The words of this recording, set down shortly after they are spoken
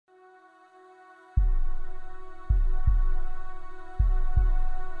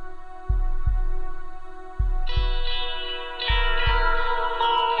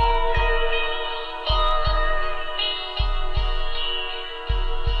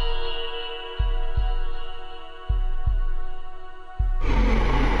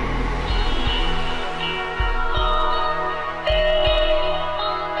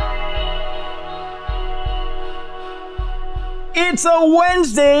It's a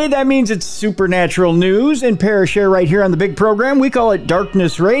Wednesday. That means it's supernatural news and Parashare right here on the big program. We call it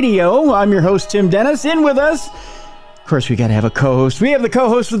Darkness Radio. I'm your host, Tim Dennis. In with us, of course, we got to have a co-host. We have the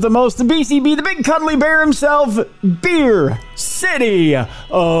co-host with the most, the BCB, the big cuddly bear himself, Beer City,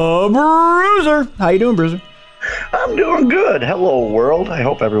 Bruiser. How you doing, Bruiser? I'm doing good. Hello, world. I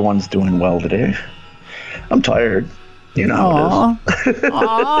hope everyone's doing well today. I'm tired. You know how it is.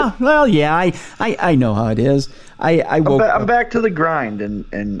 Aw, well, yeah, I know how it is. I'm back to the grind,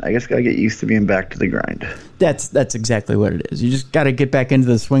 and I guess gotta get used to being back to the grind. That's exactly what it is. You just got to get back into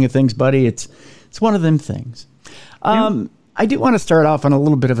the swing of things, buddy. It's one of them things. I do want to start off on a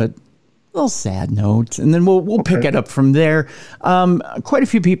little bit of a little sad note, and then we'll pick it up from there. Quite a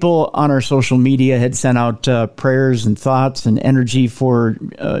few people on our social media had sent out prayers and thoughts and energy for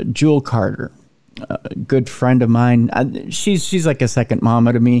Jewel Carter. A good friend of mine. She's like a second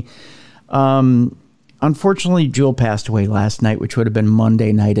mama to me. Unfortunately, Jewel passed away last night, which would have been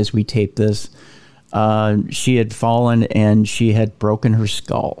Monday night as we taped this. She had fallen and she had broken her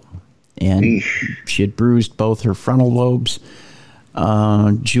skull, and she had bruised both her frontal lobes.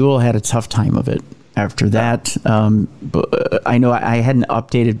 Jewel had a tough time of it after that. But I know I hadn't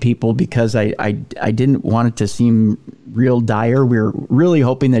updated people because I didn't want it to seem real dire. We were really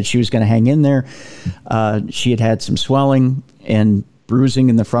hoping that she was going to hang in there. She had some swelling and bruising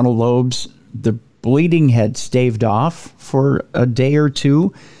in the frontal lobes. The bleeding had staved off for a day or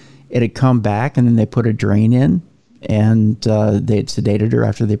two. It had come back, and then they put a drain in, and they had sedated her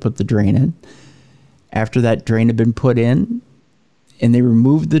after they put the drain in. After that drain had been put in, and they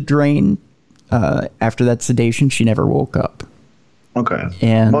removed the drain, after that sedation, she never woke up. Okay.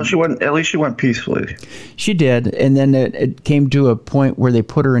 And well, at least she went peacefully. She did, and then it came to a point where they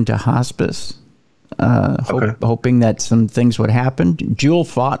put her into hospice, hoping that some things would happen. Jewel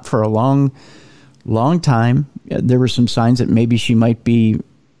fought for a long time. There were some signs that maybe she might be,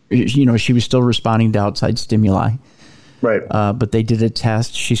 she was still responding to outside stimuli. Right. But they did a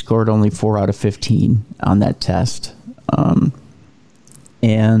test. She scored only 4 out of 15 on that test.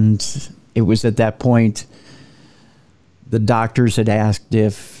 And it was at that point the doctors had asked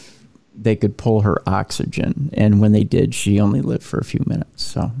if they could pull her oxygen, and when they did, she only lived for a few minutes.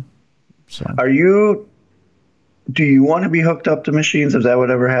 So do you want to be hooked up to machines? If that would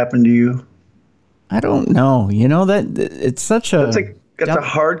ever happen to you? I don't know. That it's such a... It's a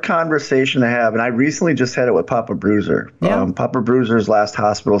hard conversation to have, and I recently just had it with Papa Bruiser. Yeah. Papa Bruiser's last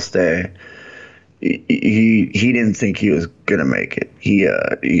hospital stay, he didn't think he was gonna make it. He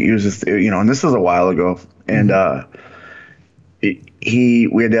was just, and this was a while ago, and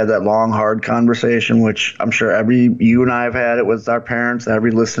we had to have that long, hard conversation, which I'm sure you and I have had it with our parents.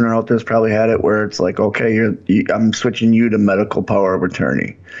 Every listener out there's probably had it, where it's like, okay, I'm switching you to medical power of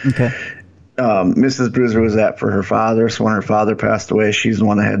attorney. Okay. Mrs. Bruiser was that for her father. So when her father passed away, she's the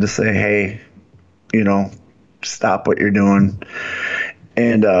one that had to say, hey, stop what you're doing.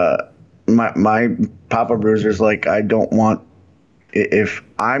 And my Papa Bruiser's like, if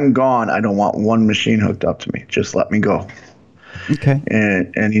I'm gone, I don't want one machine hooked up to me. Just let me go. Okay.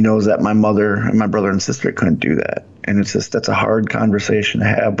 And he knows that my mother and my brother and sister couldn't do that. And it's just, that's a hard conversation to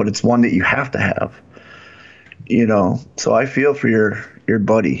have, but it's one that you have to have. So I feel for your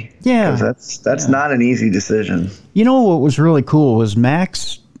buddy. Yeah. Because that's not an easy decision. What was really cool was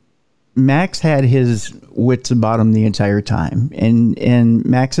Max had his wits about him the entire time. And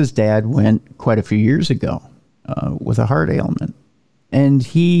Max's dad went quite a few years ago with a heart ailment. And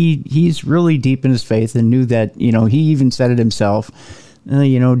he's really deep in his faith and knew that, he even said it himself,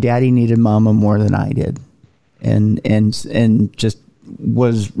 Daddy needed Mama more than I did. And just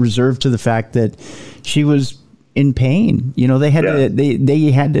was reserved to the fact that she was in pain. They had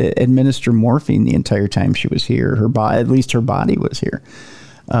to administer morphine the entire time she was here. At least her body was here,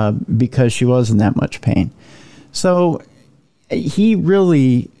 because she was in that much pain. So he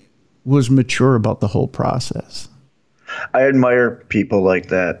really was mature about the whole process. I admire people like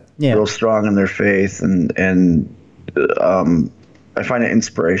that, real strong in their faith, and I find it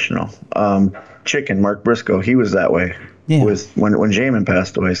inspirational. Mark Briscoe, he was that way. Yeah. When Jamin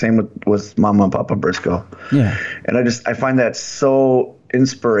passed away. Same with Mama and Papa Briscoe. Yeah. And I find that so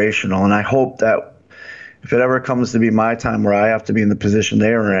inspirational, and I hope that if it ever comes to be my time where I have to be in the position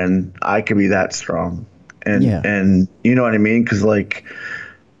they were in, I could be that strong. And you know what I mean? Because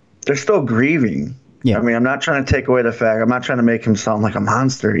they're still grieving. Yeah. I mean, I'm not trying to take away the fact. I'm not trying to make him sound like a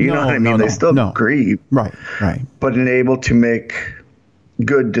monster. You know what I mean? They still grieve. Right. But able to make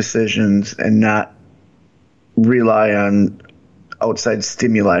good decisions and not rely on outside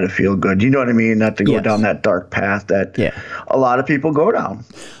stimuli to feel good. You know what I mean? Not to go down that dark path that a lot of people go down.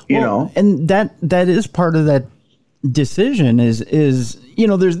 You know, and that is part of that decision is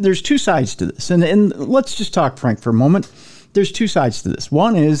there's two sides to this, and let's just talk frank for a moment. There's two sides to this.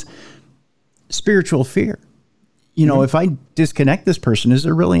 One is spiritual fear. If I disconnect this person, is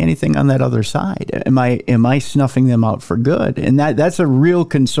there really anything on that other side? Am I snuffing them out for good? And that's a real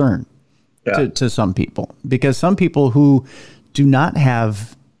concern to some people, because some people who do not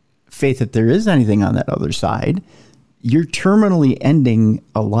have faith that there is anything on that other side, you're terminally ending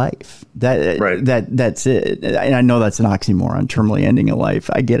a life. That's it. And I know that's an oxymoron, terminally ending a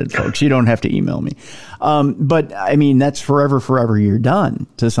life. I get it, folks. You don't have to email me. But I mean, that's forever, you're done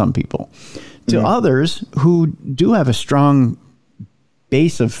to some people. To others who do have a strong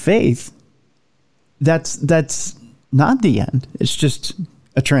base of faith, that's not the end. It's just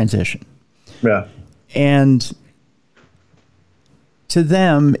a transition. Yeah. And to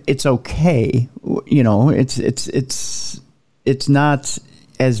them, it's okay. It's not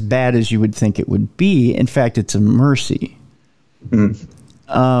as bad as you would think it would be. In fact, it's a mercy. And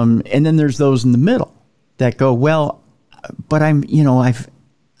then there's those in the middle that go, well, but I'm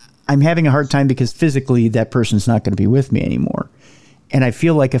having a hard time because physically that person's not going to be with me anymore. And I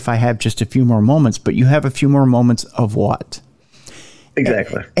feel like if I have just a few more moments, but you have a few more moments of what?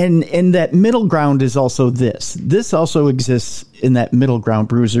 Exactly. And that middle ground is also this. This also exists in that middle ground,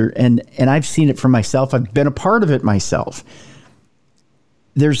 Bruiser. And I've seen it for myself. I've been a part of it myself.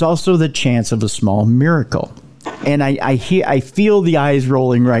 There's also the chance of a small miracle. And I feel the eyes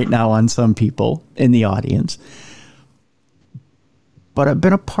rolling right now on some people in the audience. But I've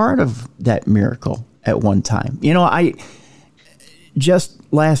been a part of that miracle at one time. I just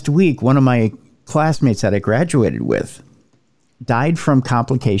last week, one of my classmates that I graduated with died from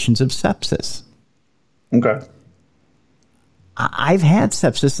complications of sepsis. Okay. I've had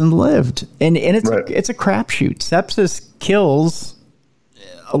sepsis and lived, and it's a crapshoot. Sepsis kills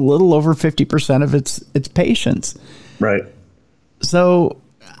a little over 50% of its patients. Right. So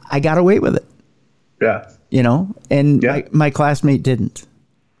I got away with it. Yeah. And my classmate didn't.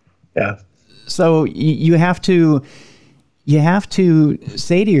 Yeah. So you have to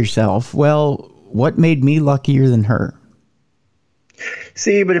say to yourself, well, what made me luckier than her?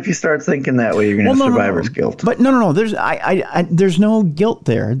 See, but if you start thinking that way, you're going to have survivor's guilt. But no. There's no guilt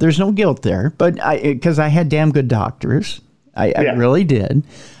there. There's no guilt there. But because I had damn good doctors. I really did.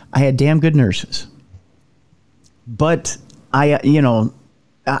 I had damn good nurses. But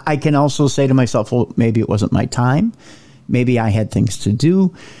I can also say to myself, well, maybe it wasn't my time. Maybe I had things to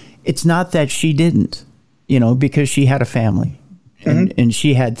do. It's not that she didn't, because she had a family and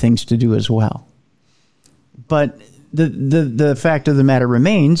she had things to do as well. But the fact of the matter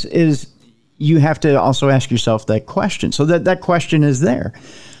remains is you have to also ask yourself that question. So that question is there.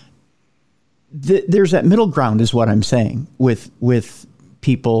 There's that middle ground is what I'm saying with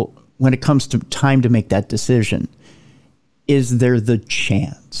people when it comes to time to make that decision. Is there the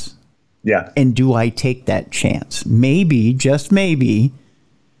chance? Yeah. And do I take that chance? Maybe, just maybe,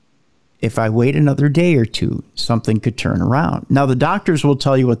 if I wait another day or two, something could turn around. Now, the doctors will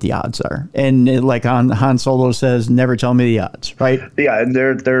tell you what the odds are. And like Han Solo says, never tell me the odds, right? Yeah, and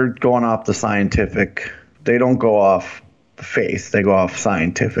they're going off the scientific. They don't go off faith. They go off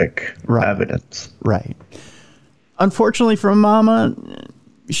scientific evidence. Right. Unfortunately for Mama,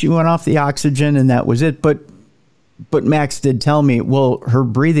 she went off the oxygen and that was it. But Max did tell me, well, her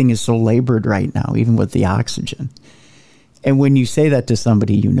breathing is so labored right now, even with the oxygen. And when you say that to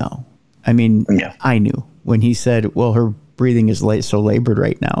somebody, I mean, I knew when he said, well, her breathing is so labored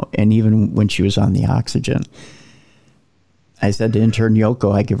right now. And even when she was on the oxygen, I said to intern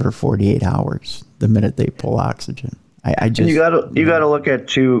Yoko, I give her 48 hours the minute they pull oxygen. I just, you gotta look at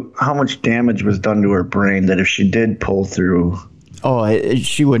too, how much damage was done to her brain that if she did pull through,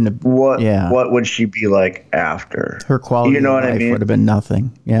 she wouldn't have. What would she be like after? Her quality of life would have been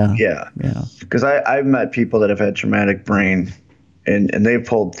nothing. Yeah. Yeah. Because I've met people that have had traumatic brain, and they've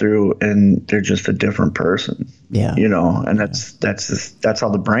pulled through, and they're just a different person. Yeah. And that's how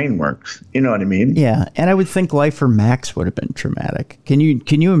the brain works. You know what I mean? Yeah. And I would think life for Max would have been traumatic. Can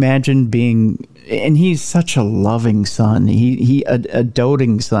you imagine being? And he's such a loving son. A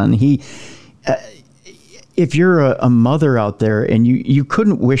doting son. If you're a mother out there and you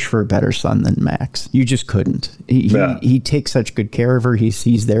couldn't wish for a better son than Max, you just couldn't. He takes such good care of her.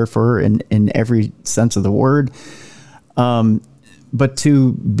 He's there for her in every sense of the word. But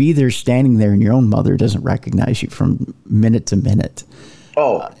to be there, standing there, and your own mother doesn't recognize you from minute to minute.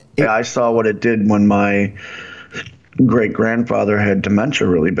 I saw what it did when my great-grandfather had dementia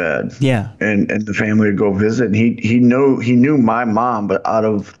really bad. Yeah. And the family would go visit, and he knew my mom, but out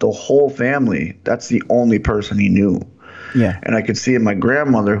of the whole family, that's the only person he knew. Yeah. And I could see in my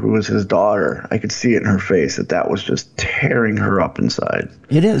grandmother, who was his daughter, I could see it in her face that was just tearing her up inside.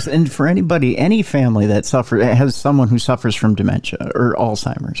 It is. And for anybody, any family that has someone who suffers from dementia or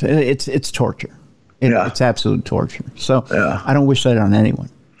Alzheimer's, it's torture. It's absolute torture. So I don't wish that on anyone.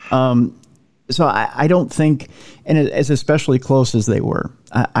 So I don't think, and as especially close as they were,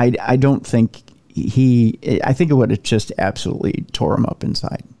 I don't think I think it would have just absolutely tore him up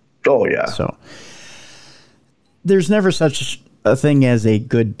inside. Oh, yeah. So there's never such a thing as a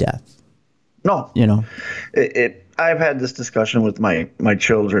good death. No. I've had this discussion with my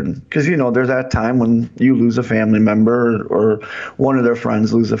children because, there's that time when you lose a family member or one of their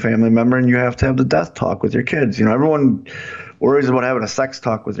friends lose a family member and you have to have the death talk with your kids. Everyone worries about having a sex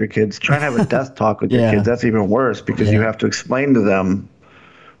talk with your kids. Try to have a death talk with your kids. That's even worse because you have to explain to them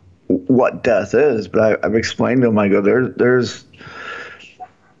what death is. But I've explained to them, I go, there's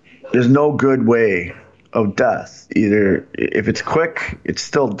no good way of death. Either if it's quick, it's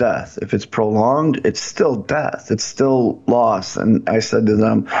still death. If it's prolonged, it's still death. It's still loss. And I said to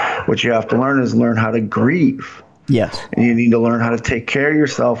them, what you have to learn how to grieve. Yes. And you need to learn how to take care of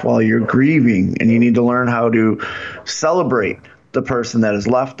yourself while you're grieving. And you need to learn how to celebrate the person that has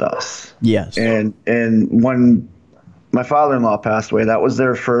left us. Yes. And when my father-in-law passed away, that was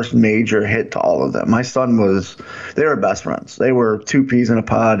their first major hit to all of them. My son they were best friends. They were two peas in a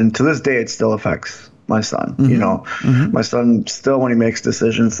pod. And to this day, it still affects my son. My son still, when he makes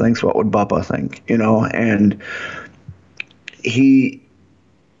decisions, thinks, what would Papa think? And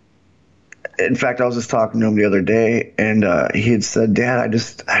in fact, I was just talking to him the other day, and he had said, Dad,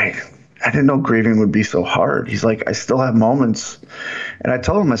 I didn't know grieving would be so hard. He's like, I still have moments. And I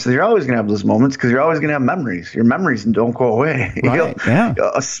told him, I said, you're always going to have those moments because you're always going to have memories. Your memories don't go away. Right,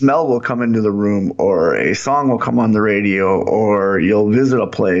 A smell will come into the room, or a song will come on the radio, or you'll visit a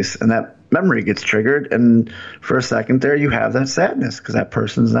place, and that memory gets triggered. And for a second there, you have that sadness because that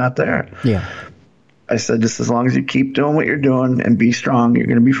person's not there. Yeah. I said, just as long as you keep doing what you're doing and be strong, you're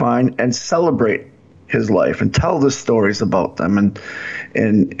going to be fine, and celebrate his life and tell the stories about them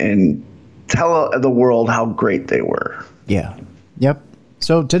and tell the world how great they were. Yeah. Yep.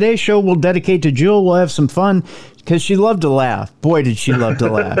 So today's show we'll dedicate to Jewel. We'll have some fun because she loved to laugh. Boy, did she love to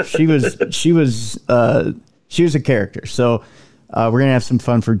laugh. She was a character. So we're gonna have some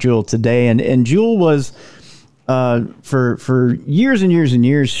fun for Jewel today. And Jewel was for years and years and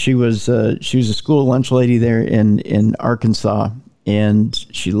years. She was a school lunch lady there in Arkansas, and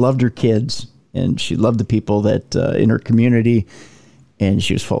she loved her kids and she loved the people that in her community, and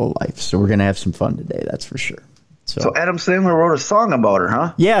she was full of life. So we're gonna have some fun today. That's for sure. So Adam Sandler wrote a song about her,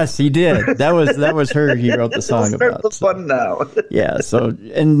 huh? Yes, he did. That was her. He wrote the song about. The fun now. Yeah. So,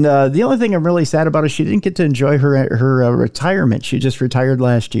 and the only thing I'm really sad about is she didn't get to enjoy her retirement. She just retired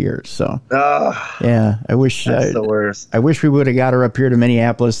last year. So, yeah, I wish. That's the worst. I wish we would have got her up here to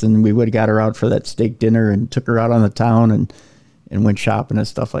Minneapolis, and we would have got her out for that steak dinner and took her out on the town and went shopping and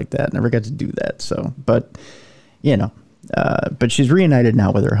stuff like that. Never got to do that. So, but but she's reunited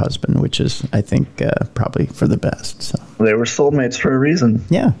now with her husband, which is, I think, probably for the best. So they were soulmates for a reason.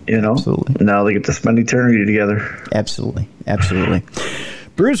 Yeah, absolutely. Now they get to spend eternity together. Absolutely.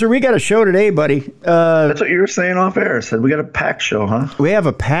 Bruiser, we got a show today, buddy. That's what you were saying off air. Said we got a packed show, huh? We have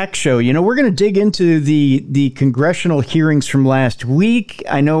a packed show. We're going to dig into the congressional hearings from last week.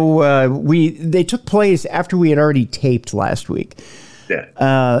 I know they took place after we had already taped last week.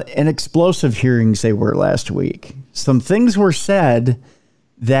 Yeah. And explosive hearings they were last week. Some things were said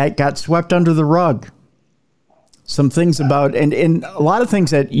that got swept under the rug. Some things about, and a lot of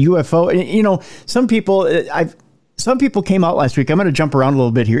things that UFO, some people came out last week. I'm going to jump around a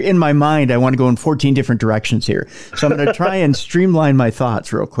little bit here. In my mind, I want to go in 14 different directions here. So I'm going to try and streamline my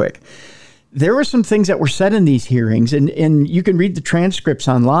thoughts real quick. There were some things that were said in these hearings, and you can read the transcripts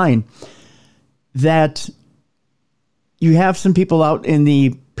online, that you have some people out in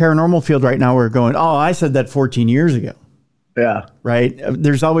the paranormal field right now who are going, oh, I said that 14 years ago. Yeah. Right?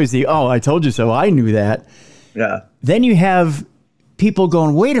 There's always I told you so. I knew that. Yeah. Then you have people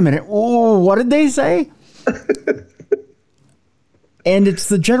going, wait a minute. Oh, what did they say? And it's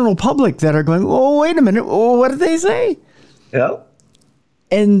the general public that are going, oh, wait a minute. Oh, what did they say? Yeah.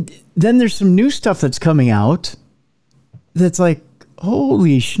 And then there's some new stuff that's coming out that's like,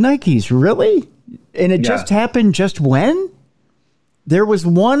 holy shnikes, really? And it just happened just when? There was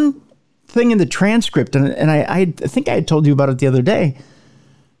one thing in the transcript, and I think I had told you about it the other day.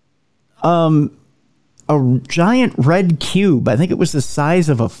 A giant red cube, I think it was the size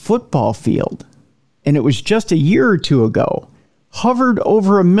of a football field, and it was just a year or two ago, hovered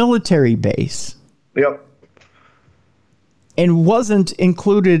over a military base. Yep. And wasn't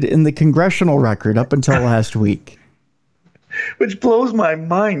included in the congressional record up until last week. which blows my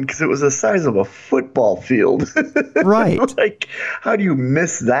mind because it was the size of a football field. Right. Like, how do you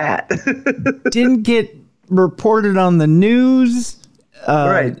miss that? Didn't get reported on the news.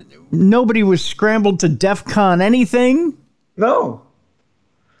 Right. Nobody was scrambled to DEFCON anything. No.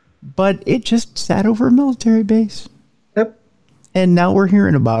 But it just sat over a military base. Yep. And now we're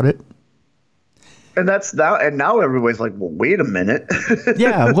hearing about it. And now everybody's like, well, wait a minute.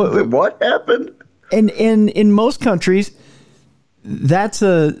 Yeah. What happened? And in most countries, that's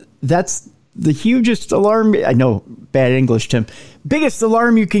the hugest alarm. I know, bad English, Tim. Biggest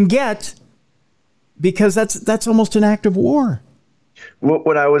alarm you can get, because that's almost an act of war.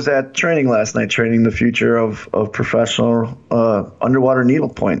 When I was at training last night, training the future of professional underwater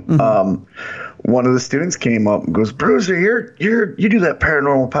needlepoint, one of the students came up and goes, "Bruiser, you do that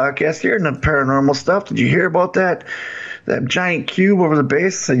paranormal podcast. You're in the paranormal stuff. Did you hear about that giant cube over the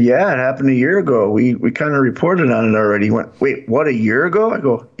base?" I said, "Yeah, it happened a year ago. We kind of reported on it already." He went, "Wait, what, a year ago?" I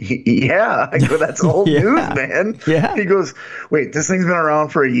go, "Yeah." I go, "That's old news, man." Yeah. He goes, "Wait, this thing's been around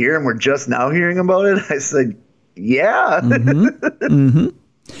for a year and we're just now hearing about it?" I said, "Yeah." And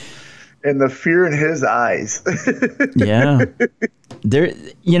the fear in his eyes. Yeah. There,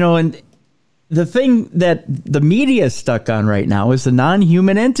 and the thing that the media is stuck on right now is the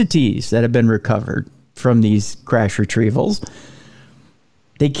non-human entities that have been recovered from these crash retrievals.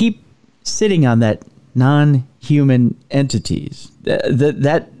 They keep sitting on that non-human entities.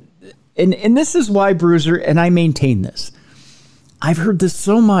 And this is why, Bruiser, and I maintain this, I've heard this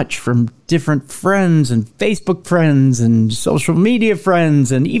so much from different friends and Facebook friends and social media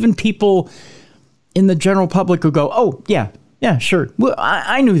friends, and even people in the general public who go, "Oh, yeah, sure. Well,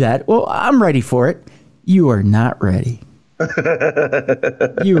 I knew that. Well, I'm ready for it." You are not ready.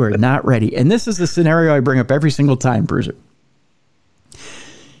 You are not ready. And this is the scenario I bring up every single time, Bruiser.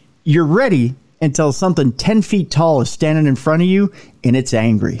 You're ready until something 10 feet tall is standing in front of you, and it's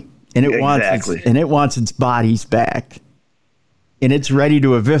angry. And it wants its bodies back. And it's ready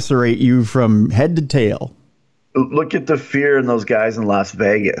to eviscerate you from head to tail. Look at the fear in those guys in Las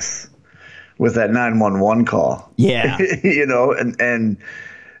Vegas with that 911 call. Yeah. And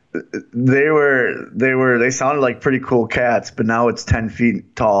they sounded like pretty cool cats, but now it's 10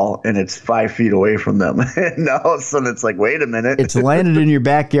 feet tall and it's 5 feet away from them. And now all of a sudden it's like, wait a minute. It's landed in your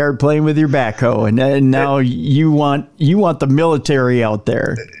backyard playing with your backhoe, and now you want the military out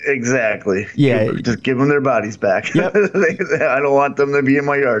there. Exactly. Yeah. Just give them their bodies back. Yep. I don't want them to be in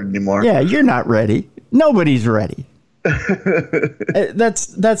my yard anymore. Yeah, you're not ready. Nobody's ready. That's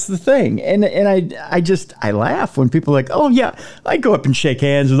the thing. And I laugh when people are like, "Oh yeah, I'd go up and shake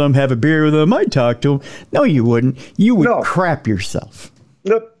hands with them, have a beer with them, I'd talk to them." No, you wouldn't. You would crap yourself.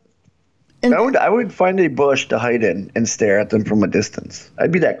 Nope. And I would find a bush to hide in and stare at them from a distance.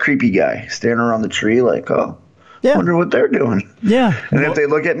 I'd be that creepy guy standing around the tree like, "Oh, yeah, wonder what they're doing." Yeah. And if they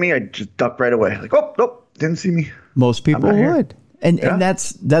look at me, I'd just duck right away. Like, "Oh, nope, didn't see me." Most people would. And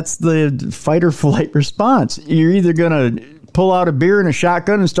that's the fight or flight response. You're either going to pull out a beer and a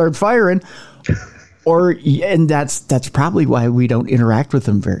shotgun and start firing, and that's probably why we don't interact with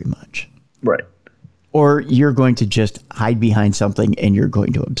them very much. Right. Or you're going to just hide behind something and you're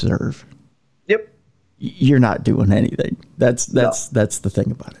going to observe. Yep. You're not doing anything. That's the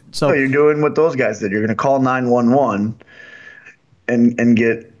thing about it. So you're doing what those guys did. You're going to call 911 and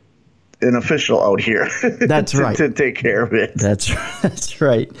get an official out here. That's right. To take care of it. That's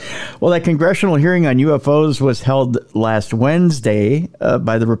right. Well, that congressional hearing on UFOs was held last Wednesday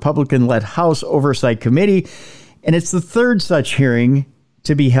by the Republican-led House Oversight Committee, and it's the third such hearing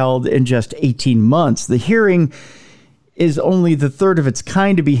to be held in just 18 months. The hearing is only the third of its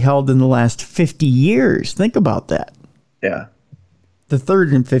kind to be held in the last 50 years. Think about that. Yeah. The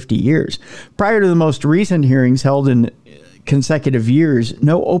third in 50 years. Prior to the most recent hearings held in consecutive years,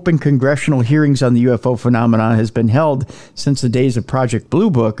 no open congressional hearings on the UFO phenomenon has been held since the days of Project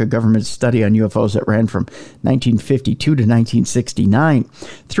Blue Book, a government study on UFOs that ran from 1952 to 1969.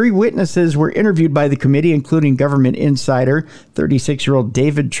 3 witnesses were interviewed by the committee, including government insider 36-year-old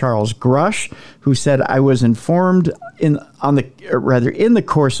David Charles Grush, who said, "I was informed in the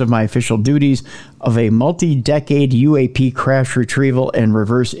course of my official duties of a multi-decade UAP crash retrieval and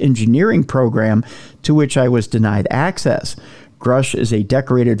reverse engineering program to which I was denied access." Grush is a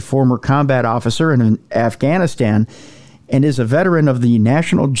decorated former combat officer in Afghanistan and is a veteran of the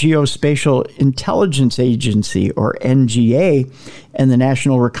National Geospatial Intelligence Agency, or NGA, and the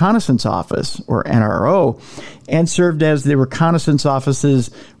National Reconnaissance Office, or NRO, and served as the Reconnaissance Office's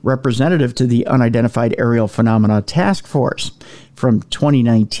representative to the Unidentified Aerial Phenomena Task Force from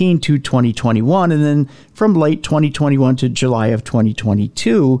 2019 to 2021, and then from late 2021 to July of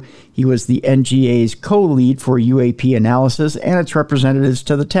 2022, he was the NGA's co-lead for UAP analysis and its representatives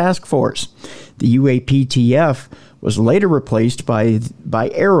to the task force. The UAPTF was later replaced by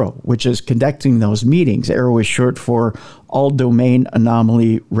AARO, which is conducting those meetings. AARO is short for All Domain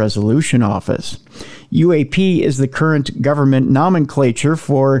Anomaly Resolution Office. UAP is the current government nomenclature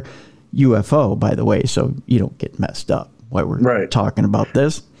for UFO, by the way, so you don't get messed up while we're talking about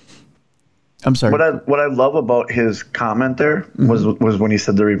this. I'm sorry. What I love about his comment there was when he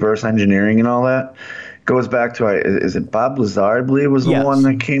said the reverse engineering and all that. Goes back to, is it Bob Lazar, I believe, was the one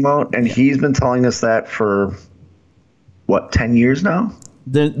that came out? And he's been telling us that for, 10 years now?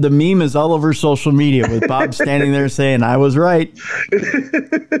 The meme is all over social media with Bob standing there saying, I was right.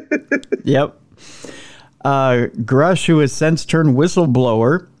 Yep. Grush, who has since turned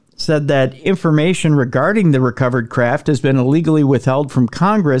whistleblower, said that information regarding the recovered craft has been illegally withheld from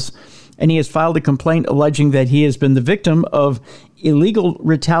Congress, and he has filed a complaint alleging that he has been the victim of illegal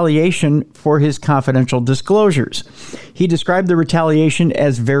retaliation for his confidential disclosures. He described the retaliation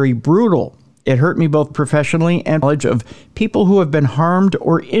as very brutal. It hurt me both professionally and knowledge of people who have been harmed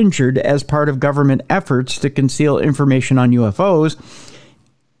or injured as part of government efforts to conceal information on UFOs,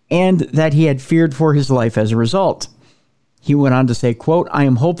 and that he had feared for his life as a result. He went on to say, quote, I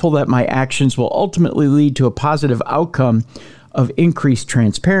am hopeful that my actions will ultimately lead to a positive outcome of increased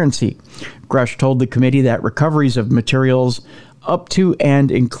transparency. Grush told the committee that recoveries of materials up to and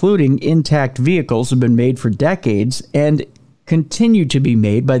including intact vehicles have been made for decades and continue to be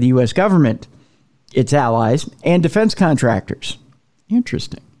made by the U.S. government, its allies, and defense contractors.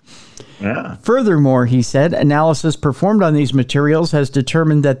 Interesting. Yeah. Furthermore, he said, analysis performed on these materials has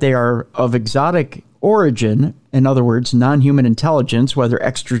determined that they are of exotic origin, in other words, non-human intelligence, whether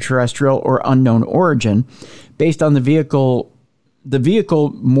extraterrestrial or unknown origin, based on the vehicle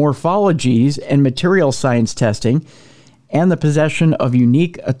morphologies and material science testing, and the possession of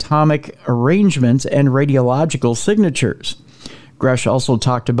unique atomic arrangements and radiological signatures. Grush also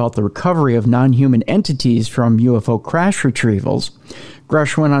talked about the recovery of non-human entities from UFO crash retrievals.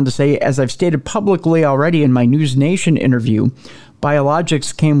 Grush went on to say, as I've stated publicly already in my News Nation interview,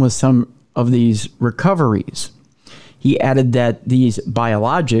 biologics came with some of these recoveries. He added that these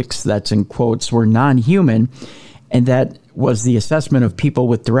biologics, that's in quotes, were non-human, and that was the assessment of people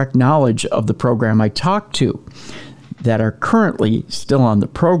with direct knowledge of the program I talked to that are currently still on the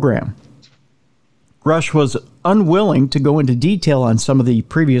program. Grush was unwilling to go into detail on some of the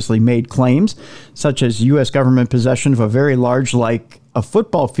previously made claims, such as U.S. government possession of a very large, like a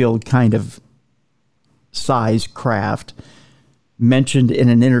football field kind of size craft, mentioned in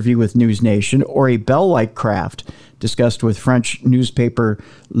an interview with News Nation, or a bell-like craft discussed with French newspaper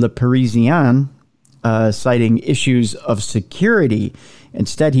Le Parisien, citing issues of security.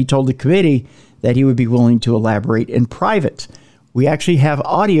 Instead, he told the committee that he would be willing to elaborate in private. We actually have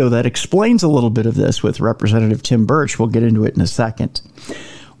audio that explains a little bit of this with Representative Tim Burch. We'll get into it in a second.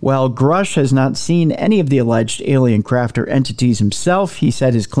 While Grush has not seen any of the alleged alien craft or entities himself, he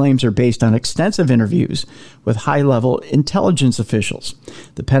said his claims are based on extensive interviews with high-level intelligence officials.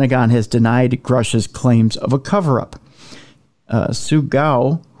 The Pentagon has denied Grush's claims of a cover-up. Sue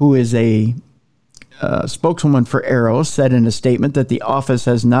Gao, who is a spokeswoman for AARO, said in a statement that the office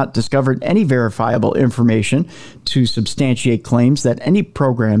has not discovered any verifiable information to substantiate claims that any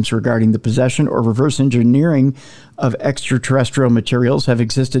programs regarding the possession or reverse engineering of extraterrestrial materials have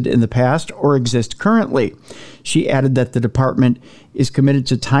existed in the past or exist currently. She added that the department is committed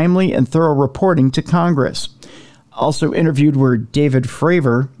to timely and thorough reporting to Congress. Also interviewed were David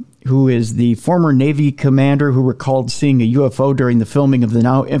Fravor, who is the former Navy commander who recalled seeing a UFO during the filming of the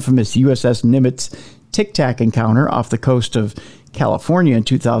now infamous USS Nimitz Tic Tac encounter off the coast of California in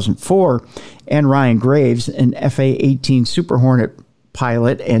 2004, and Ryan Graves, an FA-18 Super Hornet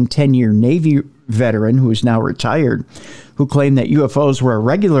pilot and 10-year Navy veteran who is now retired, who claimed that UFOs were a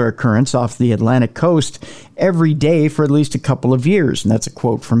regular occurrence off the Atlantic coast every day for at least a couple of years, and that's a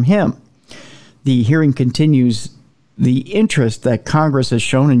quote from him. The hearing continues the interest that Congress has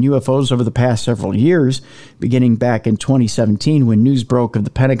shown in UFOs over the past several years, beginning back in 2017 when news broke of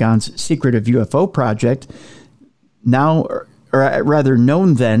the Pentagon's secretive UFO project, now, or rather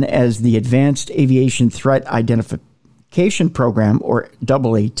known then as the Advanced Aviation Threat Identification Program, or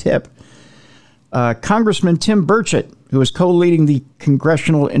AATIP. Congressman Tim Burchett, who is co-leading the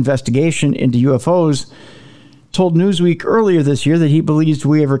congressional investigation into UFOs, told Newsweek earlier this year that he believes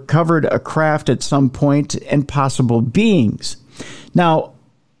we have recovered a craft at some point and possible beings. Now,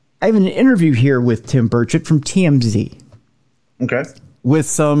 I have an interview here with Tim Burchett from TMZ. Okay. With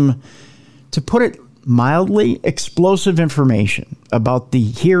some, to put it mildly, explosive information about the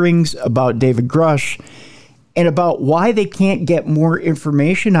hearings, about David Grush, and about why they can't get more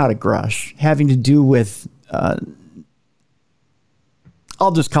information out of Grush, having to do with, I'll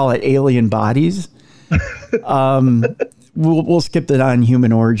just call it alien bodies. We'll skip the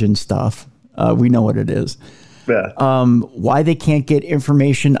non-human origin stuff. We know what it is. Yeah. Why they can't get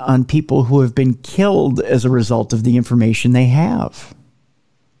information on people who have been killed as a result of the information they have.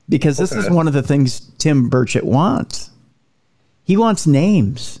 Because this is one of the things Tim Burchett wants. He wants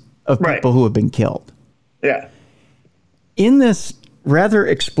names of people who have been killed. Yeah. In this rather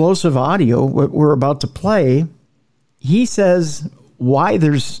explosive audio, what we're about to play, he says why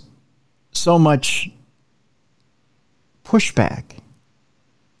there's so much pushback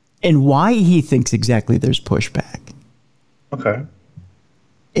and why he thinks exactly there's pushback. Okay.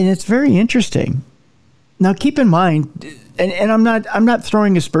 And it's very interesting. Now, keep in mind, and I'm not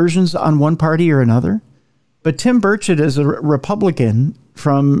throwing aspersions on one party or another, but Tim Burchett is a Republican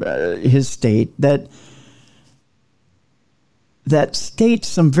from his state that states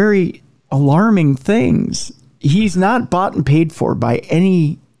some very alarming things. He's not bought and paid for by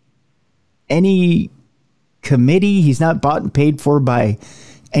any committee. He's not bought and paid for by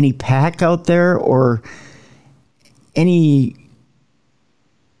any PAC out there or anybody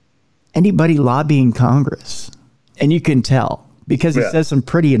lobbying Congress. And you can tell because he says some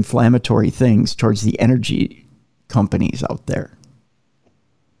pretty inflammatory things towards the energy companies out there.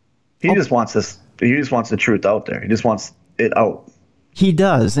 He just wants this. He just wants the truth out there. He just wants it out. He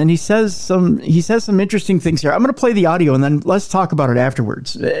does, and he says some interesting things here. I'm going to play the audio, and then let's talk about it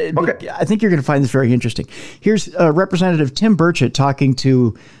afterwards. Okay. I think you're going to find this very interesting. Here's Representative Tim Burchett talking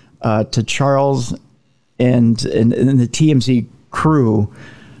to Charles and the TMZ crew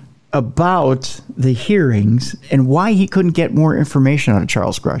about the hearings and why he couldn't get more information out of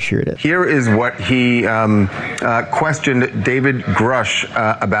Charles Grush. Here it is. Here is what he questioned David Grush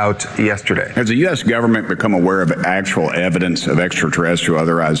about yesterday. Has the U.S. government become aware of actual evidence of extraterrestrial,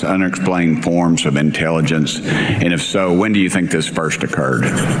 otherwise unexplained forms of intelligence? And if so, when do you think this first occurred?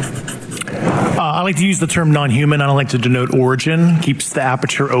 I like to use the term non-human. I don't like to denote origin. Keeps the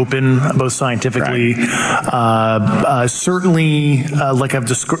aperture open, both scientifically. Right. Certainly, like I've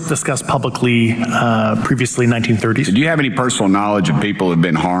discussed publicly previously, 1930s. Do you have any personal knowledge of people who have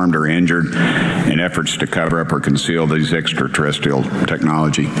been harmed or injured in efforts to cover up or conceal these extraterrestrial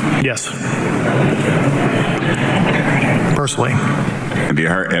technology? Yes. Personally.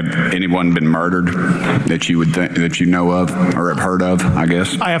 Have anyone been murdered that you would think that you know of or have heard of, I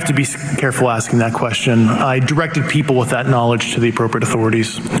guess? I have to be careful asking that question. I directed people with that knowledge to the appropriate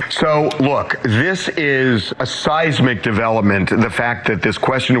authorities. So, look, this is a seismic development, the fact that this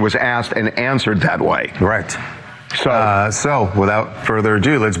question was asked and answered that way. Right. So without further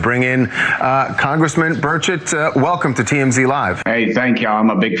ado, let's bring in Congressman Burchett. Welcome to TMZ Live. Hey, thank y'all. I'm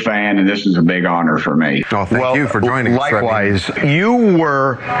a big fan, and this is a big honor for me. Oh, thank you for joining us. Likewise, you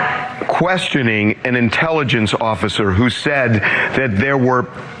were questioning an intelligence officer who said that there were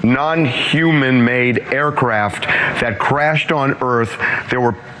non-human-made aircraft that crashed on Earth. There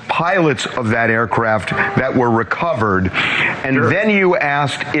were pilots of that aircraft that were recovered. And then you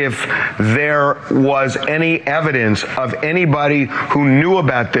asked if there was any evidence of anybody who knew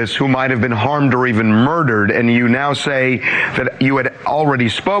about this who might have been harmed or even murdered. And you now say that you had already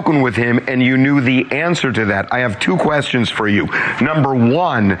spoken with him and you knew the answer to that. I have two questions for you. Number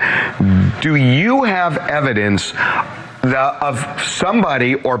one, do you have evidence of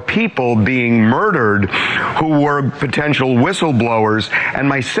somebody or people being murdered who were potential whistleblowers? And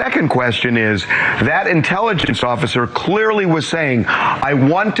my second question is, that intelligence officer clearly was saying, I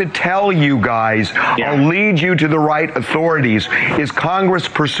want to tell you guys, I'll lead you to the right authorities. Is Congress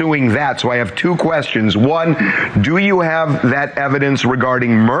pursuing that? So I have two questions. One, do you have that evidence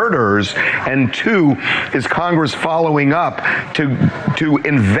regarding murders? And two, is Congress following up to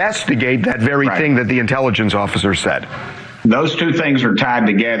investigate that very thing that the intelligence officer said? Those two things are tied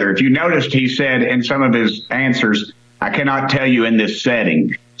together. If you noticed, he said in some of his answers, I cannot tell you in this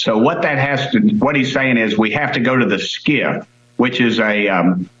setting. So what he's saying is we have to go to the skiff, which is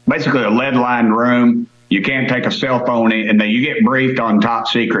basically a lead-lined room. You can't take a cell phone in, and then you get briefed on top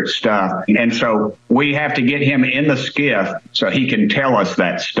secret stuff. And so we have to get him in the skiff so he can tell us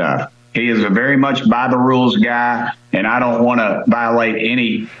that stuff. He is a very much by the rules guy, and I don't want to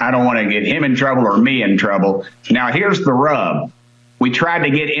I don't want to get him in trouble or me in trouble. Now, here's the rub. We tried to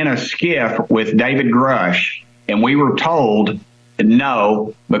get in a skiff with David Grush, And we were told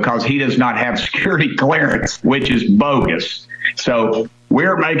no, because he does not have security clearance, which is bogus. So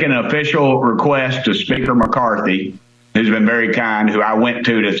we're making an official request to Speaker McCarthy, who's been very kind, who I went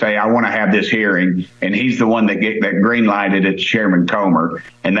to say, I want to have this hearing. And he's the one that green lighted it to Chairman Comer.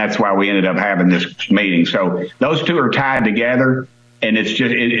 And that's why we ended up having this meeting. So those two are tied together. And it's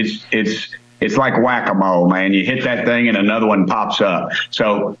just, it's like whack-a-mole, man. You hit that thing and another one pops up.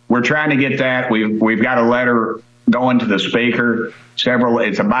 So we're trying to get that. We've got a letter going to the Speaker.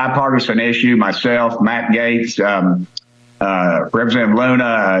 It's a bipartisan issue. Myself, Matt Gaetz, Representative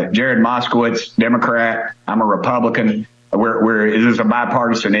Luna, Jared Moskowitz, Democrat. I'm a Republican. This is a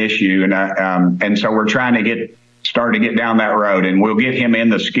bipartisan issue, and so we're trying to start to get down that road, and we'll get him in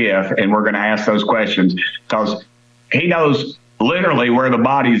the skiff, and we're going to ask those questions because he knows literally where the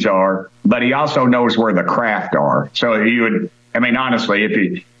bodies are, but he also knows where the craft are. So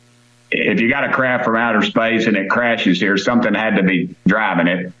honestly, if you got a craft from outer space and it crashes here, something had to be driving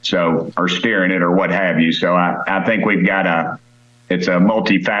it, or steering it or what have you. So I think we've got it's a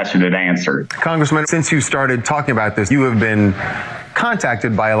multifaceted answer. Congressman, since you started talking about this, you have been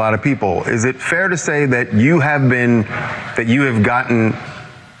contacted by a lot of people. Is it fair to say that you have gotten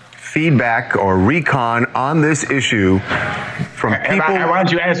feedback or recon on this issue from people? Why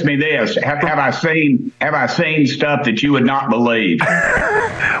don't you ask me this? Have I seen stuff that you would not believe?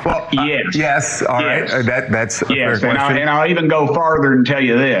 Well, yes. Yes. All right. That's a fair question. And I'll even go farther and tell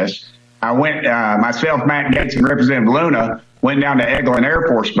you this. I went, myself, Matt Gaetz, and Representative Luna went down to Eglin Air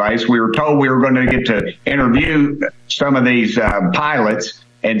Force Base. We were told we were going to get to interview some of these pilots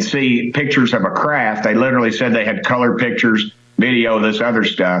and see pictures of a craft. They literally said they had color pictures, video, this other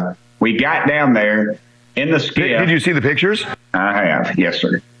stuff. We got down there in the skiff. Did you see the pictures? I have, yes,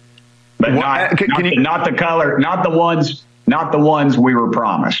 sir. But not the color, not the ones we were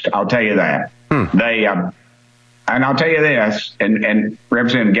promised. I'll tell you that. They, and I'll tell you this, and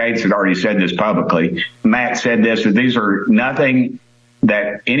Representative Gaetz had already said this publicly. Matt said this, that these are nothing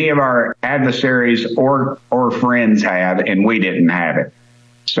that any of our adversaries or friends have, and we didn't have it.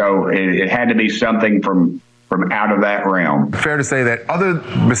 So it had to be something from out of that realm. Fair to say that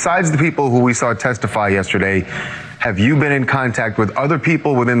besides the people who we saw testify yesterday, have you been in contact with other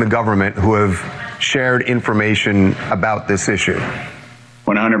people within the government who have shared information about this issue?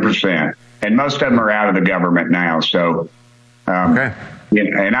 100%. And most of them are out of the government now. So, okay.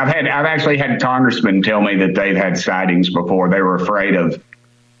 And I've actually had congressmen tell me that they've had sightings before. They were afraid of.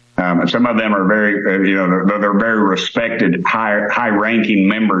 Some of them are very, they're very respected, high-ranking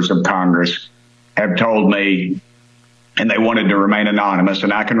members of Congress have told me, and they wanted to remain anonymous,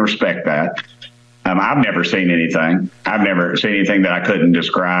 and I can respect that. I've never seen anything. I've never seen anything that I couldn't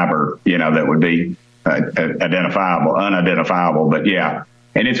describe or, that would be unidentifiable. But yeah,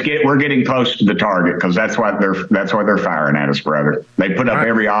 and we're getting close to the target because that's why they're firing at us, brother. They put up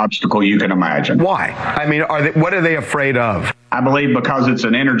every obstacle you can imagine. Why? I mean, what are they afraid of? I believe because it's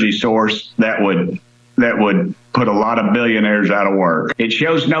an energy source that would put a lot of billionaires out of work. It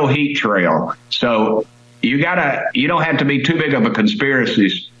shows no heat trail. So you don't have to be too big of a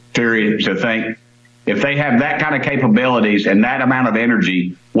conspiracy theory to think if they have that kind of capabilities and that amount of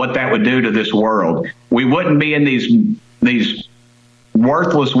energy, what that would do to this world. We wouldn't be in these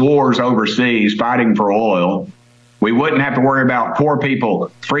worthless wars overseas fighting for oil. We wouldn't have to worry about poor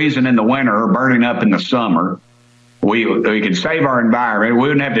people freezing in the winter or burning up in the summer. We could save our environment. We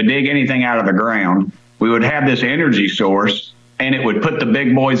wouldn't have to dig anything out of the ground. We would have this energy source, and it would put the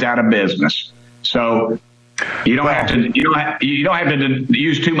big boys out of business. So you don't have to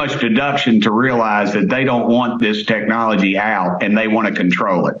use too much deduction to realize that they don't want this technology out, and they want to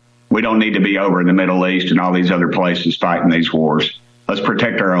control it. We don't need to be over in the Middle East and all these other places fighting these wars. Let's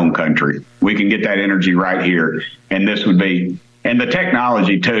protect our own country. We can get that energy right here, and this would be, and the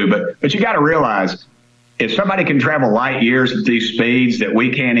technology too. But you got to realize, if somebody can travel light years at these speeds that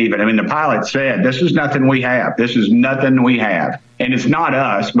we can't even, the pilot said, this is nothing we have. This is nothing we have. And it's not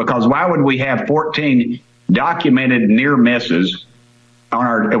us, because why would we have 14 documented near misses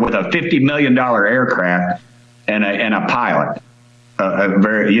with a $50 million aircraft and a pilot, a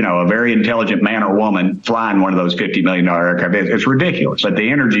very intelligent man or woman flying one of those $50 million aircraft? It's ridiculous. But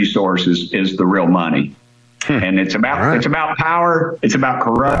the energy source is the real money. And it's about power. It's about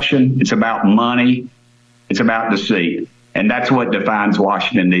corruption. It's about money. It's about deceit. And that's what defines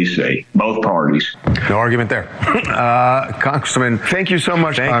Washington, D.C., both parties. No argument there. Congressman, thank you so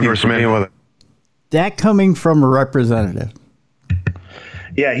much, Congressman. You for being with us. That coming from a representative.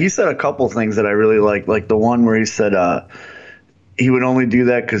 Yeah, he said a couple things that I really like the one where he said he would only do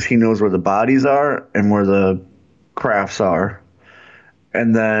that because he knows where the bodies are and where the crafts are.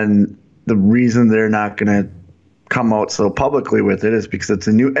 And then the reason they're not going to come out so publicly with it is because it's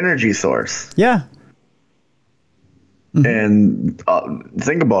a new energy source. Yeah. Mm-hmm. And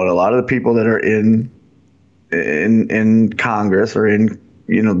think about it. A lot of the people that are in Congress or in,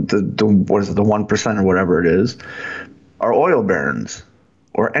 the what is it, the 1% or whatever it is, are oil barons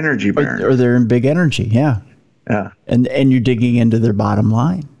or energy barons. Or they're in big energy. Yeah. Yeah. And you're digging into their bottom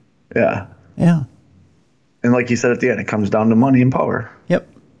line. Yeah. Yeah. And like you said at the end, it comes down to money and power. Yep.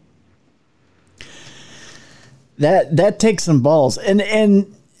 That takes some balls.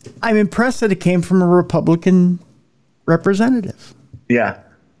 And I'm impressed that it came from a Republican representative. Yeah.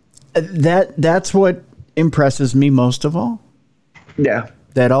 That's what impresses me most of all. Yeah.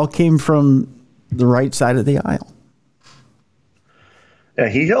 That all came from the right side of the aisle. Yeah,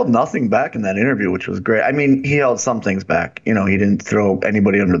 he held nothing back in that interview, which was great. I mean, he held some things back. He didn't throw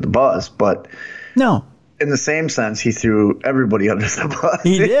anybody under the bus, but no. In the same sense, he threw everybody under the bus.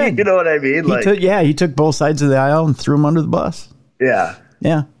 He did. You know what I mean? He took both sides of the aisle and threw them under the bus. Yeah.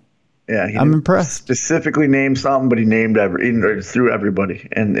 Yeah. Yeah. I'm impressed. Specifically named something, but he named threw everybody.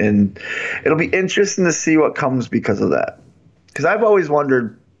 And it'll be interesting to see what comes because of that. Because I've always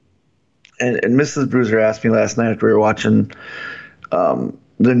wondered, and Mrs. Bruiser asked me last night after we were watching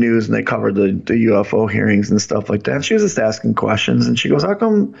the news and they covered the UFO hearings and stuff like that. And she was just asking questions. And she goes, how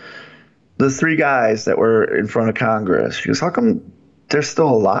come the three guys that were in front of Congress, she goes, how come they're still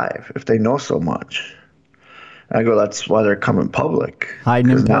alive if they know so much? And I go, that's why they're coming public.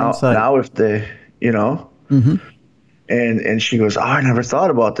 Hiding in plain sight. Now if they, Mm-hmm. And she goes, oh, I never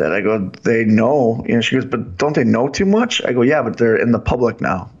thought about that. I go, they know. She goes, but don't they know too much? I go, yeah, but they're in the public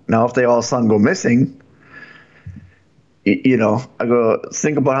now. Now if they all of a sudden go missing, I go,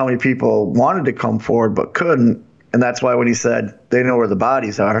 think about how many people wanted to come forward but couldn't. And that's why when he said they know where the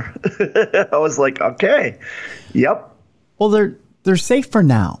bodies are, I was like, okay, yep. Well, they're safe for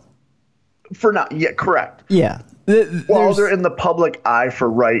now. For now, yeah, correct. Yeah. They're in the public eye for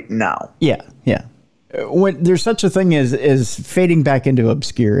right now. Yeah, yeah. When there's such a thing as fading back into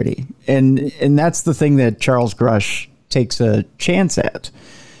obscurity, and that's the thing that Charles Grush takes a chance at.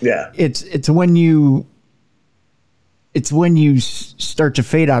 Yeah. It's when you start to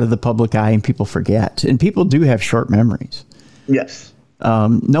fade out of the public eye and people forget. And people do have short memories. Yes.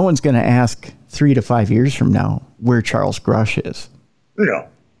 No one's going to ask 3 to 5 years from now where Charles Grush is. No.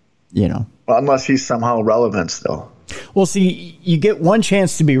 Well, unless he's somehow relevant still. Well, see, you get one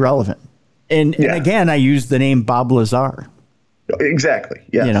chance to be relevant. And again, I use the name Bob Lazar. Exactly.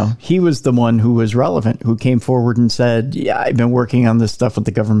 Yes. He was the one who was relevant, who came forward and said, yeah, I've been working on this stuff with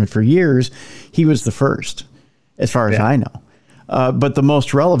the government for years. He was the first, as far as I know. But the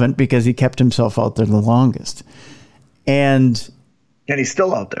most relevant because he kept himself out there the longest. And he's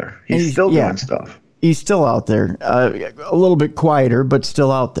still out there. He's still doing stuff. He's still out there. A little bit quieter, but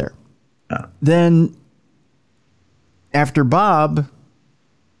still out there. Then after Bob,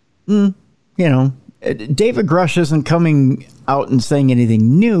 David Grush isn't coming out and saying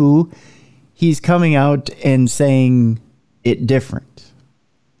anything new. He's coming out and saying it different.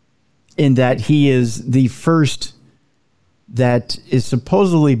 In that he is the first that is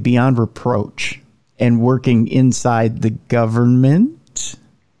supposedly beyond reproach and working inside the government.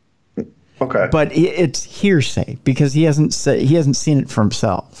 Okay. But it's hearsay because he hasn't seen it for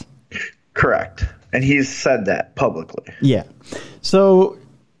himself. Correct. And he's said that publicly. Yeah. So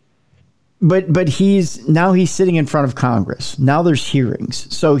but he's sitting in front of Congress. Now there's hearings.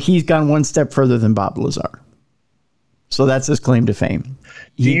 So he's gone one step further than Bob Lazar. So that's his claim to fame.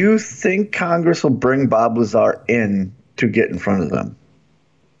 Do you think Congress will bring Bob Lazar in to get in front of them?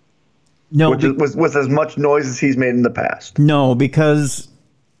 No. With as much noise as he's made in the past? No, because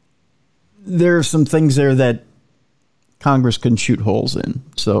there are some things there that Congress can shoot holes in.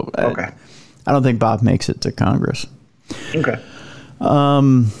 So okay. I don't think Bob makes it to Congress. Okay.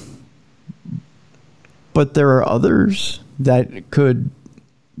 But there are others that could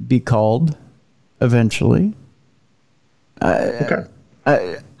be called eventually. Okay.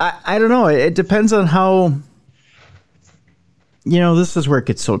 I don't know. It depends on how. This is where it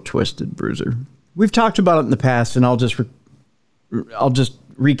gets so twisted, Bruiser. We've talked about it in the past, and I'll just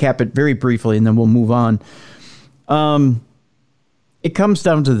recap it very briefly, and then we'll move on. It comes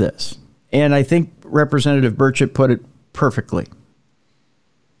down to this, and I think Representative Burchett put it perfectly.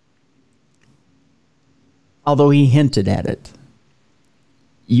 Although he hinted at it.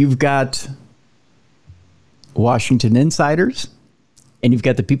 You've got Washington insiders, and you've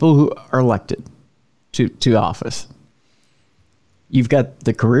got the people who are elected to office. You've got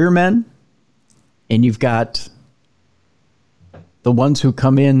the career men, and you've got the ones who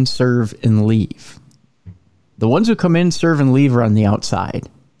come in, serve, and leave. The ones who come in, serve, and leave are on the outside.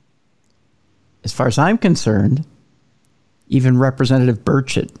 As far as I'm concerned, Even Representative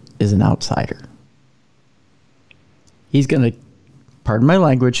Burchett is an outsider. He's going to, pardon my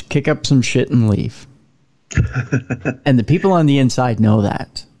language, kick up some shit and leave. And the people on the inside know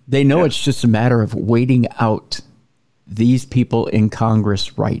that. They know it's just a matter of waiting out these people in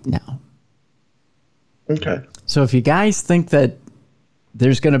Congress right now. Okay. So if you guys think that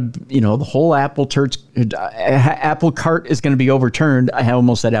there's going to, the whole apple cart is going to be overturned. I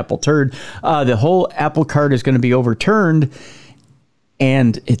almost said apple turd. The whole apple cart is going to be overturned,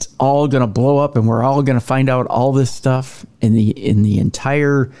 and it's all going to blow up, and we're all going to find out all this stuff, and the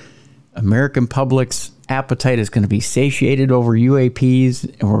entire American public's appetite is going to be satiated over UAPs,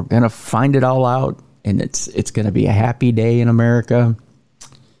 and we're going to find it all out, and it's going to be a happy day in America.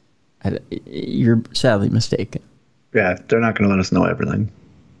 You're sadly mistaken. Yeah, they're not going to let us know everything.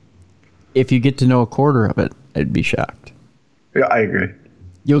 If you get to know a quarter of it, I'd be shocked. Yeah, I agree.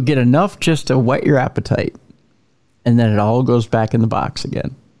 You'll get enough just to whet your appetite, and then it all goes back in the box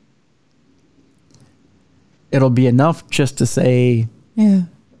again. It'll be enough just to say, yeah,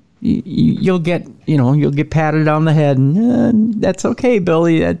 you'll get patted on the head, and that's okay,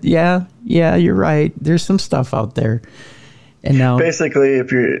 Billy. Yeah, you're right. There's some stuff out there. And now, basically,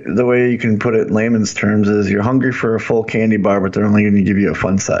 the way you can put it in layman's terms is you're hungry for a full candy bar, but they're only going to give you a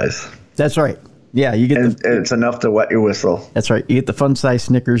fun size. That's right. Yeah, you get it's enough to wet your whistle. That's right. You get the fun size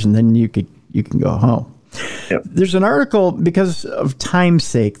Snickers, and then you can go home. Yep. There's an article, because of time's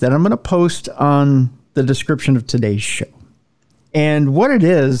sake, that I'm going to post on the description of today's show. And what it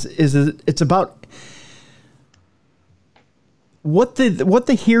is it's about what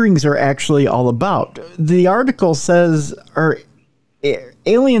the hearings are actually all about. The article says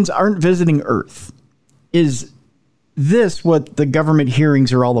aliens aren't visiting Earth. Is this what the government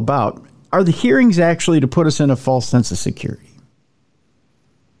hearings are all about? Are the hearings actually to put us in a false sense of security?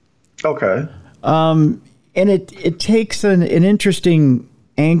 Okay. And it takes an interesting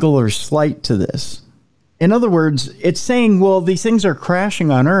angle or slight to this. In other words, it's saying, well, these things are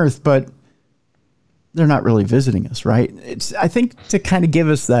crashing on Earth, but they're not really visiting us, right? It's, I think, to kind of give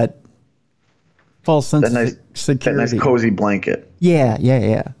us that false sense of security. That nice cozy blanket. Yeah.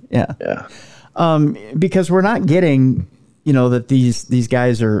 Because we're not getting, that these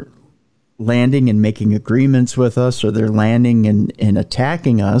guys are landing and making agreements with us, or they're landing and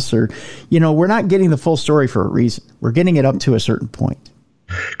attacking us, or, we're not getting the full story for a reason. We're getting it up to a certain point.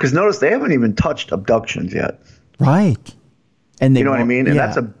 Because notice they haven't even touched abductions yet. Right. And you know what I mean? And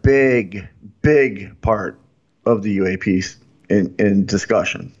that's a big part of the UAPs in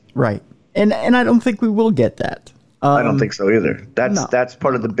discussion. Right. And I don't think we will get that. I don't think so either. That's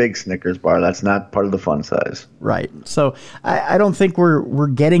part of the big Snickers bar. That's not part of the fun size. Right. So I don't think we're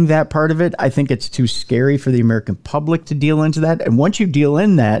getting that part of it. I think it's too scary for the American public to deal into that. And once you deal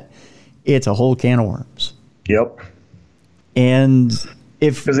in that, it's a whole can of worms. Yep. And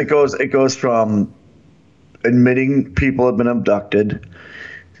because it goes from admitting people have been abducted,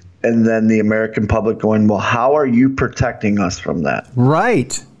 and then the American public going, well, how are you protecting us from that?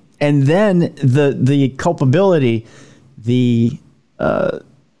 Right. And then the culpability, the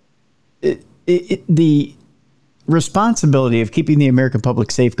responsibility of keeping the American public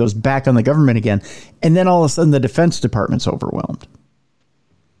safe goes back on the government again. And then all of a sudden the Defense Department's overwhelmed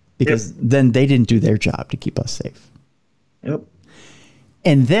because then they didn't do their job to keep us safe. Yep.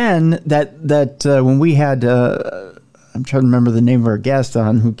 And then that when we had, I'm trying to remember the name of our guest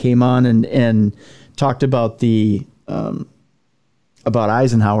on who came on and talked about about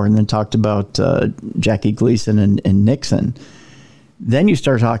Eisenhower, and then talked about Jackie Gleason and Nixon. Then you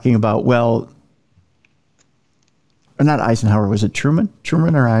start talking about, well, or not Eisenhower, was it Truman?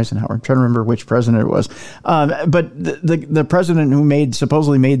 Truman or Eisenhower? I'm trying to remember which president it was. But the president who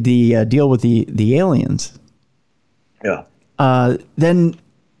supposedly made the deal with the aliens. Yeah. Then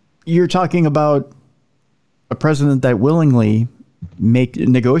you're talking about a president that willingly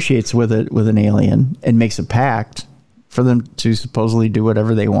negotiates with an alien and makes a pact for them to supposedly do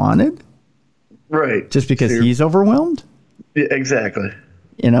whatever they wanted. Right. Just because he's overwhelmed? Yeah, exactly.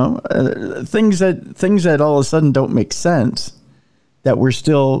 Things that all of a sudden don't make sense, that we're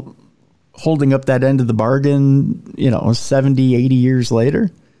still holding up that end of the bargain, 70, 80 years later.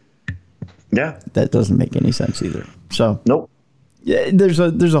 Yeah. That doesn't make any sense either. So nope. Yeah, there's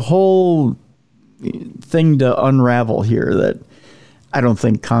a whole thing to unravel here that I don't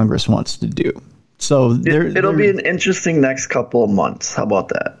think Congress wants to do. So it'll be an interesting next couple of months. How about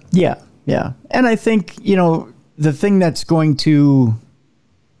that? Yeah. And I think, the thing that's going to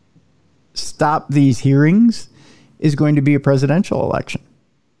stop these hearings is going to be a presidential election.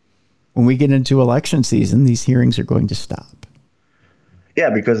 When we get into election season, these hearings are going to stop. Yeah,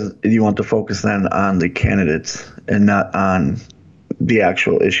 because you want to focus then on the candidates and not on the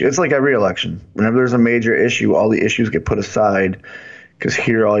actual issue. It's like every election. Whenever there's a major issue, all the issues get put aside because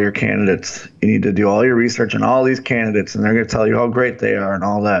here are all your candidates. You need to do all your research on all these candidates, and they're going to tell you how great they are and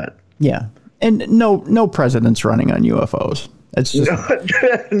all that. Yeah. And no president's running on UFOs. It's just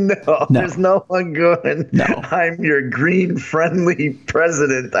no, there's no one going. No, I'm your green friendly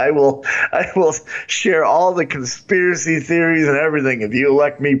president. I will share all the conspiracy theories and everything if you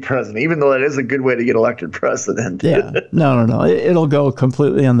elect me president, even though that is a good way to get elected president. Yeah, no. It'll go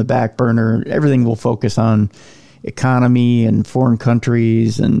completely on the back burner. Everything will focus on economy and foreign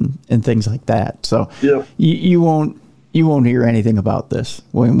countries and things like that. So you won't hear anything about this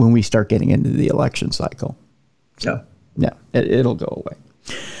when we start getting into the election cycle. So. Yeah, it'll go away.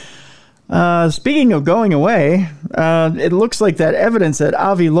 Speaking of going away, it looks like that evidence that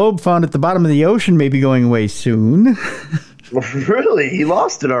Avi Loeb found at the bottom of the ocean may be going away soon. Really? He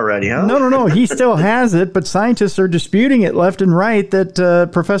lost it already, huh? No. He still has it, but scientists are disputing it left and right that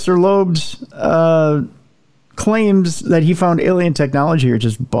Professor Loeb's claims that he found alien technology are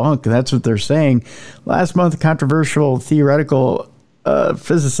just bunk. That's what they're saying. Last month, controversial theoretical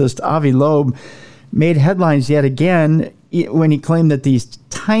physicist Avi Loeb made headlines yet again when he claimed that these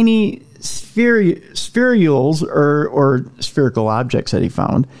tiny spherules or spherical objects that he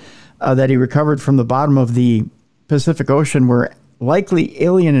found that he recovered from the bottom of the Pacific Ocean were likely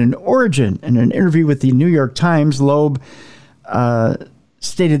alien in origin. In an interview with the New York Times, Loeb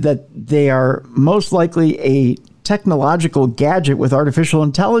stated that they are most likely a technological gadget with artificial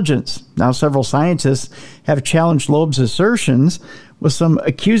intelligence. Now, several scientists have challenged Loeb's assertions, with some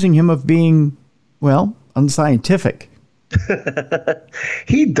accusing him of being, well, unscientific.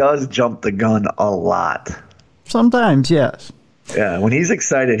 He does jump the gun a lot. Sometimes, yes. Yeah, when he's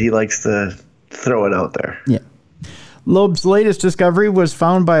excited, he likes to throw it out there. Yeah. Loeb's latest discovery was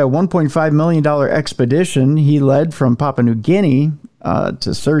found by a $1.5 million expedition he led from Papua New Guinea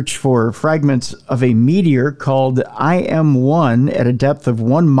to search for fragments of a meteor called IM-1 at a depth of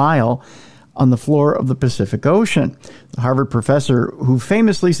 1 mile on the floor of the Pacific Ocean. The Harvard professor who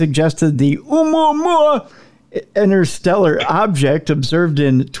famously suggested the Oumuamua interstellar object observed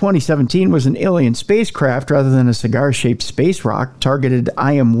in 2017 was an alien spacecraft rather than a cigar-shaped space rock targeted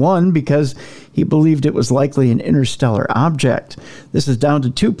IM-1 because he believed it was likely an interstellar object. This is down to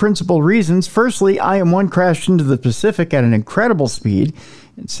two principal reasons. Firstly, IM-1 crashed into the Pacific at an incredible speed.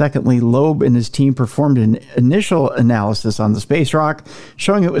 And secondly, Loeb and his team performed an initial analysis on the space rock,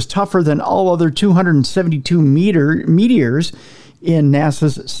 showing it was tougher than all other 272 meteors in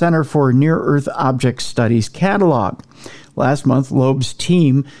NASA's Center for Near-Earth Object Studies catalog. Last month, Loeb's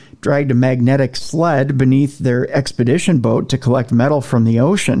team dragged a magnetic sled beneath their expedition boat to collect metal from the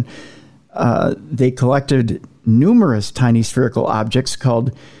ocean. They collected numerous tiny spherical objects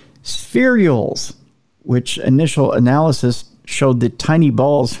called spherules, which initial analysis showed that tiny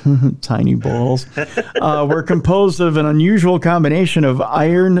balls were composed of an unusual combination of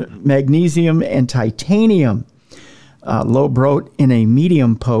iron, magnesium, and titanium. Loeb wrote in a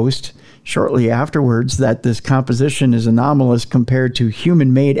Medium post shortly afterwards that this composition is anomalous compared to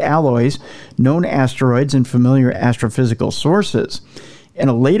human-made alloys, known asteroids, and familiar astrophysical sources. In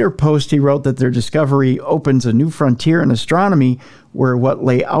a later post, he wrote that their discovery opens a new frontier in astronomy where what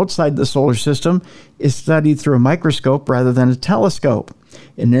lay outside the solar system is studied through a microscope rather than a telescope.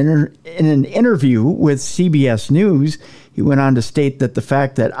 In an interview with CBS News, he went on to state that the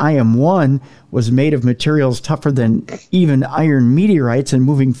fact that IM-1 was made of materials tougher than even iron meteorites and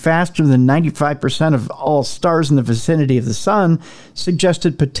moving faster than 95% of all stars in the vicinity of the sun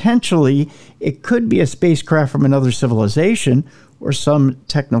suggested potentially it could be a spacecraft from another civilization or some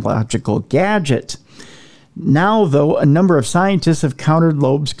technological gadget. Now, though, a number of scientists have countered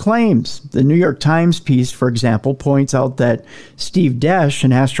Loeb's claims. The New York Times piece, for example, points out that Steve Desch,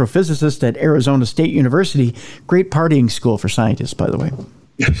 an astrophysicist at Arizona State University, great partying school for scientists, by the way,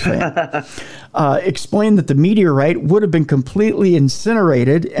 explained that the meteorite would have been completely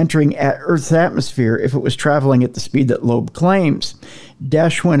incinerated entering Earth's atmosphere if it was traveling at the speed that Loeb claims.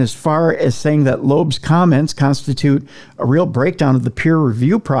 Desch went as far as saying that Loeb's comments constitute a real breakdown of the peer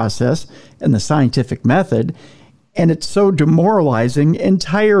review process and the scientific method, and it's so demoralizing and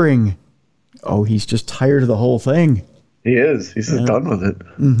tiring. Oh, he's just tired of the whole thing. He is. He's just done with it.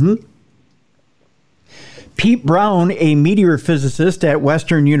 Mm-hmm. Pete Brown, a meteor physicist at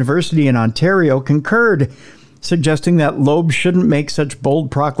Western University in Ontario, concurred, suggesting that Loeb shouldn't make such bold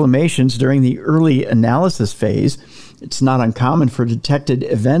proclamations during the early analysis phase. It's not uncommon for detected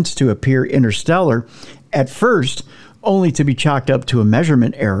events to appear interstellar, at first only to be chalked up to a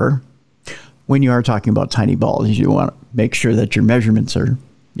measurement error. When you are talking about tiny balls, you want to make sure that your measurements are,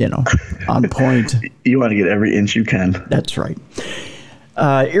 on point. You want to get every inch you can. That's right.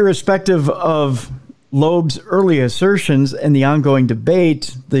 Irrespective of Loeb's early assertions and the ongoing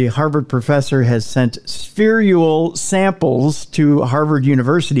debate, the Harvard professor has sent spherule samples to Harvard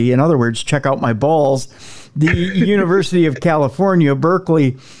University. In other words, check out my balls. The University of California,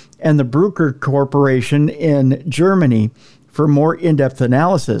 Berkeley, and the Bruiser Corporation in Germany for more in-depth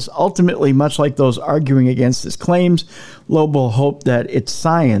analysis. Ultimately, much like those arguing against his claims, Loeb will hope that it's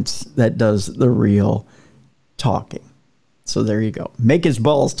science that does the real talking. So there you go. Make his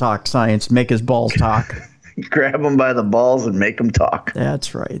balls talk, science. Make his balls talk. Grab them by the balls and make them talk.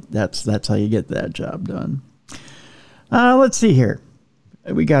 That's right. That's how you get that job done. Let's see here.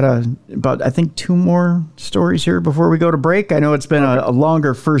 We got about, I think, 2 more stories here before we go to break. I know it's been a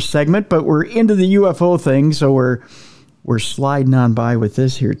longer first segment, but we're into the UFO thing, so we're sliding on by with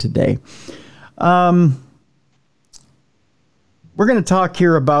this here today. We're going to talk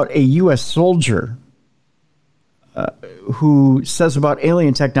here about a U.S. soldier who says about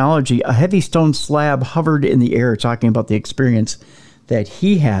alien technology, a heavy stone slab hovered in the air, talking about the experience that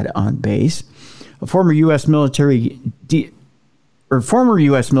he had on base. A former U.S. military D.C.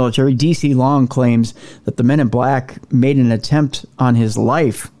 Long claims that the Men in Black made an attempt on his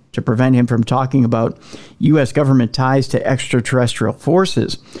life to prevent him from talking about U.S. government ties to extraterrestrial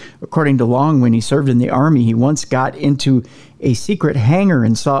forces. According to Long, when he served in the Army, he once got into a secret hangar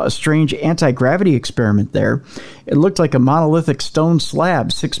and saw a strange anti-gravity experiment there. It looked like a monolithic stone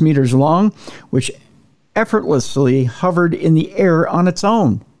slab 6 meters long, which effortlessly hovered in the air on its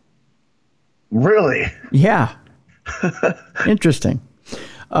own. Really? Yeah. Interesting.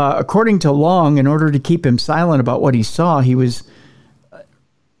 According to Long, in order to keep him silent about what he saw, he was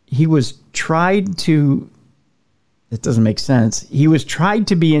tried to, it doesn't make sense. He was tried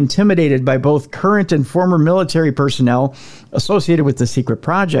to be intimidated by both current and former military personnel associated with the secret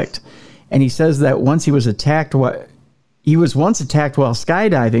project. And he says that once he was attacked, he was once attacked while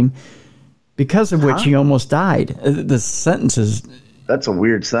skydiving, because of which he almost died. The sentence is... That's a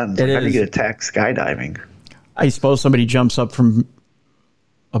weird sentence. How do you get attacked skydiving? I suppose somebody jumps up from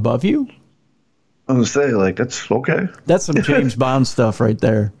above you? I'm going to say, that's okay. That's some James Bond stuff right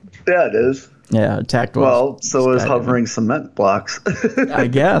there. Yeah, it is. Yeah, attacked while... Well, so is hovering cement blocks. I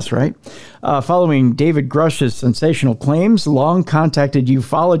guess, right? Following David Grush's sensational claims, Long contacted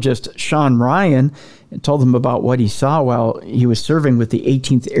ufologist Sean Ryan and told him about what he saw while he was serving with the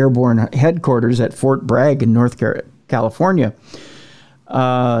 18th Airborne Headquarters at Fort Bragg in North California.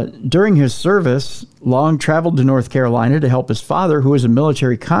 During his service, Long traveled to North Carolina to help his father, who was a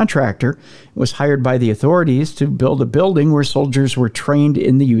military contractor, was hired by the authorities to build a building where soldiers were trained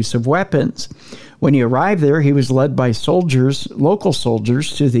in the use of weapons. When he arrived there, he was led by local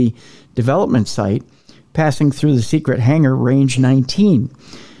soldiers, to the development site, passing through the secret hangar, Range 19.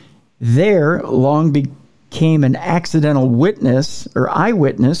 There, Long became an accidental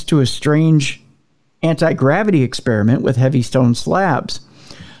eyewitness to a strange anti-gravity experiment with heavy stone slabs.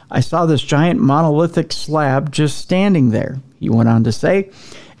 I saw this giant monolithic slab just standing there, he went on to say.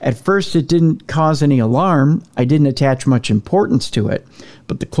 At first, it didn't cause any alarm. I didn't attach much importance to it.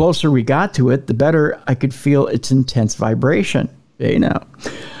 But the closer we got to it, the better I could feel its intense vibration. He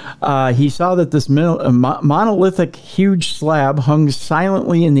saw that this monolithic huge slab hung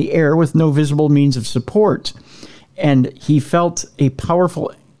silently in the air with no visible means of support. And he felt a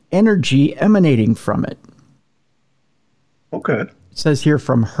powerful energy emanating from it. Okay. It says here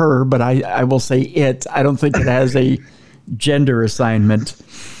from her, but I will say it. I don't think it has a gender assignment.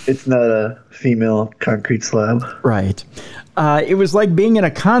 It's not a female concrete slab. Right. It was like being in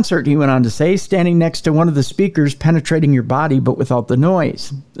a concert, he went on to say, standing next to one of the speakers penetrating your body, but without the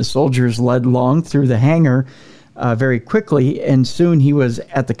noise. The soldiers led Long through the hangar very quickly, and soon he was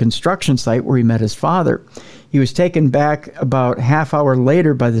at the construction site where he met his father. He was taken back about half hour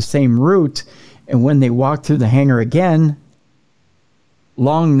later by the same route, and when they walked through the hangar again,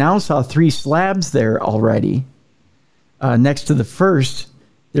 Long now saw 3 slabs there already. Next to the first,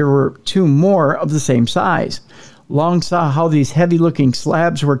 there were 2 more of the same size. Long saw how these heavy-looking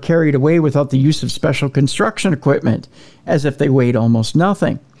slabs were carried away without the use of special construction equipment, as if they weighed almost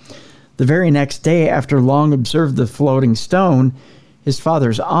nothing. The very next day, after Long observed the floating stone, his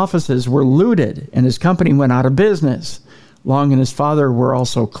father's offices were looted and his company went out of business. Long and his father were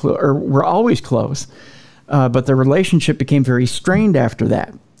always close, but their relationship became very strained after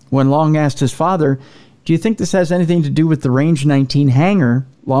that. When Long asked his father, "Do you think this has anything to do with the Range 19 hangar?"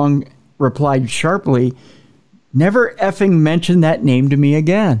 Long replied sharply, "Never effing mention that name to me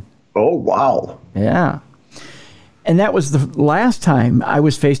again." Oh, wow. Yeah. And that was the last time I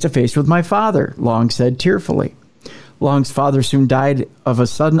was face to face with my father, Long said tearfully. Long's father soon died of a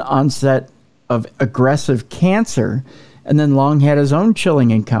sudden onset of aggressive cancer, and then Long had his own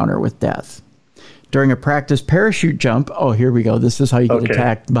chilling encounter with death. During a practice parachute jump, oh, here we go. This is how you get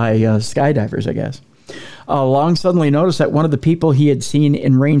attacked by skydivers, I guess. Long suddenly noticed that one of the people he had seen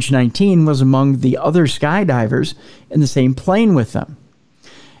in range 19 was among the other skydivers in the same plane with them.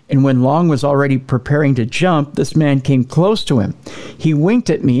 And when Long was already preparing to jump, this man came close to him. He winked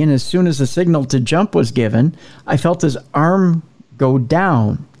at me, and as soon as the signal to jump was given, I felt his arm go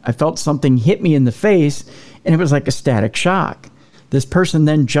down. I felt something hit me in the face, and it was like a static shock. This person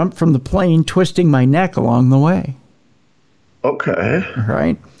then jumped from the plane, twisting my neck along the way. Okay. All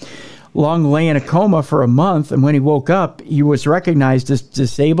right. Long lay in a coma for a month, and when he woke up, he was recognized as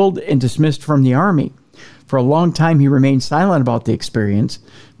disabled and dismissed from the Army. For a long time, he remained silent about the experience,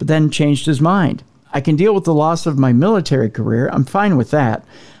 but then changed his mind. I can deal with the loss of my military career. I'm fine with that.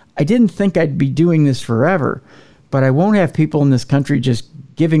 I didn't think I'd be doing this forever, but I won't have people in this country just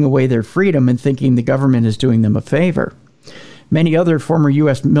giving away their freedom and thinking the government is doing them a favor. Many other former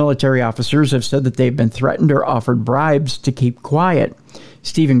U.S. military officers have said that they've been threatened or offered bribes to keep quiet.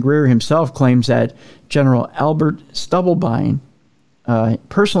 Stephen Greer himself claims that General Albert Stubblebine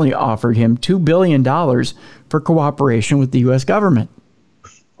personally offered him $2 billion for cooperation with the U.S. government.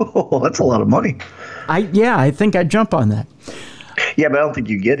 Oh, that's a lot of money. I think I'd jump on that. Yeah, but I don't think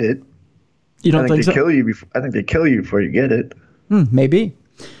you get it. You don't think so? I think they kill you before you get it. Maybe.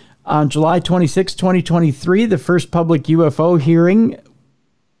 On July 26, 2023, the first public UFO hearing,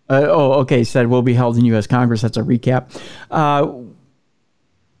 said will be held in U.S. Congress. That's a recap.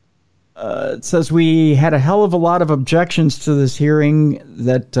 It says we had a hell of a lot of objections to this hearing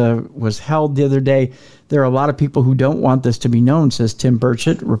that was held the other day. There are a lot of people who don't want this to be known, says Tim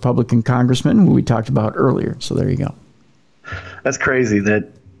Burchett, Republican congressman, who we talked about earlier. So there you go. That's crazy. That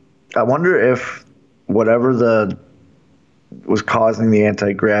I wonder if whatever was causing the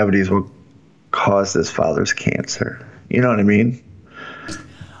anti-gravity is what caused his father's cancer. You know what I mean?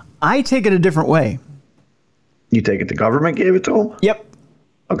 I take it a different way. You take it the government gave it to him? Yep.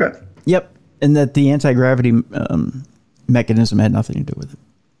 Okay. Yep. And that the anti-gravity mechanism had nothing to do with it.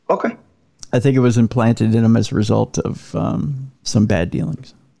 Okay. I think it was implanted in him as a result of some bad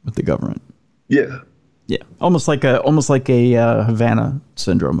dealings with the government. Yeah. Yeah. Almost like a Havana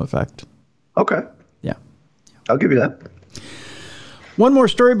syndrome effect. Okay. Yeah. I'll give you that. One more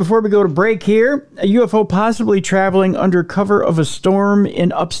story before we go to break here. A UFO possibly traveling under cover of a storm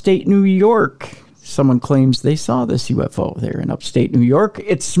in upstate New York. Someone claims they saw this UFO there in upstate New York.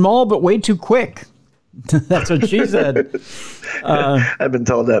 It's small, but way too quick. That's what she said. I've been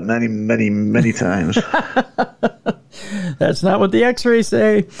told that many, many, many times. That's not what the X-rays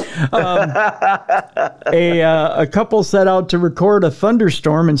say. A couple set out to record a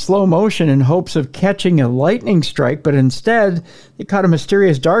thunderstorm in slow motion in hopes of catching a lightning strike, but instead they caught a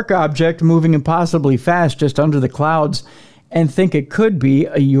mysterious dark object moving impossibly fast just under the clouds and think it could be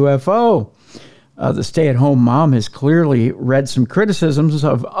a UFO. The stay-at-home mom has clearly read some criticisms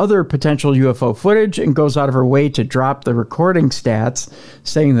of other potential UFO footage and goes out of her way to drop the recording stats,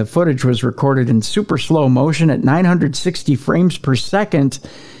 saying the footage was recorded in super slow motion at 960 frames per second.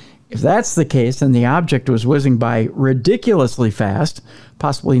 If that's the case, then the object was whizzing by ridiculously fast,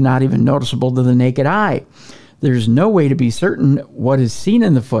 possibly not even noticeable to the naked eye. There's no way to be certain what is seen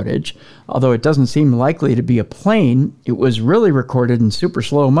in the footage, although it doesn't seem likely to be a plane. It was really recorded in super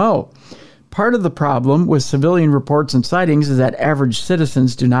slow-mo. Part of the problem with civilian reports and sightings is that average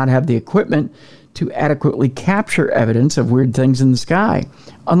citizens do not have the equipment to adequately capture evidence of weird things in the sky,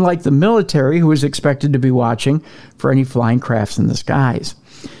 unlike the military, who is expected to be watching for any flying crafts in the skies.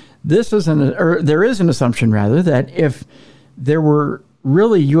 There is an assumption, rather, that if there were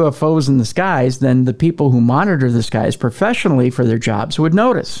really UFOs in the skies, then the people who monitor the skies professionally for their jobs would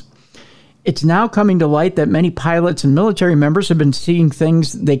notice. It's now coming to light that many pilots and military members have been seeing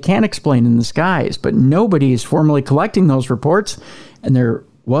things they can't explain in the skies, but nobody is formally collecting those reports, and there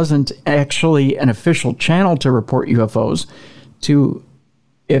wasn't actually an official channel to report UFOs to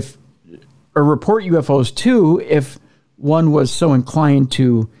if one was so inclined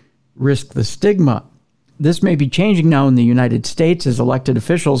to risk the stigma. This may be changing now in the United States as elected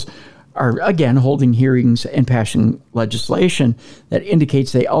officials are again holding hearings and passing legislation that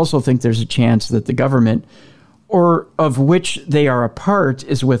indicates they also think there's a chance that the government, or of which they are a part,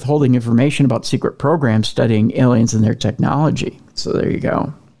 is withholding information about secret programs studying aliens and their technology. So there you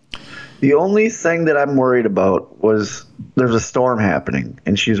go. The only thing that I'm worried about was there's a storm happening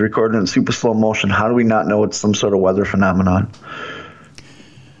and she's recording in super slow motion. How do we not know it's some sort of weather phenomenon?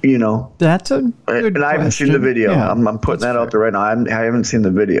 You know, that's a good and I haven't seen the video. Yeah, I'm putting that out there right now. I haven't seen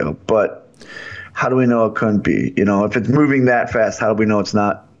the video, but how do we know it couldn't be? You know, if it's moving that fast, how do we know it's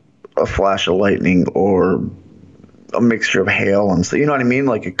not a flash of lightning or a mixture of hail and so, you know what I mean?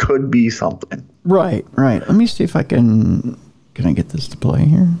 Like it could be something. Right. Let me see if I can I get this to play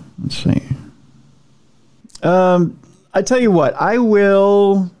here? Let's see. I tell you what, I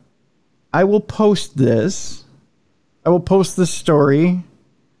will post this. I will post this story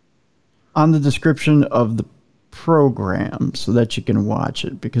on the description of the program so that you can watch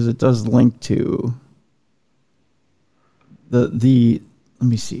it, because it does link to the let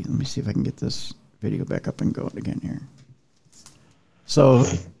me see if I can get this video back up and going again here. So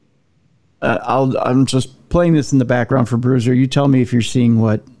I'm just playing this in the background for Bruiser. You tell me if you're seeing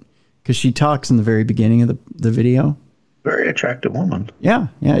what, because she talks in the very beginning of the video. Very attractive woman. Yeah.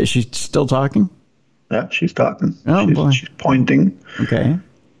 Is she still talking? Yeah, she's talking. Oh, boy. She's pointing. Okay.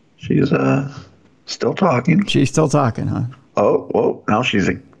 She's still talking. She's still talking, huh? Oh, whoa. Now she's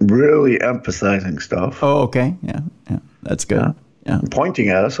really emphasizing stuff. Oh, okay. Yeah. That's good. Yeah. Pointing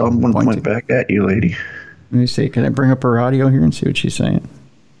at us. I'm going to point back at you, lady. Let me see. Can I bring up her audio here and see what she's saying?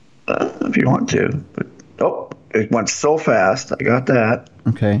 If you want to. But, it went so fast. I got that.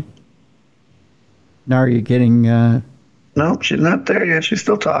 Okay. Now are you getting... No, she's not there yet. She's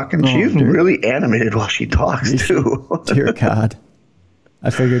still talking. She's really animated while she talks, too. Dear God. I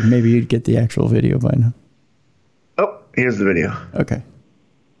figured maybe you'd get the actual video by now. Oh, here's the video. Okay.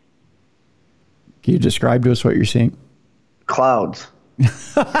 Can you describe to us what you're seeing? Clouds.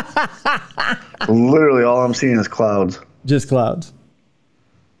 Literally all I'm seeing is clouds. Just clouds.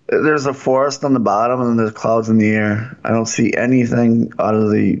 There's a forest on the bottom and then there's clouds in the air. I don't see anything out of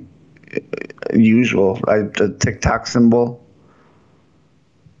the usual. The TikTok symbol.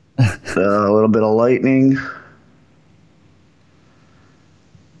 A little bit of lightning.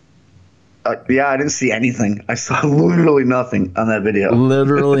 Yeah, I didn't see anything. I saw literally nothing on that video.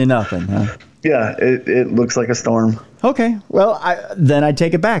 Literally nothing, huh? Yeah, it looks like a storm. Okay, well, then I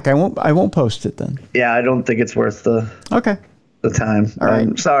take it back. I won't post it then. Yeah, I don't think it's worth the time. All right.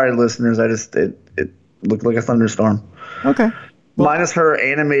 I'm sorry, listeners. It looked like a thunderstorm. Okay. Well, minus her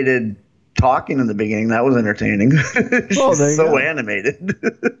animated talking in the beginning. That was entertaining. She's so animated.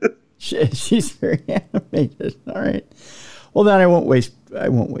 She's very animated. All right. Well, then I won't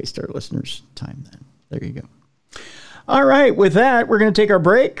waste our listeners' time then. There you go. All right. With that, we're going to take our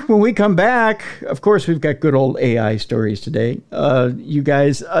break. When we come back, of course, we've got good old AI stories today. You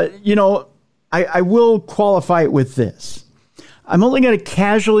guys, I will qualify it with this. I'm only going to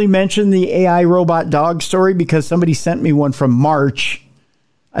casually mention the AI robot dog story because somebody sent me one from March.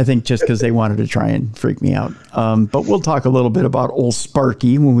 I think just because they wanted to try and freak me out. But we'll talk a little bit about old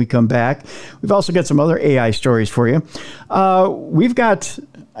Sparky when we come back. We've also got some other AI stories for you. We've got,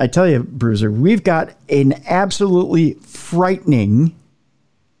 I tell you, Bruiser, we've got an absolutely frightening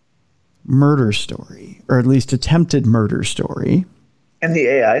murder story, or at least attempted murder story. In the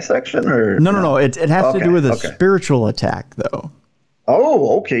AI section? Or No. It has to do with a spiritual attack, though.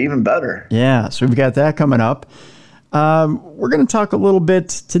 Oh, okay. Even better. Yeah, so we've got that coming up. We're going to talk a little bit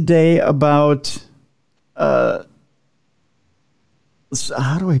today about, how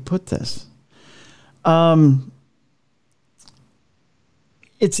do I put this?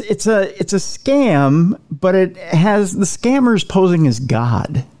 It's a scam, but it has the scammers posing as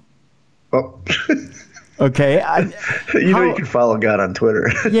God. Oh. Okay. You can follow God on Twitter.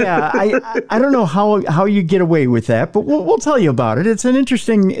 Yeah. I don't know how you get away with that, but we'll tell you about it. It's an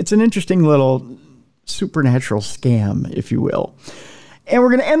interesting little supernatural scam, if you will. And we're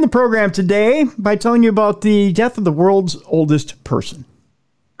going to end the program today by telling you about the death of the world's oldest person.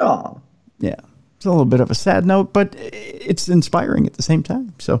 Oh. Yeah. It's a little bit of a sad note, but it's inspiring at the same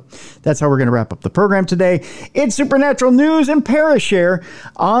time. So that's how we're going to wrap up the program today. It's Supernatural News and Parashare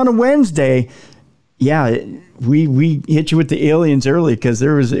on a Wednesday. Yeah, we hit you with the aliens early because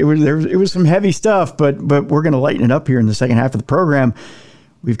it was some heavy stuff, but we're going to lighten it up here in the second half of the program.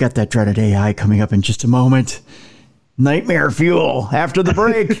 We've got that dreaded AI coming up in just a moment. Nightmare fuel after the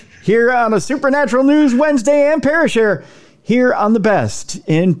break here on a Supernatural News Wednesday and Parashare here on the best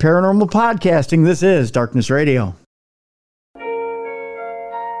in paranormal podcasting. This is Darkness Radio.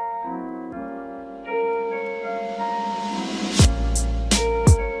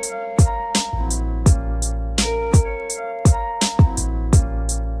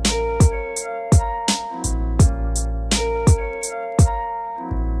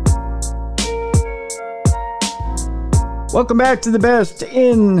 Welcome back to the best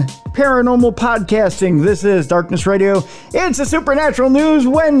in paranormal podcasting. This is Darkness Radio. It's a Supernatural News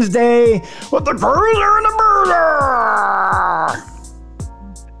Wednesday with the Bruiser and the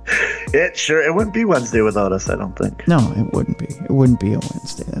Bruiser. It wouldn't be Wednesday without us, I don't think. No, it wouldn't be. It wouldn't be a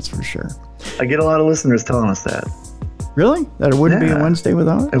Wednesday, that's for sure. I get a lot of listeners telling us that. Really? That it wouldn't be a Wednesday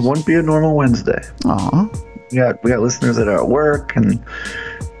without us? It wouldn't be a normal Wednesday. Aw. We got listeners that are at work and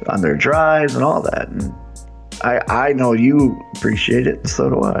on their drives and all that. And I know you appreciate it, and so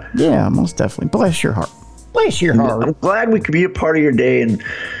do I. Yeah, most definitely. Bless your heart. Bless your heart. I'm glad we could be a part of your day and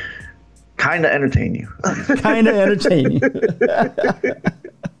kind of entertain you. Kind of entertain you.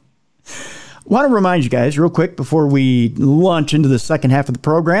 Want to remind you guys real quick before we launch into the second half of the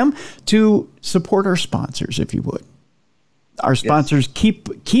program to support our sponsors, if you would. Our sponsors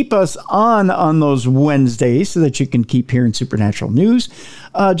keep us on those Wednesdays so that you can keep hearing supernatural news.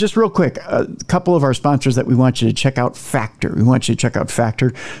 Just real quick, a couple of our sponsors that we want you to check out. Factor. We want you to check out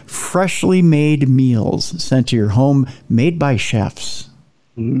Factor. Freshly made meals sent to your home, made by chefs.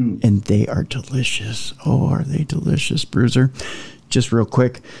 And they are delicious. Oh, are they delicious, Bruiser? Just real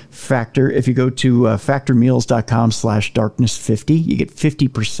quick, Factor. If you go to factormeals.com/darkness50, you get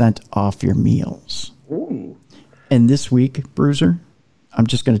 50% off your meals. Ooh. And this week, Bruiser, I'm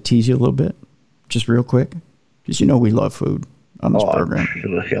just going to tease you a little bit, just real quick, because you know we love food on this program.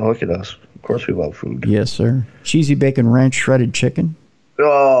 Yeah, look at us. Of course we love food. Yes, sir. Cheesy bacon ranch shredded chicken.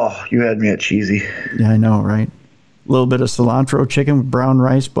 Oh, you had me at cheesy. Yeah, I know, right? A little bit of cilantro chicken with brown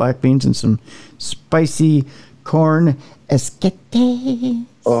rice, black beans, and some spicy corn escape.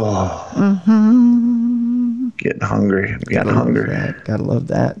 Oh. Mm-hmm. Getting hungry. Getting hungry. Gotta love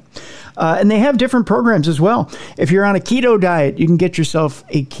that. And they have different programs as well. If you're on a keto diet, you can get yourself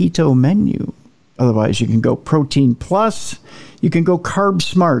a keto menu. Otherwise, you can go Protein Plus. You can go Carb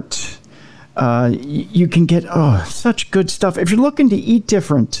Smart. You can get such good stuff. If you're looking to eat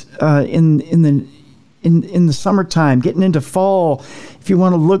different in the summertime, getting into fall, if you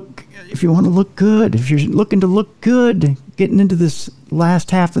want to look good, if you're looking to look good, getting into this last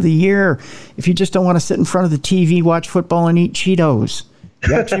half of the year, if you just don't want to sit in front of the TV, watch football, and eat Cheetos.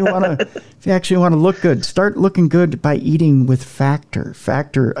 If you actually want to look good, start looking good by eating with Factor.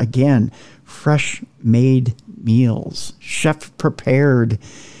 Factor, again, fresh made meals, chef prepared,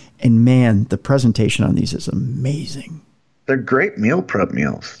 and man, the presentation on these is amazing. They're great meal prep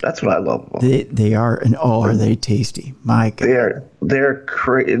meals. That's what I love about them. They are, and are they tasty? My God, they're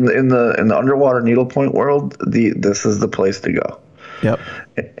in the underwater needlepoint world. This is the place to go. Yep.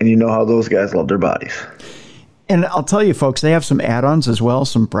 And you know how those guys love their bodies. And I'll tell you, folks, they have some add-ons as well,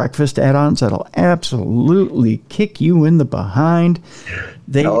 some breakfast add-ons that'll absolutely kick you in the behind.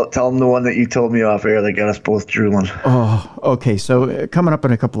 Tell them the one that you told me off air that got us both drooling. Oh, okay. So coming up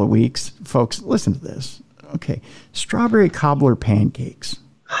in a couple of weeks, folks, listen to this. Okay. Strawberry cobbler pancakes.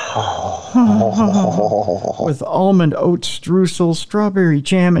 With almond oat streusel, strawberry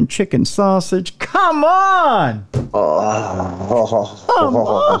jam, and chicken sausage. Come on! Come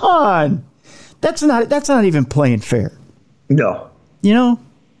on! That's not even playing fair. No. You know?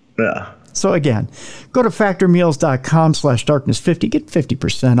 Yeah. So again, go to factormeals.com/darkness50. Get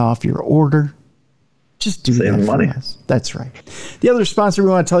 50% off your order. Just do that for us. That's right. The other sponsor we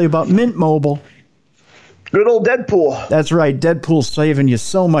want to tell you about, Mint Mobile. Good old Deadpool. That's right. Deadpool's saving you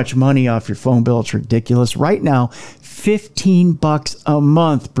so much money off your phone bill. It's ridiculous. Right now, $15 a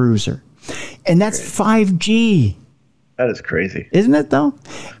month, Bruiser. And that's 5G. That is crazy. Isn't it, though?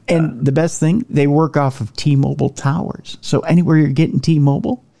 And the best thing, they work off of T-Mobile towers. So anywhere you're getting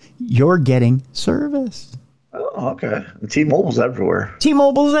T-Mobile, you're getting service. Oh, okay. T-Mobile's everywhere.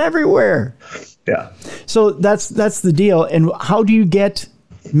 T-Mobile's everywhere. Yeah. So that's the deal. And how do you get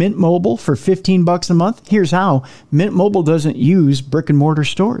Mint Mobile for $15 a month? Here's how. Mint Mobile doesn't use brick and mortar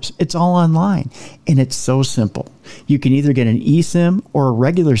stores. It's all online. And it's so simple. You can either get an eSIM or a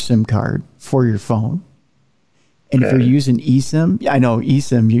regular SIM card for your phone. And if you're using eSIM, I know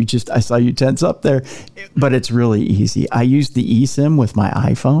eSIM, I saw you tense up there, but it's really easy. I use the eSIM with my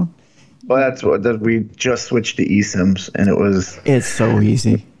iPhone. Well, that's what we just switched to eSIMs, and it's so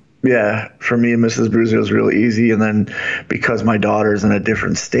easy. Yeah, for me and Mrs. Bruiser, it was really easy. And then because my daughter's in a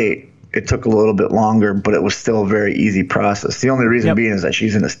different state, it took a little bit longer, but it was still a very easy process. The only reason being is that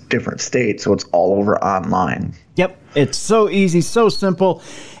she's in a different state, so it's all over online. Yep, it's so easy, so simple.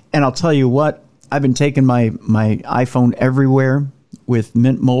 And I'll tell you what, I've been taking my iPhone everywhere with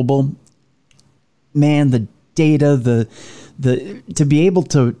Mint Mobile. Man, the data, the to be able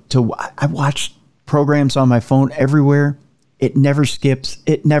to I watch programs on my phone everywhere. It never skips,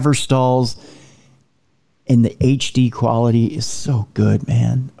 it never stalls, and the HD quality is so good,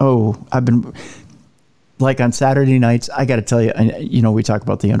 man. Oh, I've been like on Saturday nights. I got to tell you, we talk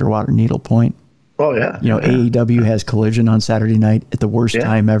about the underwater needlepoint. Oh, yeah. AEW has Collision on Saturday night at the worst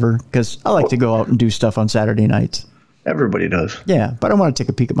time ever because I like to go out and do stuff on Saturday nights. Everybody does. Yeah, but I want to take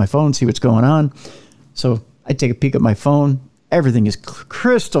a peek at my phone, see what's going on. So I take a peek at my phone, Everything is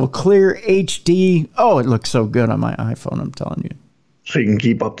crystal clear, HD. Oh, it looks so good on my iPhone, I'm telling you. So you can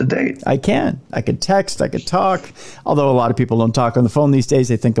keep up to date. I can. I could text. I could talk. Although a lot of people don't talk on the phone these days.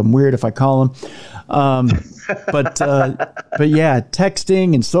 They think I'm weird if I call them. But yeah,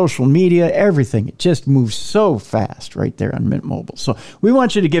 texting and social media, everything. It just moves so fast right there on Mint Mobile. So we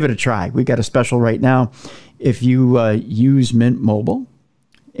want you to give it a try. We got a special right now if you use Mint Mobile.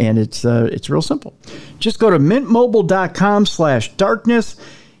 And it's real simple. Just go to mintmobile.com/darkness.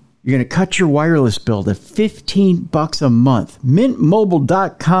 You're going to cut your wireless bill to $15 a month.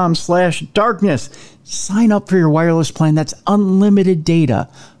 Mintmobile.com/darkness. Sign up for your wireless plan. That's unlimited data,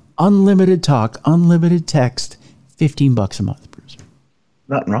 unlimited talk, unlimited text. $15 a month, Bruiser.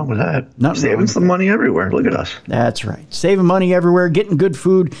 Nothing wrong with that. Saving some money everywhere. Look at us. That's right. Saving money everywhere, getting good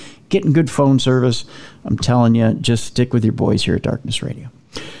food, getting good phone service. I'm telling you, just stick with your boys here at Darkness Radio.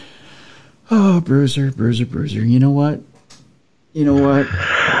 Oh, Bruiser. You know what?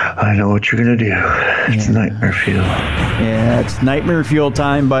 I know what you're going to do. It's nightmare fuel. Yeah, it's nightmare fuel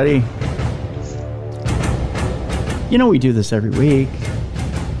time, buddy. You know we do this every week.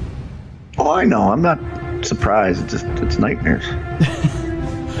 Oh, I know. I'm not surprised. It's nightmares.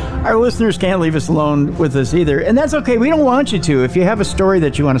 Our listeners can't leave us alone with this either, and that's okay. We don't want you to. If you have a story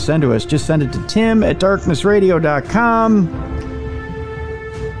that you want to send to us, just send it to tim@darknessradio.com,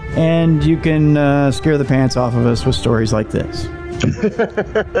 and you can scare the pants off of us with stories like this.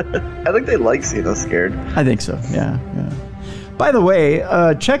 I think they like seeing us scared. I think so, yeah. By the way,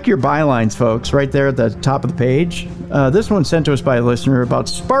 check your bylines, folks, right there at the top of the page. This one sent to us by a listener about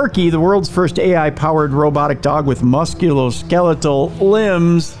Sparky, the world's first AI-powered robotic dog with musculoskeletal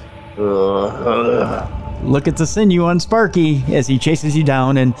limbs. Look at the sinew on Sparky as he chases you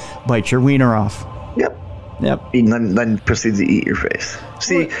down and bites your wiener off. Yep. And then proceeds to eat your face.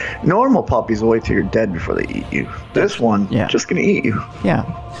 See, normal puppies will wait till you're dead before they eat you. This one, just going to eat you. Yeah.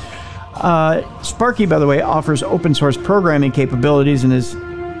 Sparky, by the way, offers open source programming capabilities and it's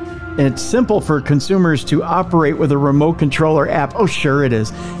simple for consumers to operate with a remote controller app. Oh, sure it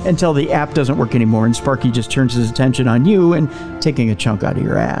is. Until the app doesn't work anymore and Sparky just turns his attention on you and taking a chunk out of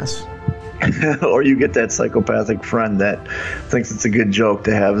your ass. Or you get that psychopathic friend that thinks it's a good joke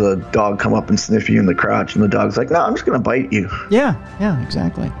to have the dog come up and sniff you in the crotch, and the dog's like, no, I'm just going to bite you. Yeah,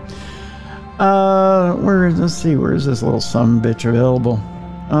 exactly. Let's see, where is this little sumbitch available?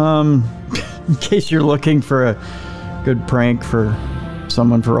 In case you're looking for a good prank for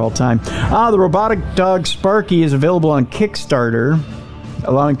someone for all time. The robotic dog Sparky is available on Kickstarter,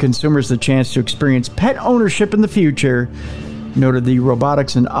 allowing consumers the chance to experience pet ownership in the future. Noted the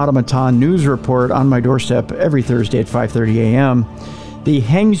Robotics and Automaton News Report on my doorstep every Thursday at 5:30 a.m. The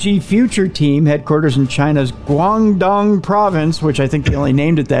Hengji Future Team, headquarters in China's Guangdong province, which I think they only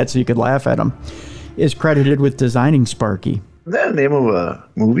named it that so you could laugh at them, is credited with designing Sparky. Is that the name of a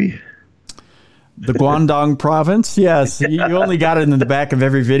movie? The Guangdong province? Yes. You only got it in the back of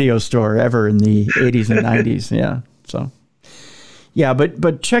every video store ever in the 80s and 90s. Yeah. So, yeah,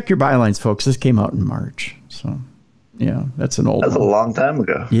 but check your bylines, folks. This came out in March. So, yeah, that's an old one. That's a long time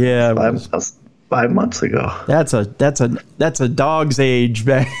ago. Yeah. 5 months ago. That's a dog's age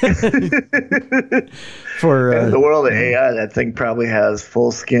back. For in the world of AI, that thing probably has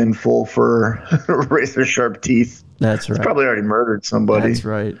full skin, full fur, razor sharp teeth. That's right. It's probably already murdered somebody. That's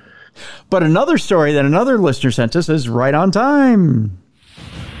right. But another story that another listener sent us is right on time.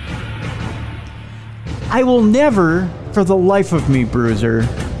 I will never, for the life of me, Bruiser,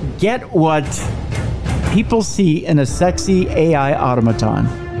 get what people see in a sexy AI automaton.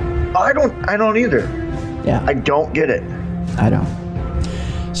 I don't either. Yeah. I don't get it. I don't.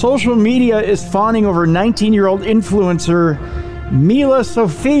 Social media is fawning over 19-year-old influencer Mila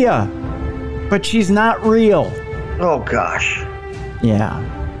Sofia, but she's not real. Oh, gosh. Yeah.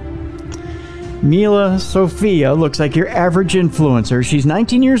 Mila Sofia looks like your average influencer. She's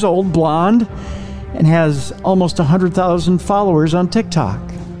 19 years old, blonde, and has almost 100,000 followers on TikTok.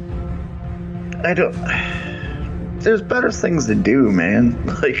 There's better things to do, man.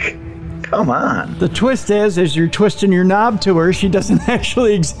 Like, come on. The twist is, as you're twisting your knob to her, she doesn't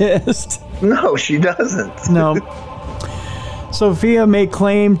actually exist. No, she doesn't. No. Sophia may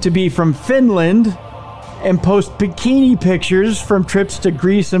claim to be from Finland and post bikini pictures from trips to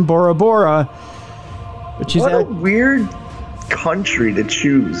Greece and Bora Bora. But she's a weird country to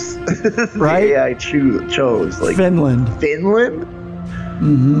choose. Right? The AI chose. Like Finland. Finland?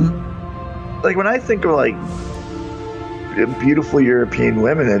 Mm-hmm. Like when I think of like beautiful European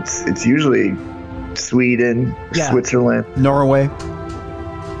women, it's usually Sweden, Switzerland, Norway.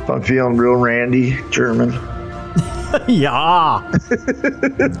 If I'm feeling real randy, German. Yeah.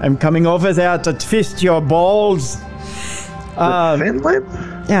 I'm coming over there to twist your balls. Finland?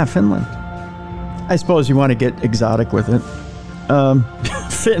 Yeah, Finland. I suppose you want to get exotic with it.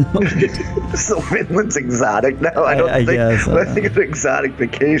 Finland. So Finland's exotic now? I guess. When I think of exotic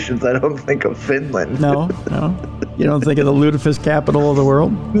vacations, I don't think of Finland. No. You don't think of the lutefisk capital of the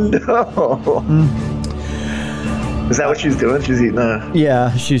world? No. Is that what she's doing? She's eating a...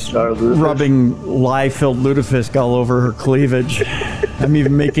 Yeah, she's rubbing lye-filled lutefisk all over her cleavage. I'm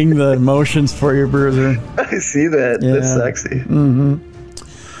even making the motions for you, Bruiser. I see that. Yeah. That's sexy. Mm-hmm.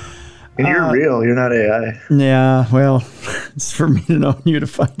 And you're real. You're not AI. Yeah, well, it's for me to know and you to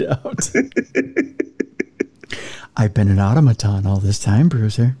find out. I've been an automaton all this time,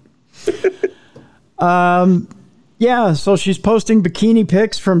 Bruiser. Yeah, so she's posting bikini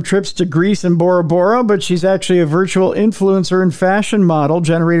pics from trips to Greece and Bora Bora, but she's actually a virtual influencer and fashion model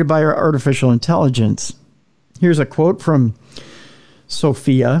generated by her artificial intelligence. Here's a quote from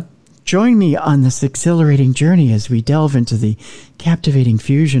Sophia. Join me on this exhilarating journey as we delve into the captivating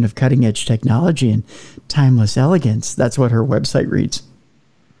fusion of cutting-edge technology and timeless elegance. That's what her website reads.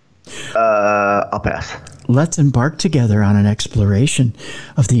 I'll pass. Let's embark together on an exploration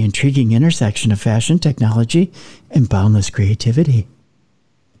of the intriguing intersection of fashion technology and boundless creativity.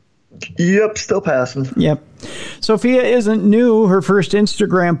 Yep, still passing. Yep. Sophia isn't new. Her first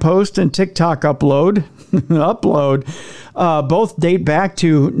Instagram post and TikTok upload both date back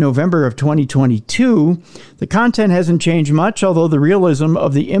to November of 2022. The content hasn't changed much, although the realism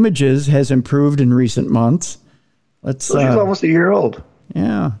of the images has improved in recent months. She's almost a year old.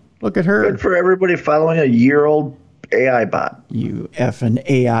 Yeah. Look at her. Good for everybody following a year-old AI bot. You effing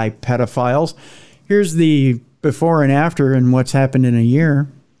AI pedophiles. Here's the before and after and what's happened in a year.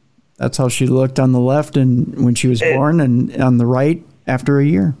 That's how she looked on the left and when she was born, and on the right after a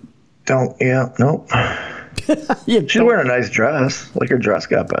year. Nope. She's wearing a nice dress. Like her dress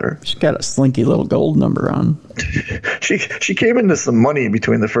got better. She's got a slinky little gold number on. She came into some money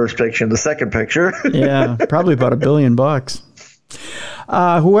between the first picture and the second picture. Yeah, probably about $1 billion.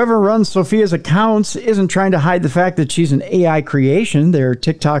 Whoever runs Sophia's accounts isn't trying to hide the fact that she's an AI creation. There are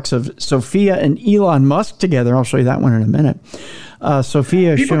TikToks of Sophia and Elon Musk together. I'll show you that one in a minute.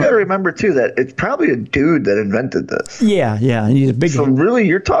 Sophia. People got to remember too that it's probably a dude that invented this. Yeah, he's a big. So really,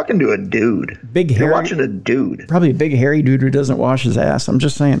 you're talking to a dude. You're watching a dude. Probably a big hairy dude who doesn't wash his ass. I'm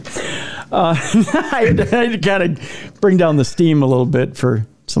just saying. I had to kind of bring down the steam a little bit for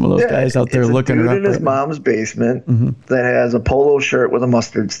some of those guys out there looking her up. In his mom's basement that has a polo shirt with a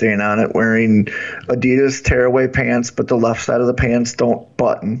mustard stain on it, wearing Adidas tearaway pants, but the left side of the pants don't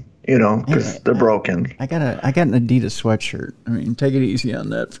button. Because they're broken. I got an Adidas sweatshirt. I mean, take it easy on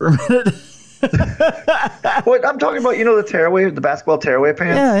that for a minute. What I'm talking about, the basketball tearaway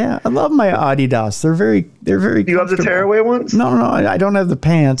pants. Yeah. I love my Adidas. They're very. You have the tearaway ones? No, I don't have the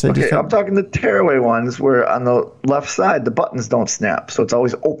pants. I'm talking the tearaway ones where on the left side the buttons don't snap, so it's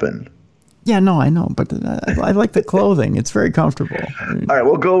always open. Yeah, no, I know, but I like the clothing. It's very comfortable. All right,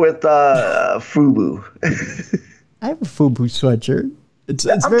 we'll go with FUBU. I have a FUBU sweatshirt. It's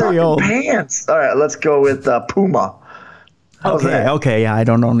very old. Pants. All right, let's go with Puma. Okay, yeah, I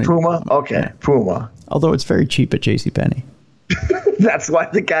don't own it. Puma? Okay, yeah. Puma. Although it's very cheap at JCPenney. That's why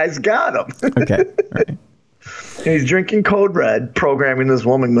the guy's got them. Okay, all right. And he's drinking Code Red, programming this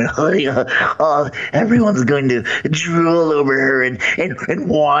woman going, everyone's going to drool over her and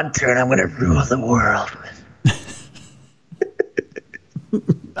want her, and I'm going to rule the world.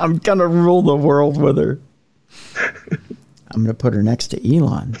 I'm going to rule the world with her. I'm going to put her next to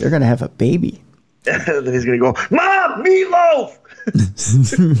Elon. They're going to have a baby. Then he's going to go, Mom, meatloaf!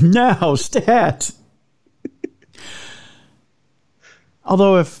 No, stat.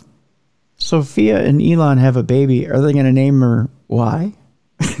 Although if Sophia and Elon have a baby, are they going to name her why?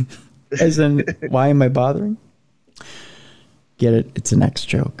 As in, why am I bothering? Get it? It's an X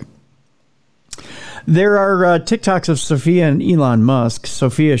joke. There are TikToks of Sophia and Elon Musk.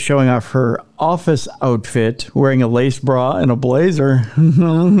 Sophia showing off her office outfit, wearing a lace bra and a blazer.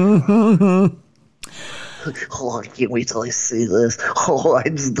 Oh, I can't wait till I see this. Oh, I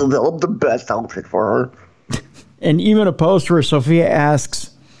just developed the best outfit for her. And even a post where Sophia asks,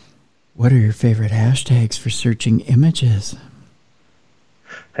 what are your favorite hashtags for searching images?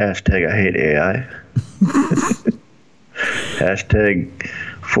 Hashtag I hate AI. Hashtag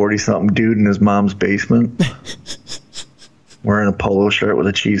 40-something dude in his mom's basement. Wearing a polo shirt with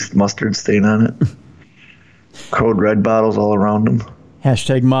a cheese mustard stain on it. Code Red bottles all around him.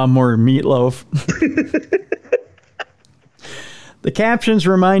 Hashtag mom more meatloaf. The captions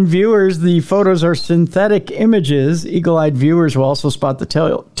remind viewers the photos are synthetic images. Eagle-eyed viewers will also spot the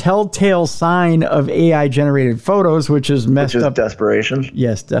telltale sign of AI-generated photos, which is messed up. Desperation?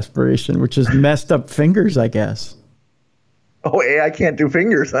 Yes, desperation, which is messed up fingers, I guess. Oh, AI can't do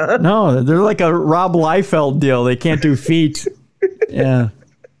fingers, huh? No, they're like a Rob Liefeld deal. They can't do feet. Yeah.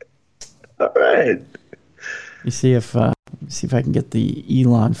 All right. You see if I can get the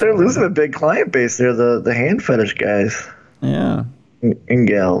Elon. They're losing a big client base there. The hand fetish guys. Yeah. And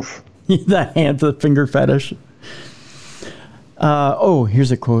gals. The finger fetish.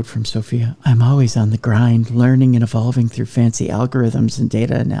 Here's a quote from Sophia. I'm always on the grind, learning and evolving through fancy algorithms and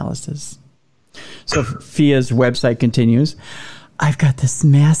data analysis. Sophia's website continues. I've got this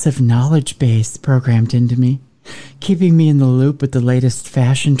massive knowledge base programmed into me, keeping me in the loop with the latest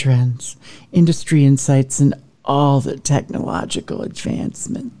fashion trends, industry insights, and all the technological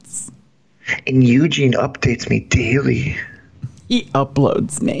advancements. And Eugene updates me daily. He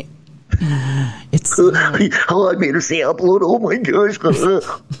uploads me. It's I made her say upload. Oh my gosh.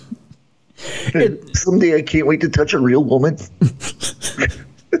 Someday I can't wait to touch a real woman.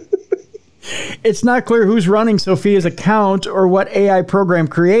 It's not clear who's running Sophia's account or what AI program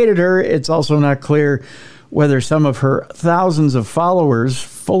created her. It's also not clear whether some of her thousands of followers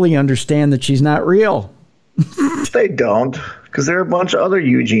fully understand that she's not real. They don't, because there are a bunch of other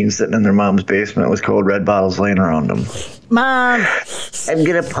Eugenes sitting in their mom's basement with cold red bottles laying around them. Mom, I'm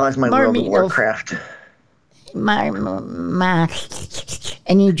going to pause my World of Warcraft. Mom,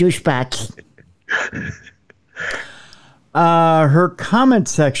 I need juice back. Her comment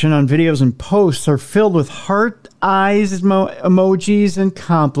section on videos and posts are filled with heart eyes emojis and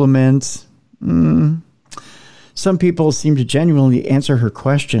compliments. Some people seem to genuinely answer her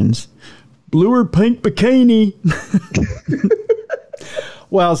questions. Blue or pink bikini?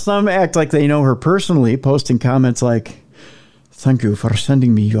 While some act like they know her personally, posting comments like, thank you for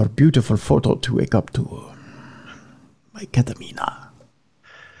sending me your beautiful photo to wake up to. My ketamina.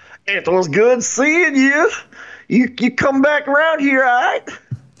 It was good seeing you. You come back around here, all right?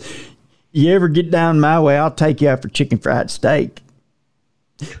 You ever get down my way, I'll take you out for chicken fried steak.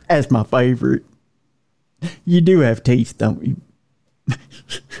 That's my favorite. You do have teeth, don't you?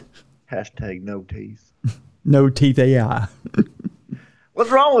 Hashtag no teeth. No teeth AI. What's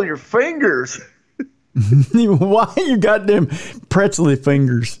wrong with your fingers? Why you got them pretzely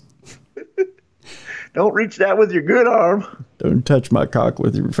fingers? Don't reach that with your good arm. Don't touch my cock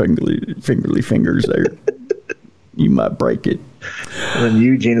with your fingerly fingers there. You might break it. And then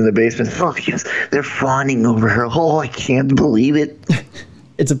Eugene in the basement. Oh, yes, they're fawning over her. Oh, I can't believe it.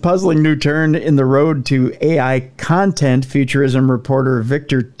 It's a puzzling new turn in the road to AI content, futurism reporter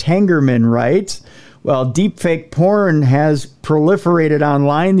Victor Tangerman writes. While deepfake porn has proliferated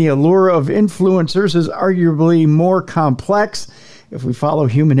online, the allure of influencers is arguably more complex. If we follow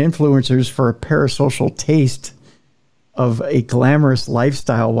human influencers for a parasocial taste of a glamorous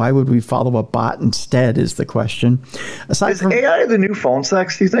lifestyle, why would we follow a bot instead is the question. Is AI the new phone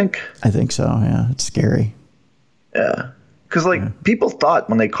sex, do you think? I think so, yeah. It's scary. Yeah. Because, people thought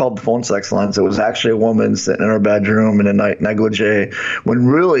when they called phone sex lines, it was actually a woman sitting in her bedroom in a negligee, when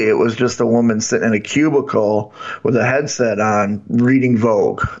really it was just a woman sitting in a cubicle with a headset on reading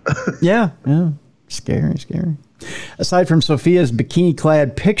Vogue. Yeah. Scary. Aside from Sophia's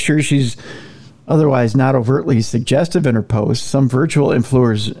bikini-clad picture, she's otherwise not overtly suggestive in her posts. Some virtual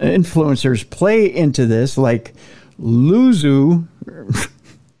influencers play into this, like Luzu,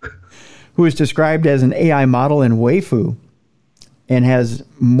 who is described as an AI model and waifu, and has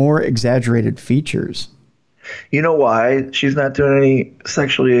more exaggerated features. You know why she's not doing any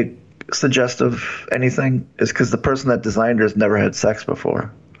sexually suggestive anything? Is because the person that designed her has never had sex before.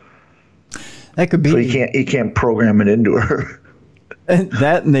 That could be. So you can't program it into her.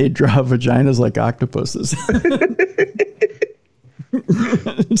 And they draw vaginas like octopuses.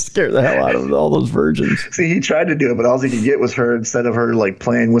 Scare the hell out of all those virgins. See, he tried to do it, but all he could get was her, instead of her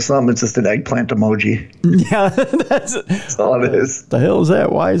playing with something, it's just an eggplant emoji. Yeah, that's all it is. The hell is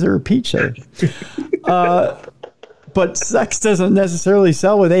that? Why is there a peach there? But sex doesn't necessarily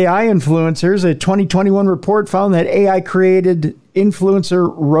sell with AI influencers. A 2021 report found that AI-created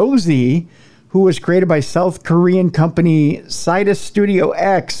influencer Rosie, who was created by South Korean company Sidus Studio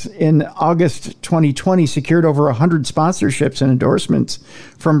X in August 2020, secured over 100 sponsorships and endorsements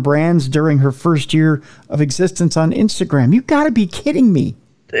from brands during her first year of existence on Instagram. You got to be kidding me.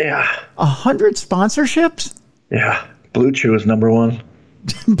 Yeah. 100 sponsorships? Yeah. Blue Chew is number one.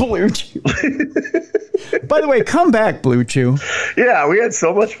 Blue Chew. By the way, come back, Blue Chew. Yeah, we had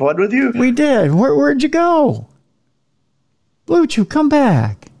so much fun with you. We did. Where'd you go? Blue Chew, come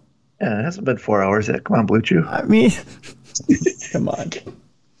back. Yeah, it hasn't been 4 hours yet. Come on, Blue Chew. I mean, come on.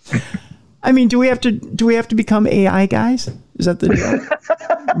 I mean, do we have to become AI guys? Is that the deal?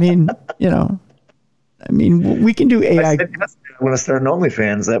 I mean, we can do AI. I said yes to him going to start an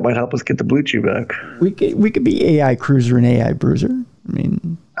OnlyFans. That might help us get the Blue Chew back. We could be AI Cruiser and AI Bruiser. I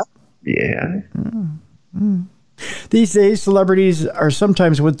mean, yeah. These days, celebrities are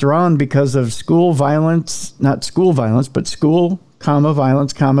sometimes withdrawn because of school violence, not school violence, but school,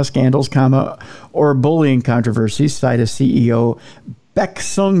 violence, scandals, or bullying controversies, cited CEO Baek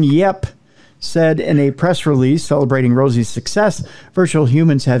Sung-yep said in a press release celebrating Rosie's success, virtual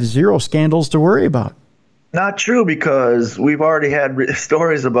humans have zero scandals to worry about. Not true, because we've already had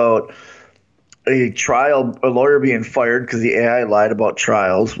stories about a lawyer being fired because the AI lied about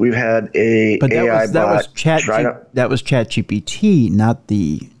trials. We've had that was ChatGPT, not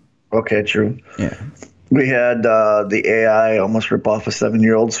the... Okay, true. Yeah. We had the AI almost rip off a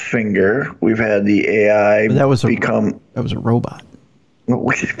 7-year-old's finger. We've had the AI that was a robot.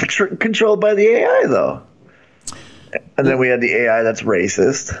 Controlled by the AI, though. And then we had the AI that's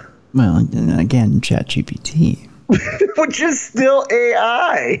racist. Well, again, ChatGPT. Which is still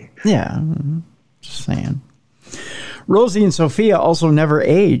AI. Yeah, just saying. Rosie and Sophia also never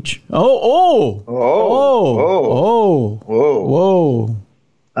age. Whoa.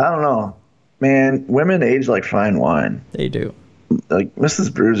 I don't know. Man, women age like fine wine. They do. Like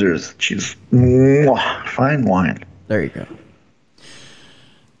Mrs. Bruiser's, she's fine wine. There you go.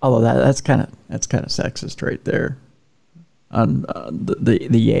 Although that's kind of sexist right there, on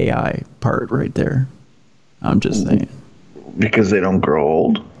the AI part right there. I'm just saying. Because they don't grow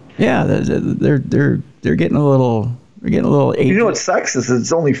old. Yeah, they're getting a little aged. You know what's sexist?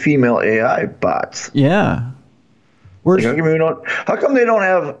 It's only female AI bots. Yeah. How come they don't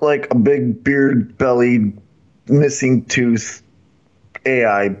have like a big beard belly, missing tooth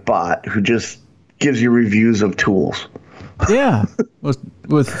AI bot who just gives you reviews of tools? Yeah,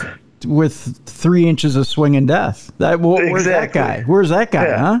 with 3 inches of swinging death. Where's that guy? Where's that guy?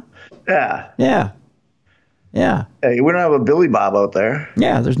 Yeah. Huh? Yeah. Hey, we don't have a Billy Bob out there.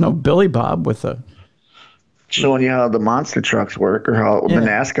 Yeah, there's no Billy Bob with showing you how the monster trucks work or how the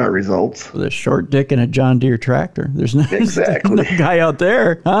NASCAR results. With a short dick and a John Deere tractor. There's no guy out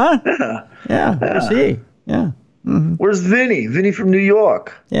there, huh? Yeah. Where's he? Yeah. Mm-hmm. Where's Vinny? Vinny from New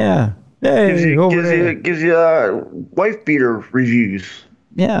York. Yeah. Hey, gives you wife beater reviews.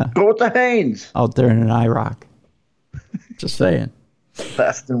 Yeah. Go with the Hanes. Out there in an IROC. Just saying.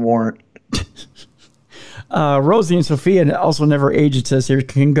 Fast and warrant. Rosie and Sophia also never age, it says here,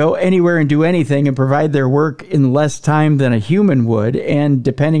 can go anywhere and do anything and provide their work in less time than a human would, and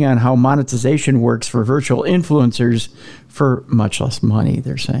depending on how monetization works for virtual influencers, for much less money,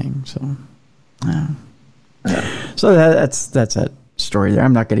 they're saying. So, so that's that story there.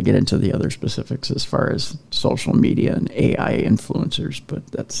 I'm not going to get into the other specifics as far as social media and AI influencers, but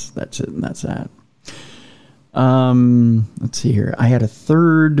that's it and that's that. Let's see here. I had a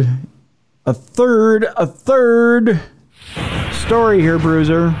third story here,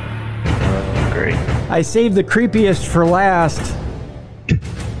 Bruiser. Great. I saved the creepiest for last.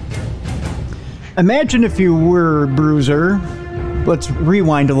 Imagine if you were, Bruiser, let's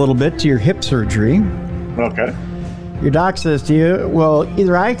rewind a little bit to your hip surgery. Okay. Your doc says to you, well,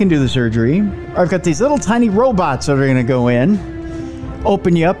 either I can do the surgery, or I've got these little tiny robots that are going to go in,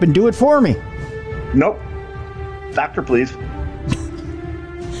 open you up, and do it for me. Nope. Doctor, please.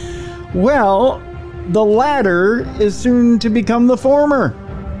 Well, the latter is soon to become the former.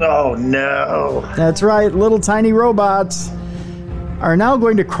 Oh, no. That's right. Little tiny robots are now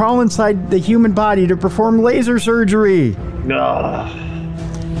going to crawl inside the human body to perform laser surgery. No.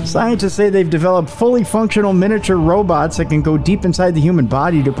 Scientists say they've developed fully functional miniature robots that can go deep inside the human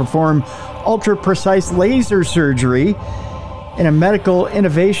body to perform ultra-precise laser surgery in a medical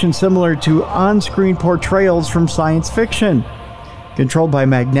innovation similar to on-screen portrayals from science fiction. Controlled by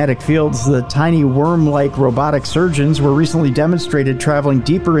magnetic fields, the tiny worm-like robotic surgeons were recently demonstrated traveling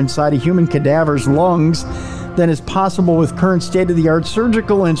deeper inside a human cadaver's lungs than is possible with current state-of-the-art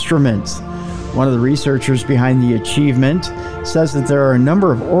surgical instruments. One of the researchers behind the achievement says that there are a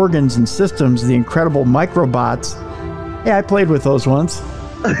number of organs and systems the incredible microbots, yeah, I played with those once,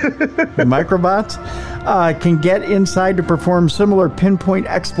 the microbots, can get inside to perform similar pinpoint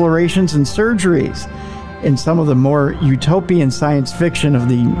explorations and surgeries. In some of the more utopian science fiction of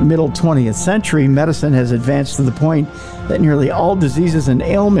the middle 20th century, medicine has advanced to the point that nearly all diseases and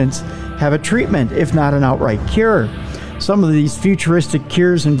ailments have a treatment, if not an outright cure. Some of these futuristic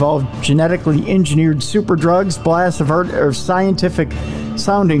cures involve genetically engineered superdrugs, blasts of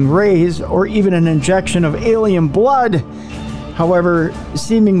scientific-sounding rays, or even an injection of alien blood. However,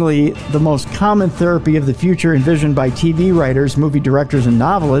 seemingly the most common therapy of the future envisioned by TV writers, movie directors, and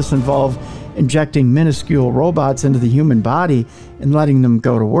novelists involve injecting minuscule robots into the human body and letting them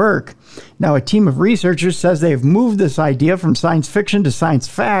go to work. Now, a team of researchers says they have moved this idea from science fiction to science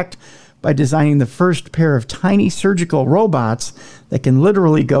fact by designing the first pair of tiny surgical robots that can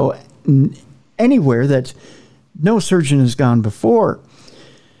literally go anywhere that no surgeon has gone before.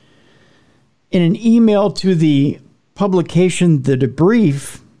 In an email to the publication The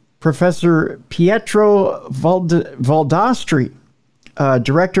Debrief, Professor Pietro Valdastri,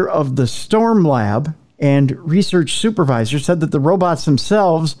 director of the Storm Lab and research supervisor, said that the robots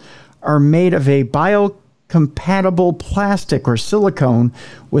themselves are made of a biocompatible plastic or silicone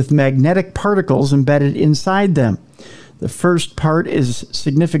with magnetic particles embedded inside them. The first part is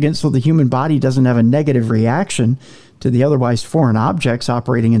significant so the human body doesn't have a negative reaction to the otherwise foreign objects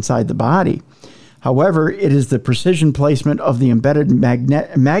operating inside the body. However, it is the precision placement of the embedded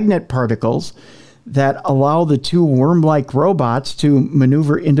magnet particles that allow the two worm-like robots to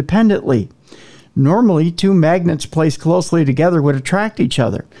maneuver independently. Normally, two magnets placed closely together would attract each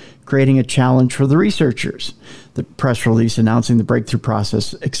other, creating a challenge for the researchers. The press release announcing the breakthrough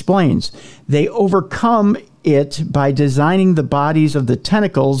process explains. They overcome it by designing the bodies of the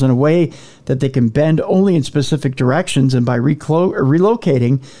tentacles in a way that they can bend only in specific directions and by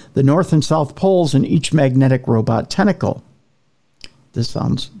relocating the north and south poles in each magnetic robot tentacle. This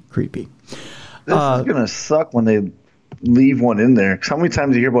sounds creepy. This is going to suck when they leave one in there. 'Cause how many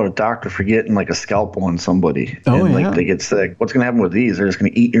times do you hear about a doctor forgetting like a scalpel on somebody and like they get sick? What's going to happen with these? They're just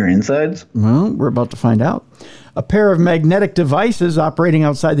going to eat your insides? Well, we're about to find out. A pair of magnetic devices operating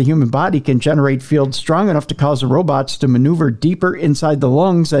outside the human body can generate fields strong enough to cause the robots to maneuver deeper inside the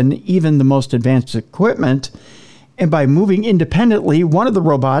lungs and even the most advanced equipment. And by moving independently, one of the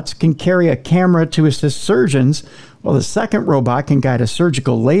robots can carry a camera to assist surgeons, while the second robot can guide a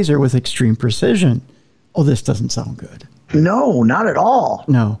surgical laser with extreme precision. Oh, this doesn't sound good. No, not at all.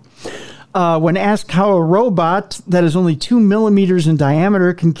 No. When asked how a robot that is only 2 millimeters in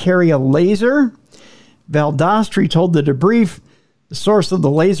diameter can carry a laser, Valdastri told the Debrief the source of the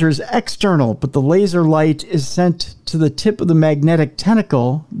laser is external, but the laser light is sent to the tip of the magnetic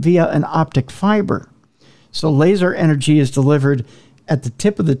tentacle via an optic fiber. So laser energy is delivered at the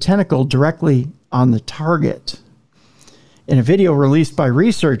tip of the tentacle directly on the target. In a video released by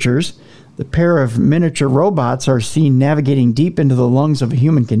researchers, the pair of miniature robots are seen navigating deep into the lungs of a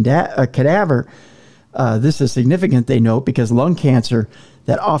human cadaver. This is significant, they note, because lung cancer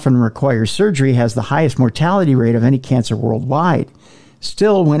that often requires surgery has the highest mortality rate of any cancer worldwide.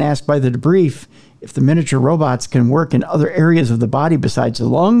 Still, when asked by the Debrief if the miniature robots can work in other areas of the body besides the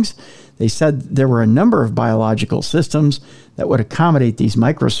lungs, they said there were a number of biological systems that would accommodate these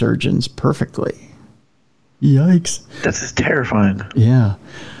microsurgeons perfectly. Yikes. This is terrifying. Yeah.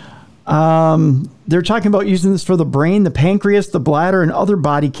 They're talking about using this for the brain, the pancreas, the bladder, and other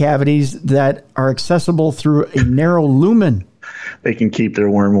body cavities that are accessible through a narrow lumen. They can keep their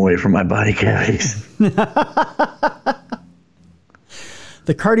worm away from my body cavities.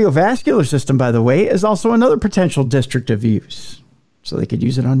 The cardiovascular system, by the way, is also another potential district of use. So they could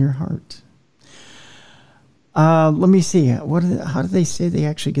use it on your heart. Let me see. How do they say they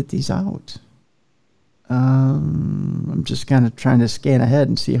actually get these out? I'm just kind of trying to scan ahead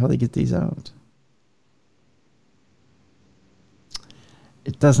and see how they get these out.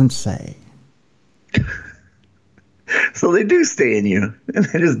 It doesn't say. So they do stay in you, and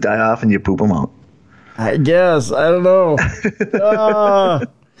they just die off and you poop them out. I guess. I don't know.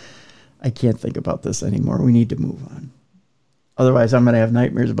 I can't think about this anymore. We need to move on. Otherwise, I'm going to have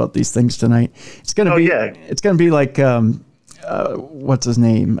nightmares about these things tonight. It's going to be. Yeah. It's going to be like what's his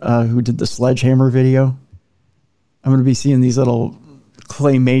name? Who did the Sledgehammer video? I'm going to be seeing these little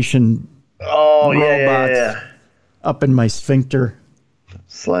claymation robots up in my sphincter.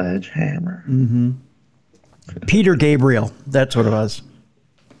 Sledgehammer. Mm-hmm. Peter Gabriel. That's what it was.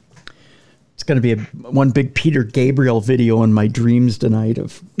 It's going to be one big Peter Gabriel video in my dreams tonight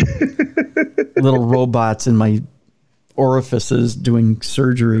of little robots in my orifices doing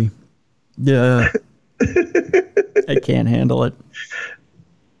surgery. Yeah. I can't handle it.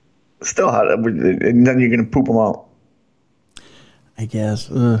 Still hot. And then you're going to poop them out. I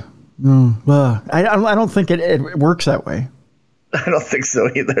guess. I don't think it works that way. I don't think so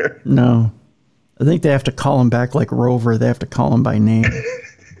either. No. I think they have to call him back like Rover. They have to call him by name.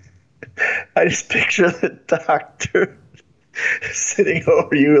 I just picture the doctor sitting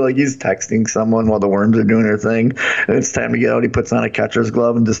over you like he's texting someone while the worms are doing their thing. And it's time to get out. He puts on a catcher's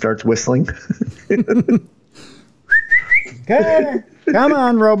glove and just starts whistling. Okay. Come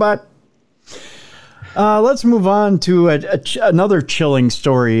on, robot. Let's move on to another chilling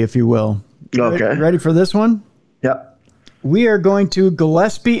story, if you will. Okay. Ready for this one? Yep. We are going to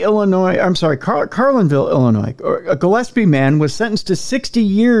Gillespie, Illinois. I'm sorry, Carlinville, Illinois. A Gillespie man was sentenced to 60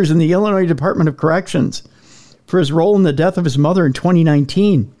 years in the Illinois Department of Corrections for his role in the death of his mother in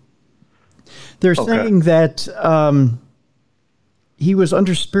 2019. They're saying that he was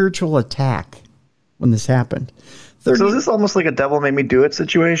under spiritual attack when this happened. So is this almost like a devil made me do it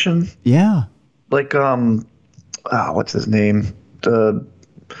situation? Yeah. Like, what's his name?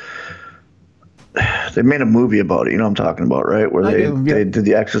 They made a movie about it. You know what I'm talking about, right? Where they did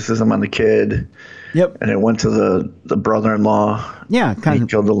the exorcism on the kid. Yep. And it went to the brother-in-law. Yeah. He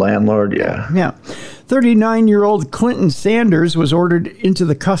killed the landlord. Yeah. Yeah. 39-year-old Clinton Sanders was ordered into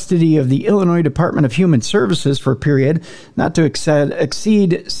the custody of the Illinois Department of Human Services for a period not to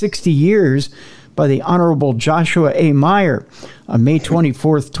exceed 60 years by the Honorable Joshua A. Meyer. On May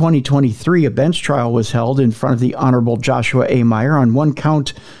 24th, 2023, a bench trial was held in front of the Honorable Joshua A. Meyer on one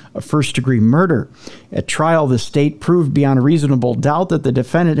count of first-degree murder. At trial, the state proved beyond a reasonable doubt that the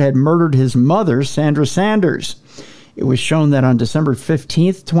defendant had murdered his mother, Sandra Sanders. It was shown that on December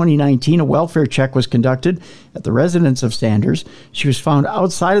 15th, 2019, a welfare check was conducted at the residence of Sanders. She was found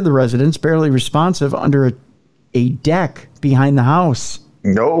outside of the residence, barely responsive, under a deck behind the house.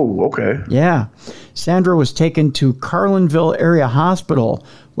 Oh, okay. Yeah. Sandra was taken to Carlinville Area Hospital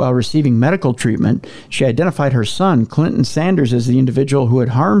while receiving medical treatment. She identified her son, Clinton Sanders, as the individual who had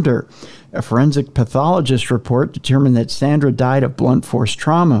harmed her. A forensic pathologist report determined that Sandra died of blunt force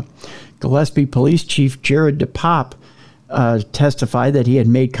trauma. Gillespie Police Chief Jared DePop testified that he had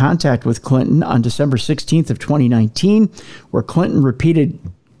made contact with Clinton on December 16th of 2019, where Clinton repeated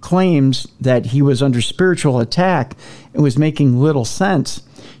claims that he was under spiritual attack and was making little sense.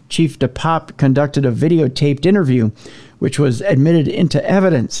 Chief DePop conducted a videotaped interview, which was admitted into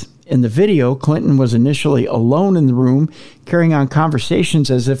evidence. In the video, Clinton was initially alone in the room, carrying on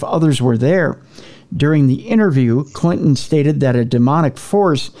conversations as if others were there. During the interview, Clinton stated that a demonic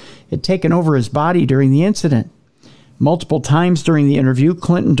force had taken over his body during the incident. Multiple times during the interview,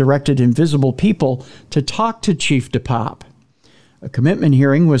 Clinton directed invisible people to talk to Chief DePop. A commitment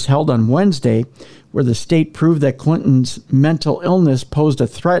hearing was held on Wednesday, where the state proved that Clinton's mental illness posed a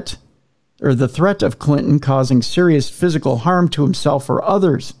threat, or the threat of Clinton causing serious physical harm to himself or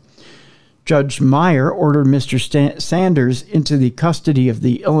others. Judge Meyer ordered Mr. Sanders into the custody of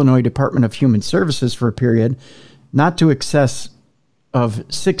the Illinois Department of Human Services for a period not to excess of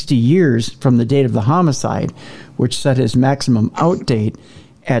 60 years from the date of the homicide, which set his maximum out date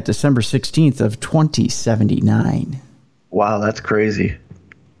at December 16th of 2079. Wow, that's crazy.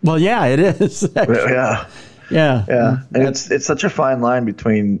 Well, yeah, it is. Yeah. And it's such a fine line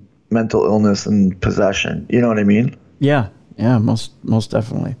between mental illness and possession. You know what I mean? Yeah, most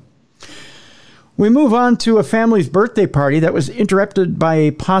definitely. We move on to a family's birthday party that was interrupted by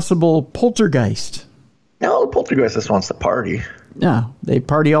a possible poltergeist. No, the poltergeist just wants to party. Yeah, they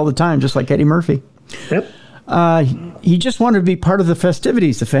party all the time, just like Eddie Murphy. Yep. He just wanted to be part of the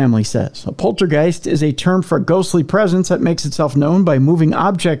festivities, the family says. A poltergeist is a term for a ghostly presence that makes itself known by moving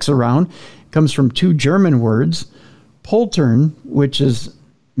objects around. It comes from two German words, poltern, which is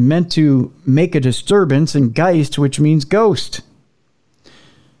meant to make a disturbance, and Geist, which means ghost.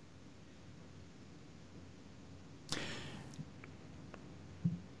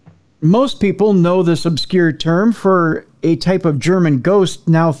 Most people know this obscure term for a type of German ghost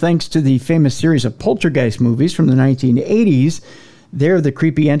now thanks to the famous series of poltergeist movies from the 1980s. There, the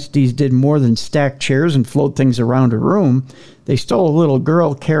creepy entities did more than stack chairs and float things around a room. They stole a little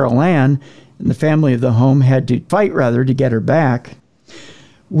girl, Carol Ann, and the family of the home had to fight, to get her back.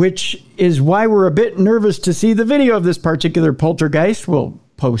 Which is why we're a bit nervous to see the video of this particular poltergeist. We'll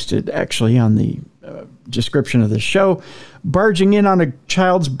post it, actually, on the description of the show. Barging in on a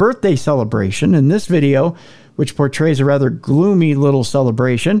child's birthday celebration. In this video, which portrays a rather gloomy little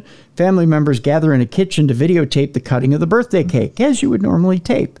celebration, family members gather in a kitchen to videotape the cutting of the birthday cake, as you would normally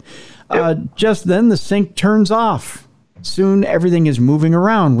tape. Just then, the sink turns off. Soon, everything is moving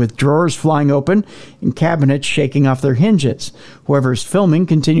around, with drawers flying open and cabinets shaking off their hinges. Whoever is filming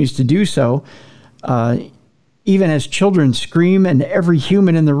continues to do so, even as children scream and every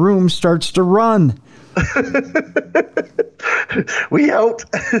human in the room starts to run. We out.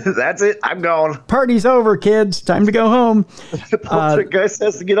 That's it. I'm gone. Party's over, kids. Time to go home. The poltergeist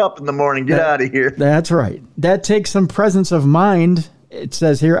has to get up in the morning. Get out of here. That's right. That takes some presence of mind. It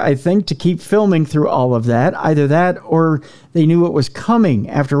says here, I think, to keep filming through all of that. Either that or they knew it was coming.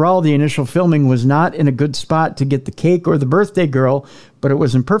 After all, the initial filming was not in a good spot to get the cake or the birthday girl, but it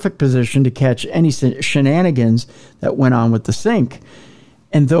was in perfect position to catch any shenanigans that went on with the sink.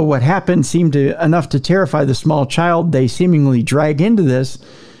 And though what happened seemed enough to terrify the small child they seemingly drag into this,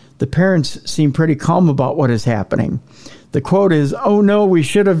 the parents seem pretty calm about what is happening. The quote is, "Oh no, we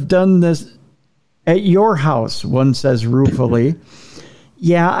should have done this at your house," one says ruefully.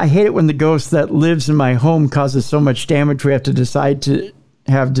 "Yeah, I hate it when the ghost that lives in my home causes so much damage we have to decide to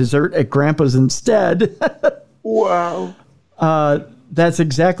have dessert at Grandpa's instead." Wow. That's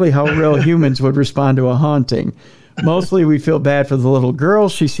exactly how real humans would respond to a haunting. Mostly we feel bad for the little girl.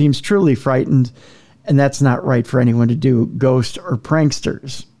 She seems truly frightened, and that's not right for anyone to do, ghosts or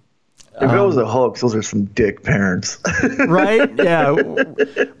pranksters. If it was a hoax, those are some dick parents. Right? Yeah.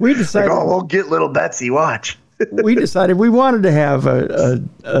 We decided... Like, oh, we'll get little Betsy, watch. We decided we wanted to have a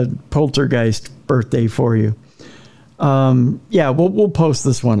poltergeist birthday for you. Yeah, we'll post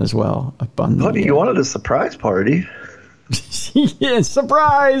this one as well. Honey, you wanted a surprise party. Yeah,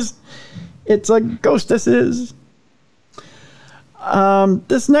 surprise! It's a ghostess.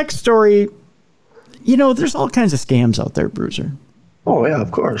 This next story, there's all kinds of scams out there, Bruiser. Oh, yeah, of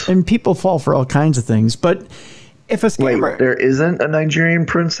course. And people fall for all kinds of things. But if a scammer... Wait, there isn't a Nigerian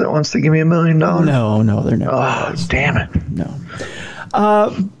prince that wants to give me $1 million? No, they're not. Oh, damn it. No.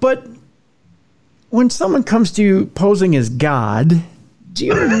 But when someone comes to you posing as God, do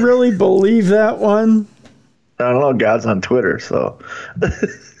you really believe that one? I don't know. God's on Twitter, so...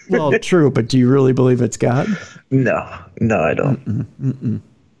 Well, true, but do you really believe it's God? No, I don't.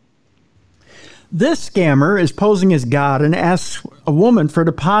 This scammer is posing as God and asks a woman for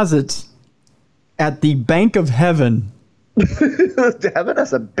deposits at the Bank of Heaven. Heaven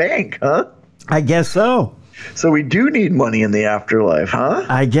has a bank, huh? I guess so. So we do need money in the afterlife, huh?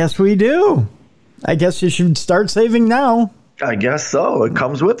 I guess we do. I guess you should start saving now. I guess so. It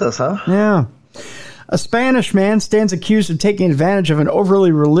comes with us, huh? Yeah. A Spanish man stands accused of taking advantage of an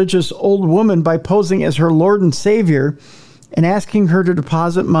overly religious old woman by posing as her Lord and Savior and asking her to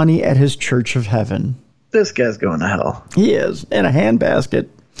deposit money at his Church of Heaven. This guy's going to hell. He is, in a handbasket.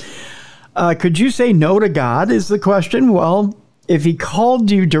 Could you say no to God, is the question. Well, if he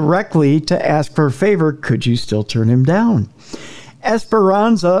called you directly to ask for a favor, could you still turn him down?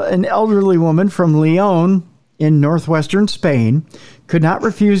 Esperanza, an elderly woman from León in northwestern Spain, could not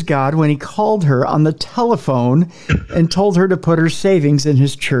refuse God when he called her on the telephone and told her to put her savings in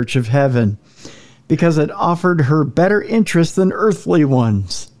his Church of Heaven because it offered her better interest than earthly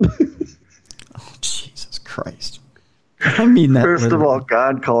ones. Oh, Jesus Christ. I mean that. First of all,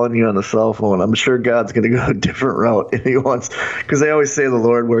 God calling you on the cell phone. I'm sure God's going to go a different route if he wants, because they always say the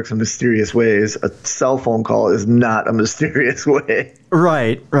Lord works in mysterious ways. A cell phone call is not a mysterious way.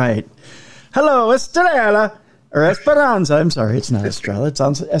 Right. Hello, Estrella. Or Esperanza. I'm sorry, it's not Estrella. It's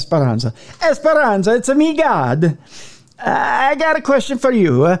Esperanza. Esperanza, it's me, God. I got a question for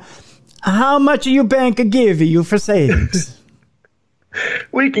you. How much your bank give you for savings?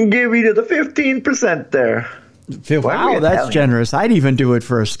 We can give you to the 15% there. Wow, that's generous. I'd even do it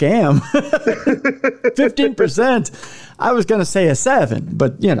for a scam. 15%. I was going to say a 7,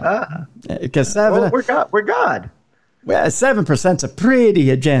 but because 7. Well, we're God. Well, 7%'s a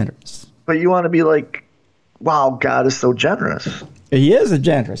pretty generous. But you want to be like, wow, God is so generous. He is a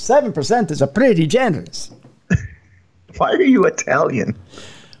generous. 7% is a pretty generous. Why are you Italian?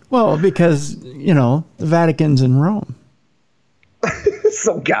 Well, because, the Vatican's in Rome.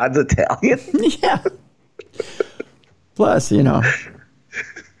 So God's Italian? Yeah. Plus, he's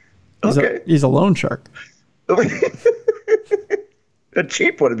a loan shark. A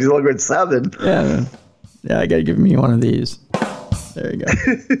cheap one if he's only at 7. Yeah, I got to give me one of these. There you go.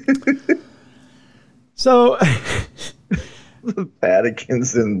 So, the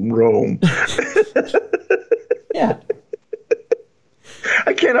Vatican's in Rome. Yeah.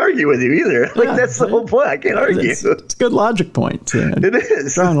 I can't argue with you either. That's the whole point. I can't argue. It's a good logic point, too. It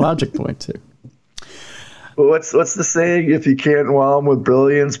is. Strong logic point, too. Well, what's the saying? If you can't wow him with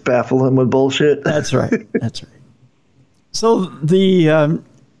brilliance, baffle him with bullshit. That's right. So the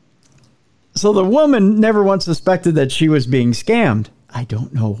woman never once suspected that she was being scammed. I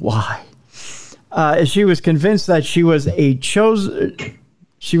don't know why. She was convinced that she was a chosen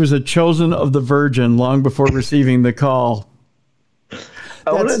of the Virgin long before receiving the call.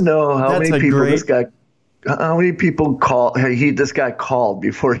 I want to know how many people this guy called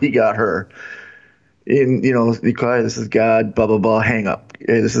before he got her. And, you call, hey, this is God, blah, blah, blah, hang up.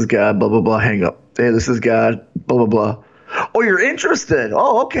 Hey, this is God, blah, blah, blah, hang up. Hey, this is God, blah, blah, blah. Oh, you're interested.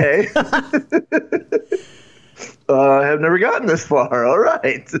 Oh, okay. I have never gotten this far. All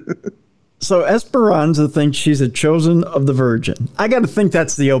right. So Esperanza thinks she's a chosen of the Virgin. I got to think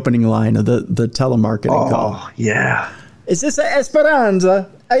that's the opening line of the telemarketing call. Oh, yeah. Is this a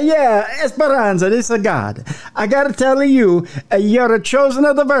Esperanza? Yeah, Esperanza, this is a God. I got to tell you, you're a chosen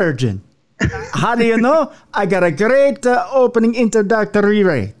of the Virgin. How do you know? I got a great opening introductory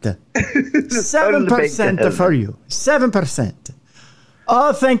rate. 7% for you. 7%.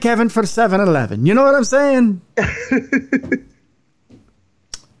 Oh, thank heaven for 7-Eleven. You know what I'm saying?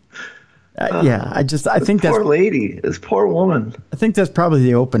 I think that's poor lady, this poor woman. I think that's probably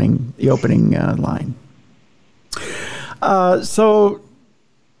the opening line. So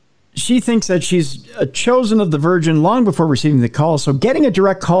she thinks that she's chosen of the Virgin long before receiving the call. So getting a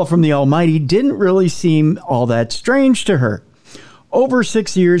direct call from the Almighty didn't really seem all that strange to her. Over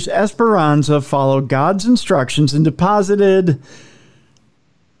 6 years, Esperanza followed God's instructions and deposited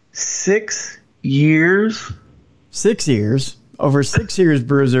 6 years. 6 years. Over 6 years,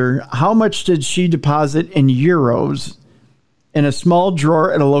 Bruiser, how much did she deposit in euros in a small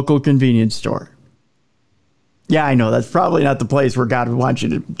drawer at a local convenience store? Yeah, I know that's probably not the place where God would want you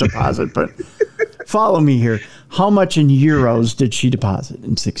to deposit, but follow me here. How much in euros did she deposit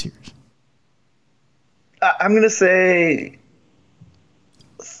in 6 years? I'm going to say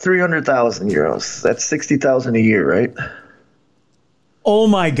 300,000 euros. That's 60,000 a year, right? Oh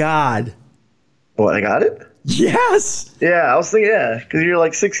my God. What, I got it? Yes. Yeah, I was thinking, because you're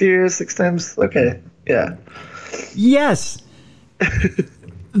like 6 years, 6 times. Okay, yeah. Yes.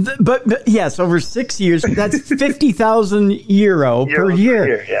 But yes, over 6 years, that's 50,000 euro per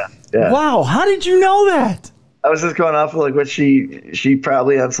year. Yeah. Wow, how did you know that? I was just going off of like what she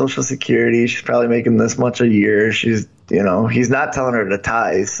probably on Social Security. She's probably making this much a year. She's, he's not telling her to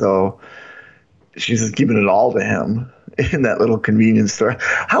tithe, so she's just giving it all to him in that little convenience store.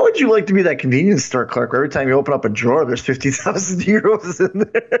 How would you like to be that convenience store clerk where every time you open up a drawer, there's 50,000 euros in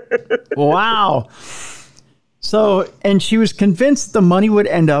there? Wow. So, and she was convinced the money would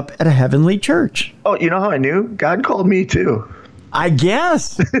end up at a heavenly church. Oh, you know how I knew? God called me too. I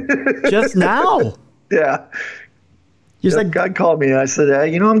guess. Just now. Yeah. He's like, God called me. I said,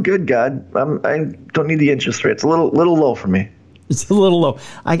 I'm good, God. I don't need the interest rate. It's a little low for me. It's a little low.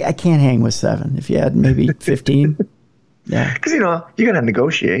 I can't hang with 7. If you had maybe 15. Yeah. Because, you're going to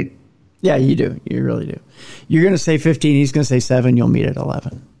negotiate. Yeah, you do. You really do. You're going to say 15. He's going to say 7. You'll meet at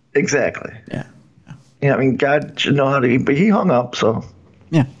 11. Exactly. Yeah. Yeah, I mean, God should know how to eat, but he hung up, so.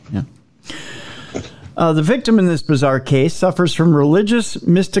 Yeah. The victim in this bizarre case suffers from religious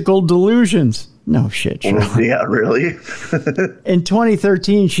mystical delusions. No shit, Sean. Yeah, really? In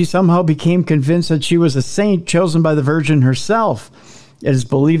 2013, she somehow became convinced that she was a saint chosen by the Virgin herself. It is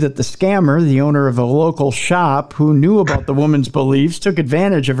believed that the scammer, the owner of a local shop who knew about the woman's beliefs, took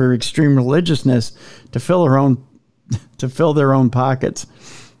advantage of her extreme religiousness to fill their own pockets.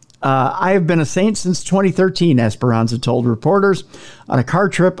 I have been a saint since 2013, Esperanza told reporters. On a car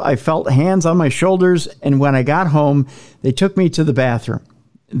trip, I felt hands on my shoulders, and when I got home, they took me to the bathroom.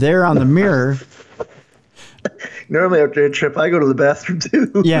 There on the mirror... Normally after a trip, I go to the bathroom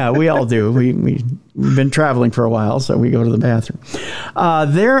too. Yeah, we all do. We've been traveling for a while, so we go to the bathroom.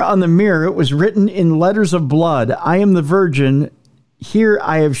 There on the mirror, it was written in letters of blood, I am the Virgin. Here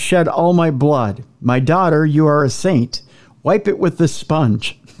I have shed all my blood. My daughter, you are a saint. Wipe it with this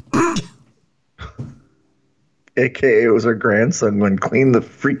sponge. AKA, it was her grandson when cleaned the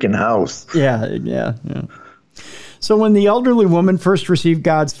freaking house. Yeah. So when the elderly woman first received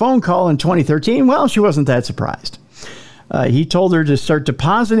God's phone call in 2013, well, she wasn't that surprised. He told her to start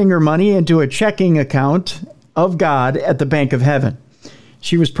depositing her money into a checking account of God at the Bank of Heaven.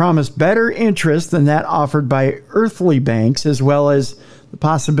 She was promised better interest than that offered by earthly banks, as well as the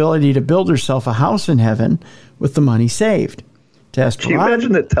possibility to build herself a house in heaven with the money saved. Can you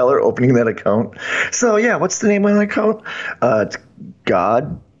imagine the teller opening that account? So, yeah, what's the name on the account? It's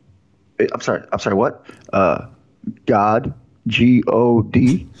God. I'm sorry, what? God,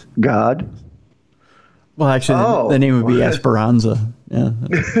 G-O-D, God. Well, actually, the name would be Esperanza. Yeah.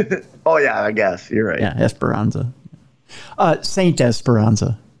 Oh, yeah, I guess. You're right. Yeah, Esperanza. Saint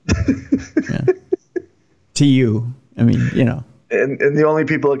Esperanza. Yeah. To you. I mean, And the only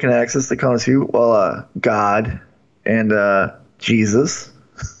people that can access the account is who? Well, God and Jesus.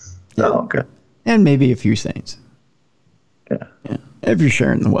 Yeah. Oh, okay. And maybe a few saints. Yeah. If you're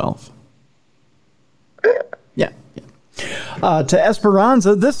sharing the wealth. Yeah. To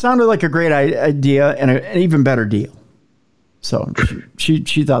Esperanza, this sounded like a great idea and an even better deal. So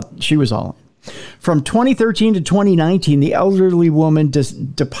she thought she was all in. From 2013 to 2019, the elderly woman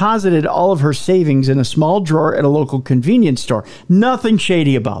deposited all of her savings in a small drawer at a local convenience store. Nothing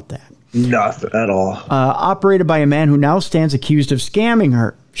shady about that. Nothing at all. Operated by a man who now stands accused of scamming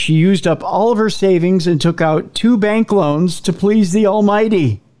her. She used up all of her savings and took out 2 bank loans to please the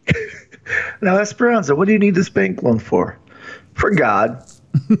Almighty. Now, Esperanza, what do you need this bank loan for? For God.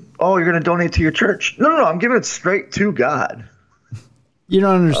 Oh, you're going to donate to your church? No, I'm giving it straight to God. You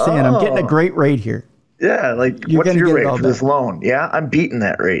don't understand. I'm getting a great rate here. Yeah, like, what's your rate for this loan? Yeah, I'm beating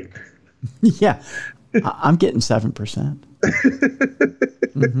that rate. Yeah, I'm getting 7%.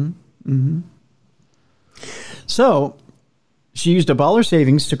 Mm-hmm. Mm-hmm. So she used up all her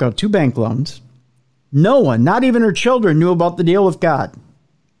savings, took out 2 bank loans. No one, not even her children, knew about the deal with God.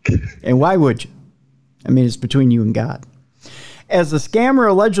 And why would you? I mean, it's between you and God. As the scammer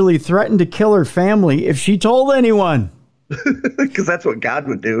allegedly threatened to kill her family if she told anyone. Because that's what God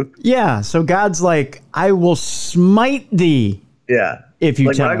would do. Yeah, so God's like, I will smite thee. Yeah. If you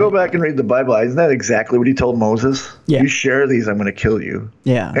like tell when I go back and read the Bible, isn't that exactly what he told Moses? Yeah. You share these, I'm going to kill you.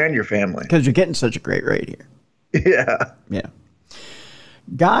 Yeah. And your family. Because you're getting such a great rate here. Yeah. Yeah.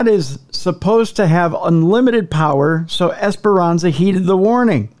 God is supposed to have unlimited power, so Esperanza heeded the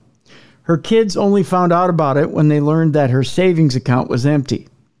warning. Her kids only found out about it when they learned that her savings account was empty.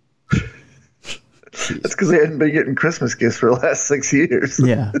 That's because they hadn't been getting Christmas gifts for the last 6 years.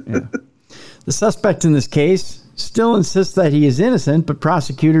 Yeah. The suspect in this case still insists that he is innocent, but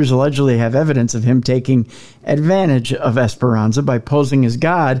prosecutors allegedly have evidence of him taking advantage of Esperanza by posing as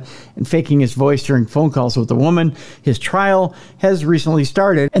God and faking his voice during phone calls with the woman. His trial has recently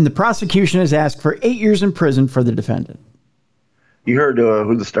started, and the prosecution has asked for 8 years in prison for the defendant. You heard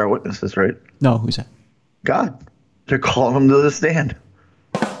who the star witness is, right? No, who's that? God. They're calling him to the stand.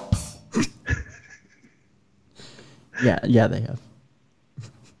 Yeah, they have.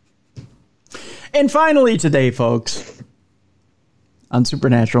 And finally today, folks, on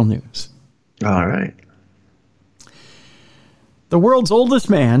Supernatural News. All right. The world's oldest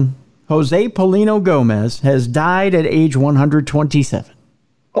man, Jose Paulino Gomez, has died at age 127.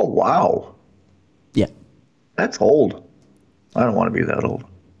 Oh, wow. Yeah. That's old. I don't want to be that old.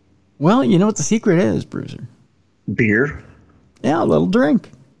 Well, you know what the secret is, Bruiser? Beer. Yeah, a little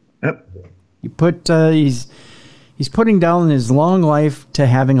drink. Yep. You put, he's putting down his long life to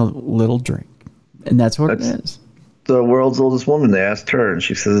having a little drink. And that's what it is. The world's oldest woman, they asked her, and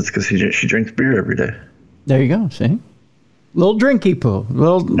she says it's because she drinks beer every day. There you go, see? Little drinky poo.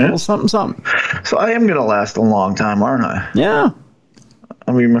 Little something. So I am going to last a long time, aren't I? Yeah.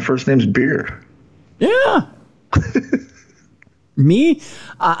 I mean, my first name's Beer. Yeah. Me?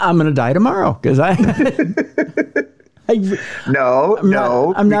 I'm going to die tomorrow because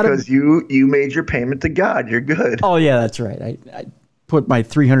because you made your payment to God. You're good. Oh, yeah, that's right. I put my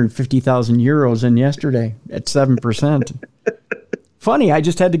 350,000 euros in yesterday at 7%. Funny, I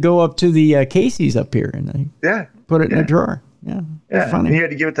just had to go up to the Casey's up here and I put it in a drawer. Yeah. Funny. And you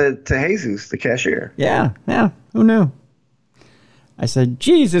had to give it to Jesus, the cashier. Yeah. Who knew? I said,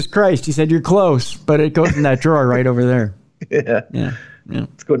 Jesus Christ. He said, you're close, but it goes in that drawer right over there. Yeah.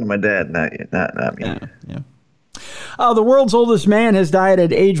 It's going to my dad, not me. Yeah. The world's oldest man has died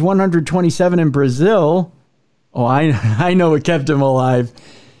at age 127 in Brazil. Oh, I know what kept him alive.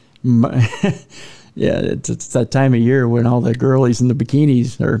 Yeah, it's that time of year when all the girlies in the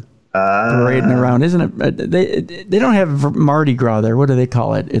bikinis are parading around, isn't it? They don't have Mardi Gras there. What do they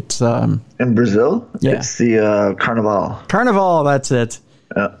call it? It's in Brazil. Yeah. It's the Carnival. Carnival. That's it.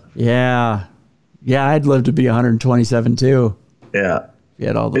 Yeah. I'd love to be 127 too. Yeah. He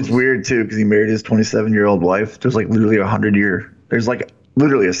had all those. It's weird too because he married his 27-year-old wife. There's like literally 100 year. There's like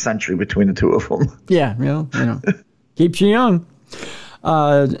literally a century between the two of them. Yeah, you know, keeps you young.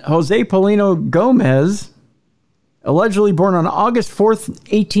 Jose Paulino Gomez, allegedly born on August 4th,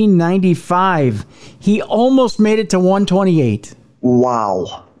 1895. He almost made it to 128.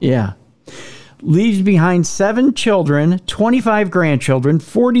 Wow. Yeah. Leaves behind 7 children, 25 grandchildren,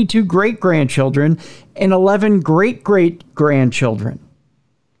 42 great-grandchildren, and 11 great-great-grandchildren.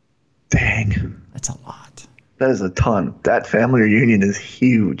 Dang. That's a lot. That is a ton. That family reunion is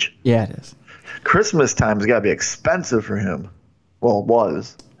huge. Yeah, it is. Christmas time's got to be expensive for him. Well, it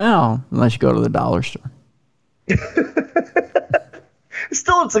was. Oh, unless you go to the dollar store.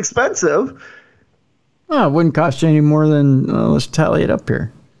 Still, it's expensive. Oh, it wouldn't cost you any more than, let's tally it up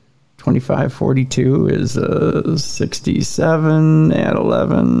here. 25, 42 is 67 at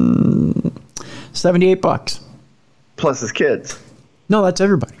 11, $78. Plus his kids. No, that's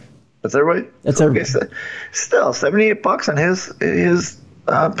everybody. That's everybody? That's everybody. Still, $78 on his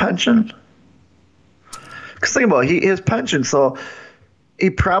pension. Because think about it, his pension, so he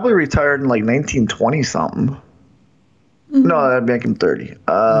probably retired in like 1920 something. Mm-hmm. No, that'd make him 30.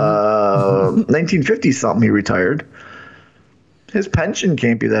 1950 something he retired. His pension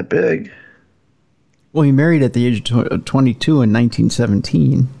can't be that big. Well, he married at the age of 22 in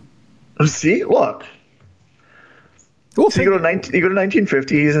 1917. See, look. So you go to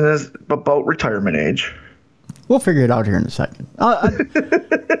 1950. He's in his about retirement age. We'll figure it out here in a second. That's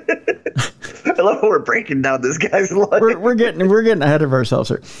love how we're breaking down this guy's life. We're getting ahead of ourselves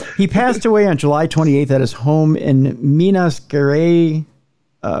here. He passed away on July 28th at his home in Minas Gerais,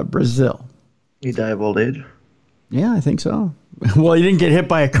 Brazil. He died of old age? Yeah, I think so. Well, he didn't get hit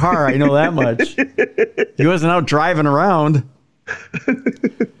by a car. I know that much. He wasn't out driving around.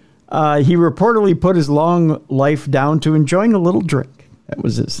 He reportedly put his long life down to enjoying a little drink. That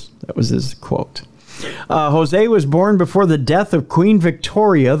was his quote. Jose was born before the death of Queen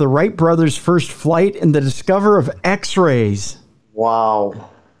Victoria, the Wright brothers' first flight, and the discoverer of X-rays. Wow.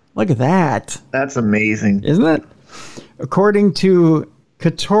 Look at that. That's amazing. Isn't it? According to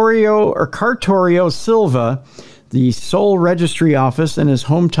Cartorio Silva, the Seoul Registry Office in his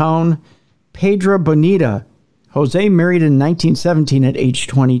hometown, Pedra Bonita, Jose married in 1917 at age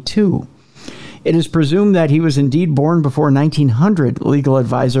 22. It is presumed that he was indeed born before 1900, legal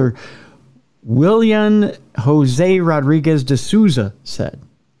advisor William Jose Rodriguez de Souza said.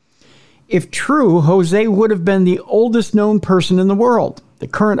 If true, Jose would have been the oldest known person in the world. The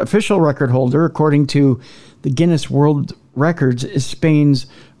current official record holder, according to the Guinness World Records, is Spain's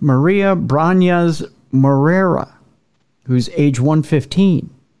Maria Brañas Morera, who's age 115.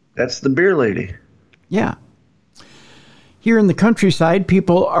 That's the beer lady. Yeah. Here in the countryside,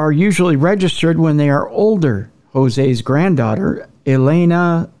 people are usually registered when they are older. Jose's granddaughter,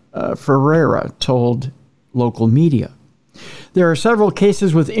 Elena Ferreira, told local media. There are several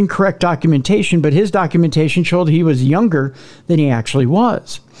cases with incorrect documentation, but his documentation showed he was younger than he actually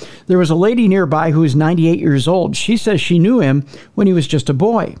was. There was a lady nearby who was 98 years old. She says she knew him when he was just a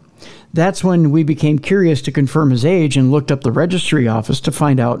boy. That's when we became curious to confirm his age and looked up the registry office to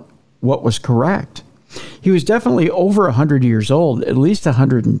find out what was correct. He was definitely over 100 years old, at least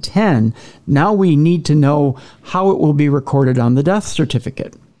 110. Now we need to know how it will be recorded on the death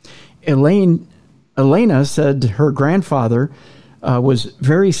certificate. Elena said her grandfather was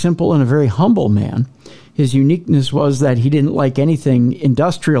very simple and a very humble man. His uniqueness was that he didn't like anything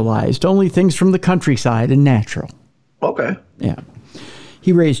industrialized, only things from the countryside and natural. Okay. Yeah.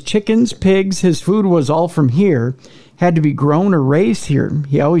 He raised chickens, pigs. His food was all from here, had to be grown or raised here.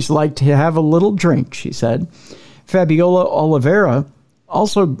 He always liked to have a little drink, she said. Fabiola Oliveira,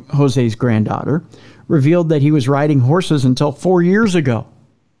 also Jose's granddaughter, revealed that he was riding horses until 4 years ago.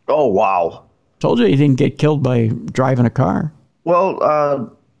 Oh, wow. Told you he didn't get killed by driving a car.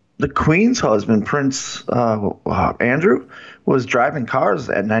 Well, the Queen's husband, Prince Andrew, was driving cars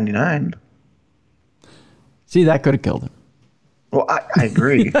at 99. See, that could have killed him. Well, I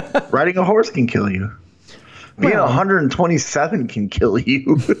agree. Riding a horse can kill you. Being 127 can kill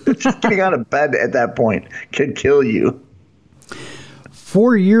you. Just getting out of bed at that point can kill you.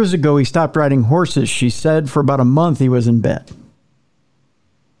 4 years ago, he stopped riding horses. She said for about a month he was in bed.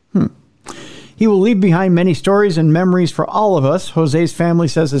 He will leave behind many stories and memories for all of us. Jose's family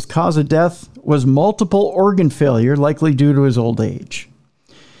says his cause of death was multiple organ failure, likely due to his old age.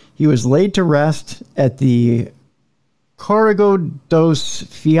 He was laid to rest at the Corrego dos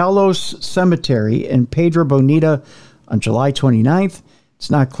Fialos Cemetery in Pedra Bonita on July 29th. It's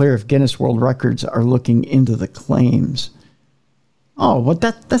not clear if Guinness World Records are looking into the claims. Oh, well,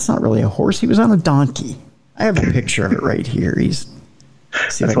 that's not really a horse. He was on a donkey. I have a picture of it right here.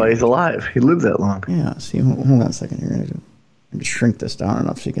 That's why he's alive. He lived that long. Yeah. See, hold on a second here. I'm going to shrink this down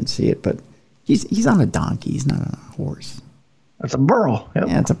enough so you can see it. But he's on a donkey. He's not on a horse. That's a burro. Yep.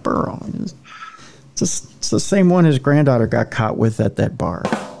 Yeah, it's a burro. It's the same one his granddaughter got caught with at that bar.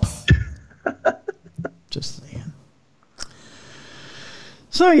 Just saying.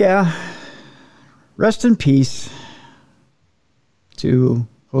 So, yeah. Rest in peace to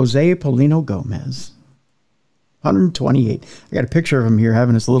Jose Paulino Gomez. 128. I got a picture of him here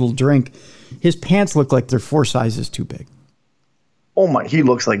having his little drink. His pants look like they're 4 sizes too big. Oh my, he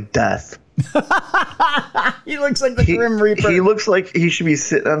looks like death. He looks like the Grim Reaper. He looks like he should be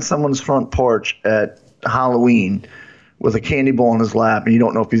sitting on someone's front porch at Halloween with a candy bowl in his lap, and you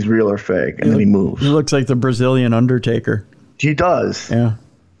don't know if he's real or fake, and then he moves. He looks like the Brazilian Undertaker. He does. Yeah.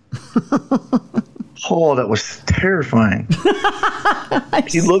 Oh, that was terrifying.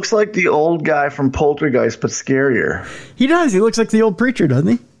 He looks like the old guy from Poltergeist, but scarier. He does. He looks like the old preacher, doesn't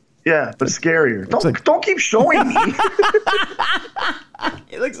he? Yeah, but scarier. Don't keep showing me.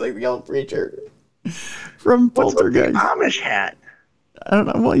 He looks like the old preacher from Poltergeist. What's with the Amish hat? I don't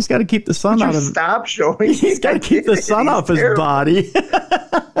know. Well, he's got to keep the sun out of. Stop showing. He's got to keep the sun off his body.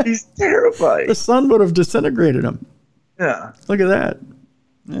 He's terrifying. The sun would have disintegrated him. Yeah. Look at that.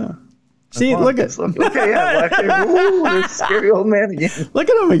 Yeah. See, look at. Okay, yeah. Ooh, there's a scary old man again. Look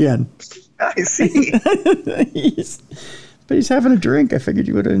at him again. I see. But he's having a drink. I figured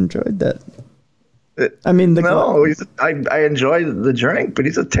you would have enjoyed that. I mean, I enjoy the drink, but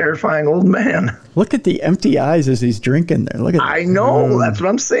he's a terrifying old man. Look at the empty eyes as he's drinking there. Look at I know, that's what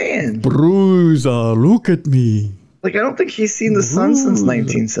I'm saying. Bruiser, look at me. Like, I don't think he's seen the sun since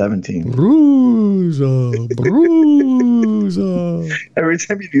 1917. Bruiser. Every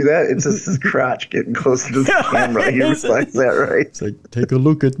time you do that, it's just his crotch getting closer to the camera. He reflects that, right? It's like, take a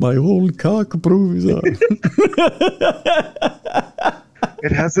look at my old cock, Bruiser.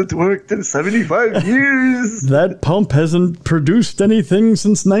 It hasn't worked in 75 years. That pump hasn't produced anything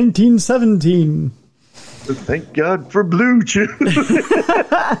since 1917. Thank God for Blue Chew.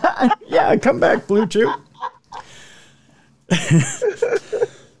 Yeah, come back, Blue Chew.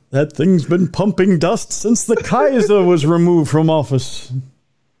 That thing's been pumping dust since the Kaiser was removed from office.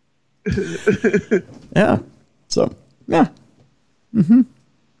 Yeah. So, yeah. Mm-hmm.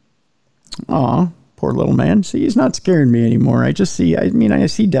 Aw, poor little man. See, he's not scaring me anymore. I see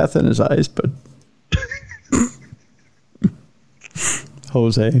death in his eyes, but...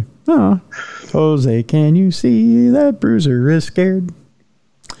 Jose. Oh, Jose, can you see that Bruiser is scared?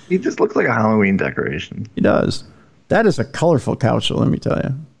 He just looks like a Halloween decoration. He does. That is a colorful couch, so let me tell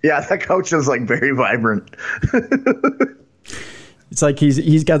you. Yeah, that couch is like very vibrant. It's like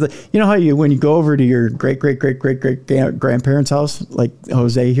he's got the, you know how when you go over to your great grandparents' house, like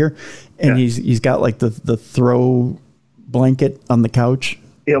Jose here, and he's got like the throw blanket on the couch.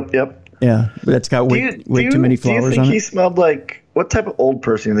 Yep. Yeah, but it's got way too many flowers on it. Do you think he smelled like, what type of old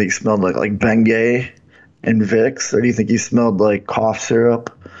person do you think he smelled like? Like Bengay and Vicks? Or do you think he smelled like cough syrup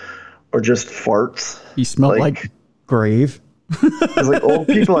or just farts? He smelled like grave. Because like old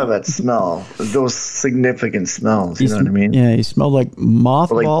people have that smell, those significant smells. You know what I mean? Yeah, he smelled like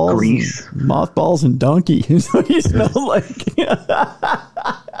mothballs, like grease, mothballs, and donkey. Is what he smelled like.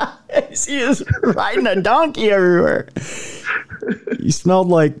 He is riding a donkey everywhere. He smelled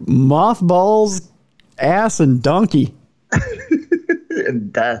like mothballs, ass, and donkey,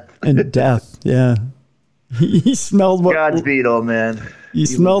 and death. And death. Yeah, he smelled what Godspeed, old man. He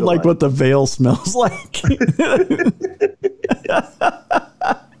smelled like what the veil smells like.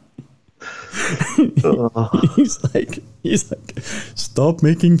 He's like, stop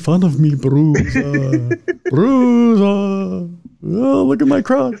making fun of me, Bruiser. Bruiser. Oh, look at my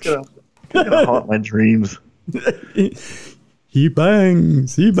crotch. He's gonna haunt my dreams. He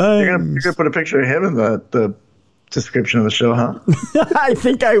bangs. You're gonna put a picture of him in the description of the show, huh? I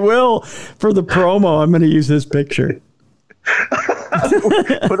think I will. For the promo, I'm gonna use his picture.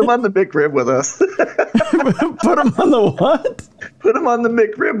 Put him on the McRib with us. Put him on the what? Put him on the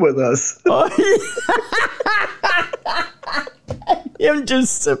McRib with us. Oh, yeah. Him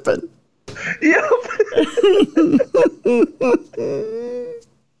just sipping. Yep.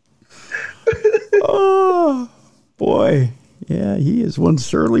 Oh, boy. Yeah, he is one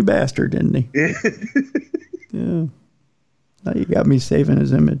surly bastard, isn't he? Yeah. Now you got me saving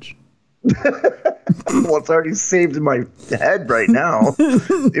his image. Well, it's already saved in my head right now.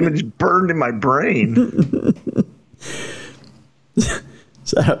 Image burned in my brain. Is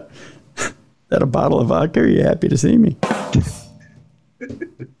that a bottle of vodka? Are you happy to see me?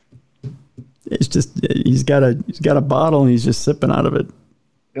 It's just he's got a bottle and he's just sipping out of it.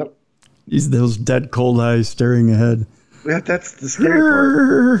 Yep. He's those dead cold eyes staring ahead. Yeah, that's the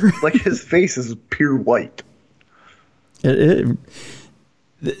scary part. Like his face is pure white.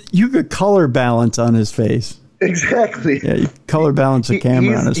 You could color balance on his face. Exactly. Yeah, you color balance the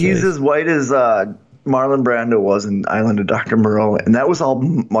camera on his face. He's as white as Marlon Brando was in Island of Dr. Moreau, and that was all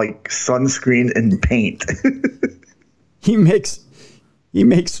like sunscreen and paint. He makes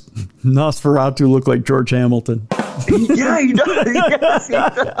Nosferatu look like George Hamilton. Yeah, he does. Yes, he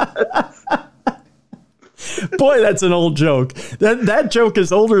does. Boy, that's an old joke. That joke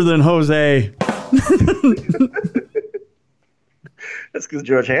is older than Jose. That's because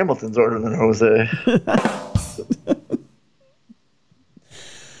George Hamilton's older than Jose.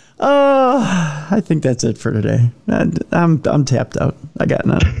 I think that's it for today. I'm tapped out. I got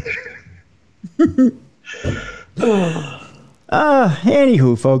nothing.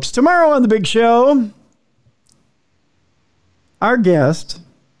 Anywho, folks, tomorrow on the big show, our guest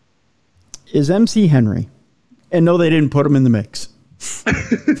is MC Henry. And no, they didn't put him in the mix.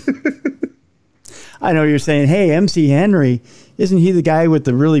 I know you're saying, hey, MC Henry, isn't he the guy with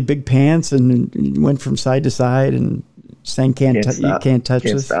the really big pants and went from side to side and sang you can't touch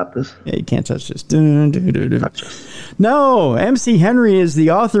this? Can't stop this. Yeah, you can't touch this. No, MC Henry is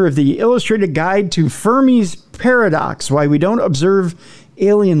the author of the Illustrated Guide to Fermi's Paradox, Why We Don't Observe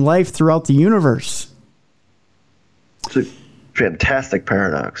Alien Life Throughout the Universe. It's a fantastic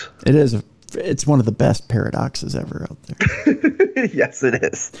paradox. It is. It's one of the best paradoxes ever out there. Yes, it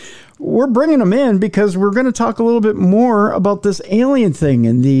is. We're bringing them in because we're going to talk a little bit more about this alien thing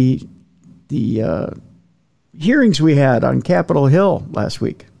and the hearings we had on Capitol Hill last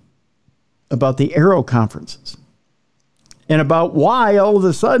week about the Aero conferences and about why all of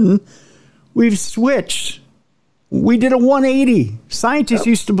a sudden we've switched. We did a 180. Scientists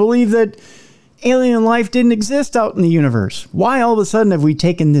used to believe that alien life didn't exist out in the universe. Why all of a sudden have we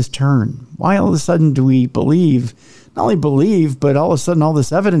taken this turn? Why all of a sudden do we believe, not only believe, but all of a sudden all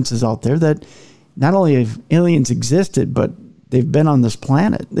this evidence is out there that not only have aliens existed, but they've been on this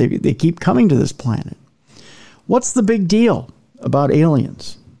planet. They keep coming to this planet. What's the big deal about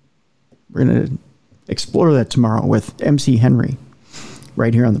aliens? We're going to explore that tomorrow with MC Henry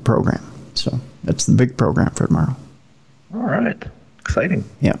right here on the program. So that's the big program for tomorrow. All right. Exciting.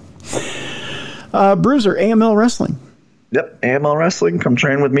 Yeah. Bruiser, AML Wrestling. Yep, AML Wrestling. Come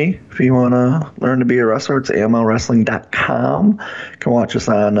train with me. If you want to learn to be a wrestler, it's amlwrestling.com. You can watch us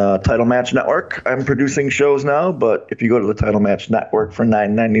on Title Match Network. I'm producing shows now, but if you go to the Title Match Network for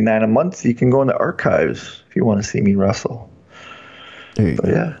 $9.99 a month, you can go in the archives if you want to see me wrestle. But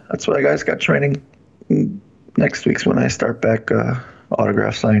yeah, that's what I guys got training. Next week's when I start back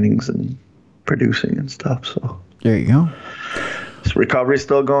autograph signings and producing and stuff. So there you go. So recovery's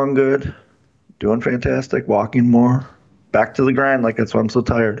still going good. Doing fantastic. Walking more. Back to the grind. Like, that's why I'm so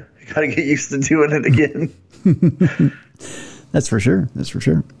tired. You got to get used to doing it again. That's for sure. That's for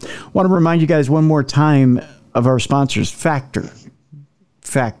sure. Want to remind you guys one more time of our sponsors, Factor.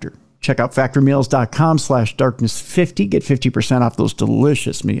 Factor. Check out factormeals.com/darkness50. Get 50% off those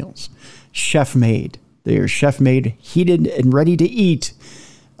delicious meals. Chef made. They are chef made, heated, and ready to eat.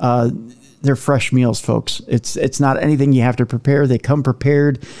 They're fresh meals, folks. It's not anything you have to prepare. They come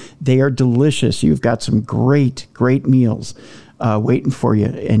prepared. They are delicious. You've got some great meals waiting for you,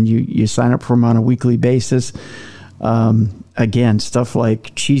 and you sign up for them on a weekly basis. Again, stuff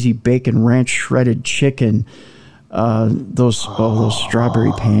like cheesy bacon ranch shredded chicken, those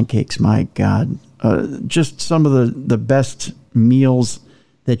strawberry pancakes. My God, just some of the best meals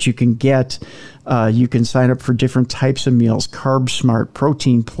that you can get. You can sign up for different types of meals, Carb Smart,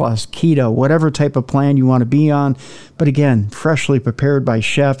 Protein Plus, Keto, whatever type of plan you want to be on. But again, freshly prepared by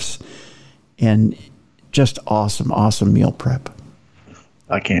chefs and just awesome meal prep.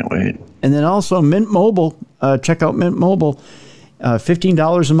 I can't wait. And then also Mint Mobile. Check out Mint Mobile.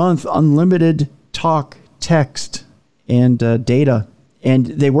 $15 a month, unlimited talk, text, and data. And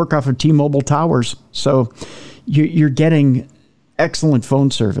they work off of T-Mobile towers. So you're getting excellent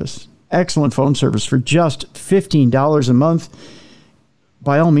phone service for just $15 a month.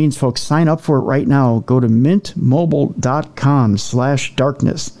 By all means, folks, sign up for it right now. Go to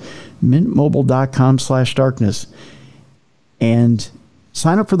mintmobile.com/darkness, mintmobile.com/darkness, and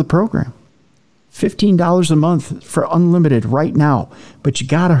sign up for the program. $15 a month for unlimited right now, but you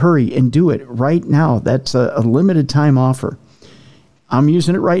got to hurry and do it right now. That's a limited time offer. I'm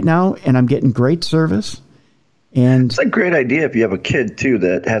using it right now, and I'm getting great service. And it's a great idea if you have a kid too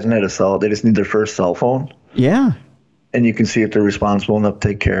that hasn't had a they just need their first cell phone. Yeah. And you can see if they're responsible enough to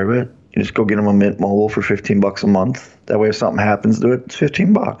take care of it. You just go get them a Mint Mobile for $15 a month. That way if something happens to it, it's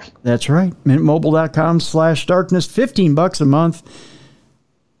 $15. That's right. Mintmobile.com/darkness, $15 a month.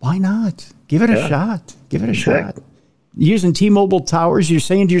 Why not? Give it a shot. Give it a shot. Using T-Mobile towers, you're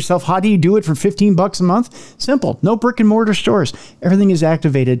saying to yourself, how do you do it for $15 a month? Simple. No brick and mortar stores. Everything is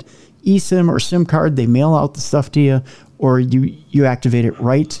activated. eSIM or SIM card, they mail out the stuff to you, or you activate it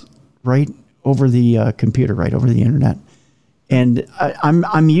right over the computer, right over the internet. And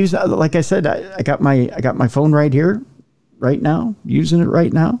I'm using, like I said, I got my phone right here, right now, using it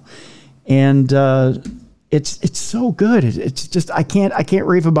right now, and it's so good. It's just I can't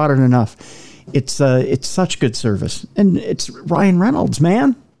rave about it enough. It's such good service, and it's Ryan Reynolds,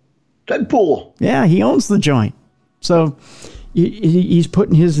 man. Deadpool. Yeah, he owns the joint, so. He's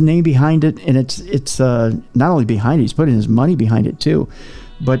putting his name behind it, and it's not only behind it, he's putting his money behind it too.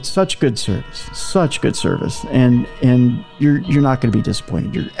 But such good service, and you're not going to be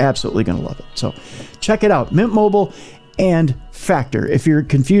disappointed. You're absolutely going to love it. So check it out, Mint Mobile and Factor. If you're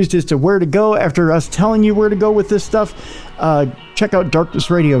confused as to where to go after us telling you where to go with this stuff, check out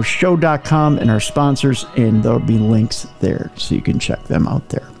darknessradioshow.com and our sponsors, and there'll be links there so you can check them out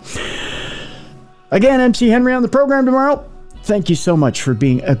there. Again, MC Henry on the program tomorrow. Thank you so much for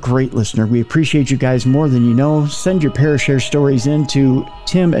being a great listener. We appreciate you guys more than you know. Send your Parashare stories in to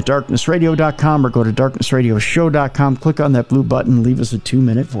tim@darknessradio.com or go to darknessradioshow.com. Click on that blue button. Leave us a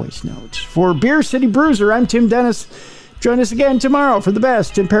 2-minute voice note. For Beer City Bruiser, I'm Tim Dennis. Join us again tomorrow for the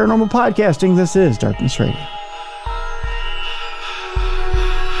best in paranormal podcasting. This is Darkness Radio.